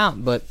helped you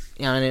out. But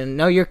I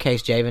know your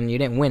case, Javin. You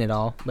didn't win it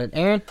all. But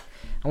Aaron,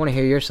 I want to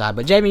hear your side.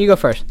 But Javin, you go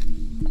first.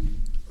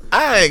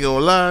 I ain't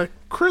gonna lie.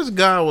 Chris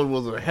Godwin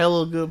was a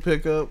hella good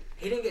pickup.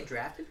 He didn't get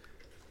drafted?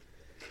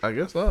 I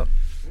guess not.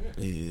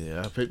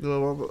 Yeah, I picked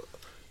him up.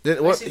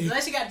 Unless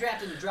he got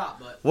drafted in the drop,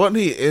 but wasn't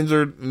he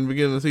injured in the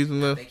beginning of the season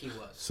though? I think he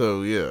was.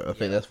 So yeah, I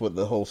think that's what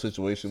the whole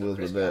situation was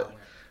with that. Godwin.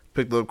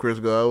 Picked up Chris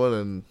Godwin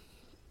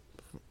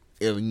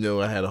and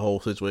I had a whole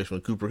situation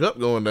with Cooper Kupp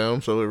going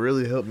down, so it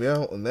really helped me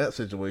out in that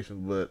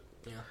situation, but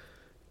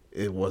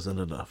it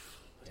wasn't enough.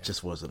 It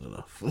just wasn't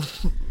enough.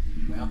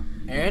 Well,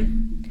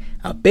 Aaron,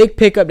 a big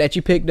pickup that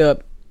you picked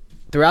up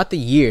throughout the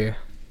year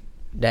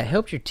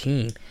helped your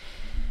team.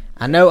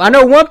 I know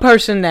one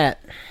person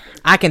that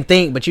I can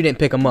think, but you didn't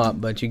pick him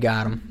up, but you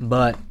got him.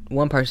 But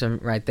one person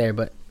right there.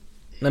 But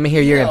let me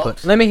hear your input.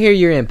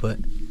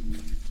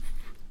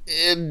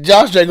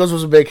 Josh Jacobs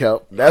was a big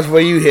help. That's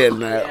where you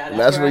hitting at. Yeah,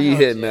 that's where you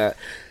hitting at.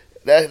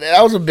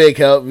 That was a big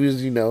help. He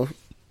was,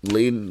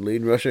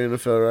 leading rusher in the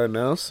NFL right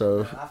now.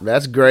 So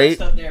that's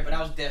great. Up there, but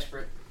I was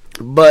desperate.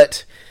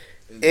 But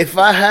if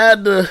I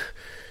had to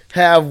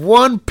have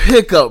one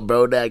pickup,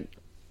 bro, that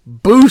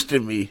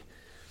boosted me,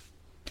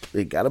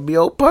 it gotta be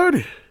old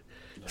Purdy.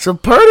 It's a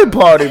Purdy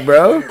party,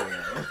 bro.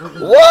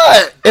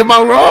 What? Am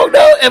I wrong,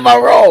 though? Am I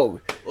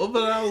wrong? What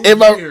about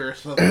Algier or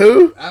something?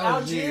 Who?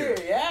 Algier,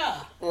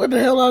 yeah. What the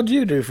hell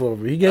Algier do for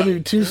me? He gave me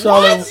 2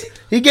 solid.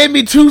 He gave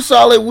me 2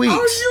 solid weeks.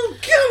 Are you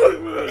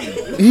killing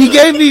me? He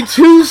gave me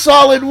 2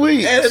 solid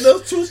weeks. And in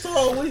those 2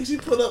 solid weeks, you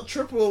put up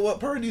triple of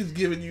what Purdy's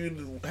giving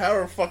you,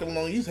 however fucking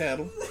long he's had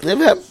him.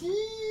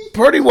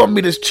 Purdy want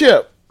me this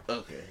chip.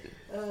 Okay.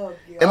 Oh,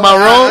 Am I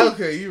wrong?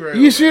 Okay, you right.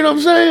 You see what I'm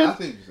saying? I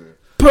think so.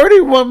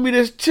 Purdy want me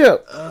this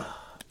chip.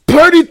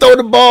 Purdy throw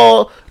the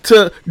ball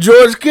to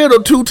George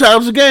Kittle 2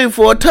 times a game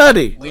for a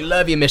tutty. We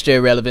love you, Mr.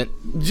 Irrelevant.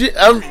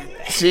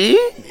 See?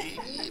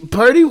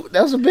 Purdy,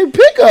 that was a big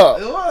pickup.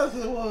 It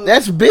was.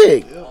 That's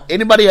big. Yeah.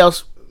 Anybody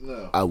else?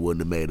 No. I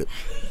wouldn't have made it.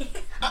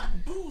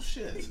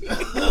 Bullshit.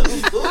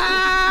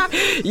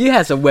 You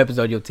had some weapons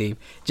on your team.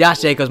 Josh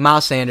Jacobs,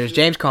 Miles Sanders,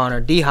 James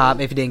Conner, D-Hop,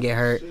 if he didn't get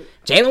hurt.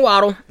 Jalen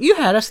Waddle. You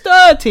had a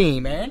stud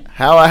team, man.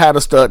 How I had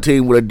a stud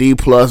team with a D+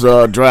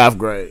 draft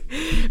grade?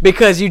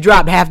 Because you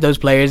dropped half those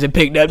players and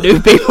picked up new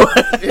people.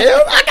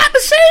 Hell, I got the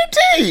same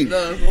team.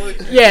 No, it's only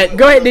 'cause Yeah,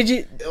 go ahead. Did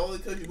you only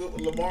because you went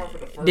with Lamar for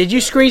the first did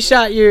you time.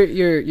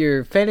 screenshot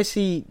your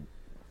fantasy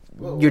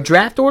your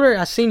draft order?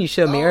 I seen you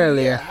showed me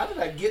earlier. How did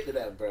I get to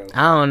that, bro?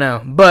 I don't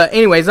know. But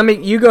anyways,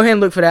 you go ahead and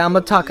look for that. I'm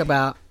gonna talk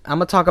about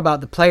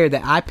the player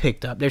that I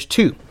picked up. There's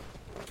 2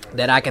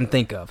 that I can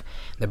think of.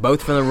 They're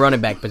both from the running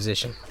back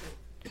position.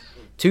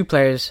 2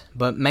 players,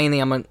 but mainly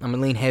I'm gonna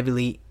lean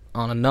heavily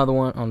on another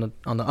one on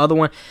the other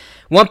one.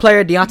 One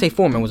player, Deontay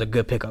Foreman, was a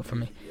good pickup for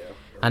me.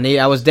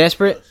 I was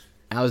desperate,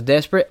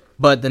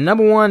 but the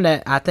number one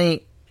that I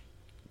think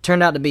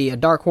turned out to be a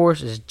dark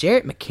horse is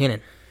Jerick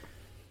McKinnon.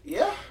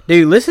 Yeah.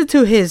 Dude, listen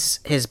to his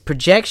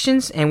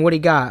projections and what he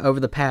got over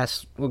the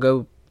past, we'll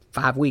go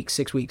 5 weeks,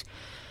 6 weeks.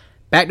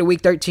 Back to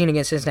week 13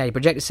 against Cincinnati,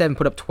 projected 7,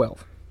 put up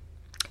 12.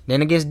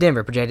 Then against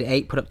Denver, projected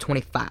 8, put up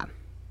 25.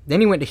 Then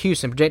he went to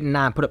Houston, projected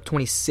 9, put up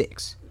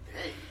 26.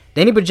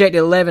 Then he projected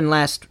 11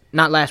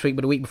 not last week,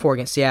 but the week before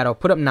against Seattle,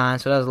 put up 9,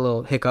 so that was a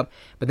little hiccup.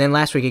 But then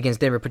last week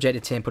against Denver,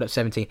 projected 10, put up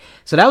 17.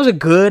 So that was a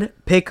good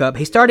pickup.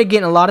 He started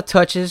getting a lot of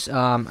touches.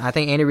 I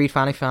think Andy Reid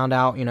finally found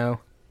out,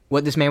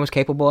 what this man was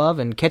capable of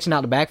and catching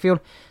out the backfield.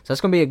 So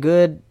that's going to be a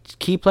good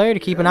key player to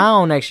keep an eye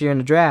on next year in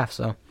the draft.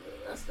 So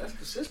That's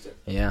consistent.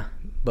 yeah,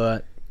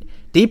 but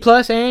D+,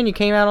 Aaron, you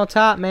came out on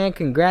top, man.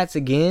 Congrats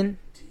again.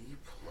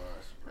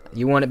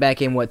 You won it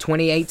back in,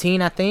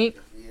 2018, I think?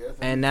 Yeah.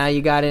 And now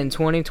you got it in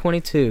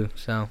 2022.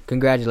 So,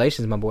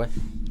 congratulations, my boy.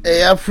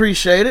 Hey, I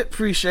appreciate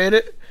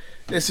it.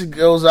 This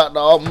goes out to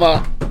all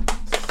my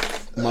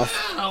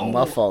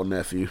fault,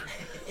 nephew.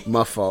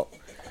 My fault.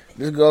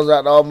 This goes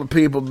out to all my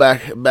people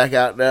back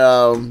out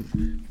there.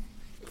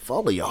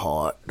 Follow your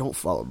heart. Don't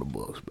follow the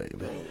books,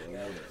 baby.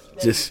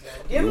 Just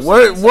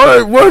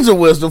words of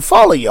wisdom.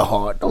 Follow your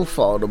heart. Don't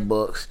follow the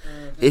books.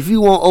 If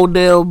you want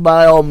Odell,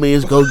 by all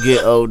means, go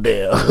get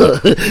Odell.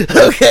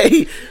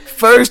 Okay?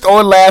 First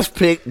or last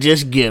pick,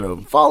 just get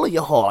him. Follow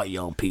your heart,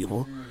 young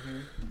people.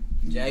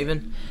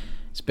 Javin,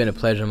 it's been a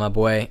pleasure, my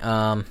boy.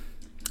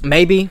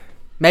 Maybe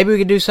we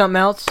could do something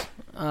else,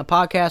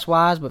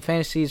 podcast-wise, but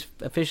fantasy's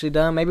officially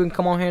done. Maybe we can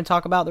come on here and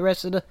talk about the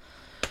rest of the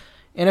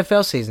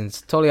NFL season.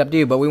 It's totally up to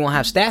you, but we won't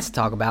have stats to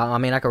talk about. I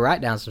mean, I could write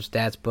down some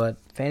stats, but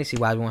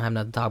fantasy-wise, we won't have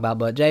nothing to talk about.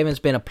 But, Javin, it's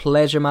been a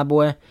pleasure, my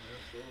boy.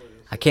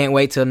 I can't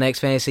wait till next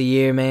fantasy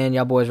year, man.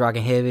 Y'all boys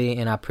rocking heavy,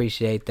 and I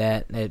appreciate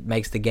that. It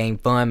makes the game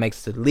fun,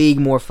 makes the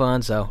league more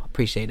fun, so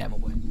appreciate that, my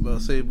boy. Well,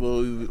 say,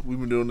 boy, we've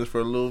been doing this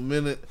for a little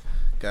minute.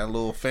 Got a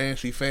little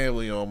fancy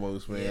family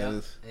almost, man.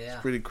 Yeah.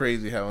 It's pretty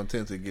crazy how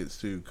intense it gets,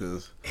 too,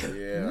 because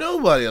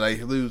nobody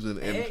likes losing.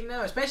 And Heck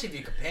no, especially if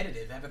you're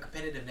competitive, have a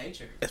competitive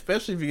nature.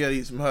 especially if you got to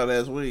eat some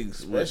hot-ass wings.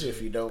 Especially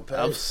if you don't pay.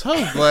 I'm so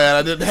glad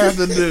I didn't have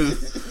to do.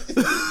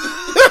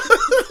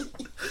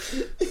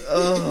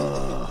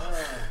 Oh.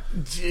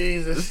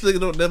 Jesus. This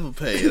nigga don't never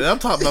pay. And I'm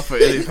talking about for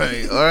any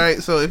pain. All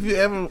right. So if you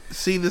ever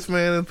see this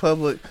man in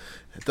public,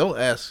 don't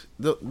let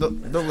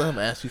him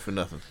ask you for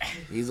nothing.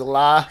 He's a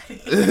lie.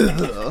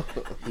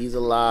 He's a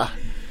lie.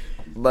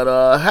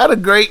 But had a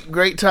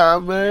great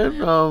time,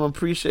 man.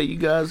 Appreciate you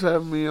guys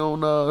having me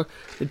on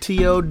the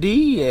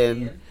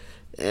T.O.D.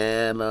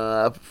 and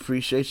I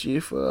appreciate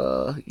you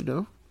for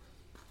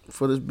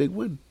for this big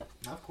win.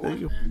 Of course,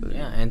 man.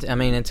 Yeah, and I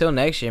mean, until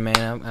next year,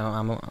 man,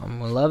 I'm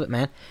gonna love it,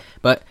 man.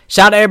 But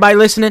shout out to everybody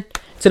listening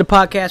to the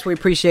podcast. We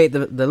appreciate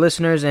the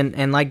listeners,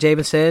 and like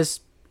Javin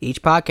says,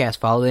 each podcast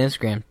follow the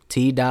Instagram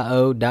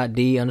T.O.D_podcast.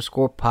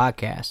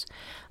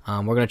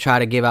 We're gonna try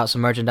to give out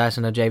some merchandise.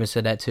 I know Javin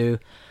said that too.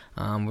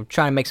 We're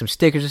trying to make some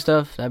stickers and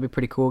stuff. That'd be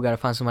pretty cool. Got to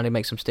find somebody to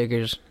make some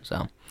stickers.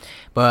 So,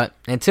 but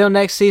until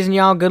next season,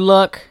 y'all, good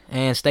luck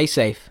and stay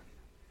safe.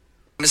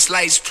 Miss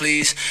lights,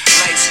 please.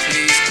 Lights,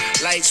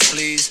 please. Lights,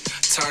 please.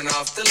 Turn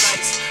off the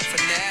lights. For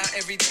now,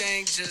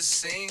 everything just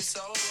seems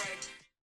so right.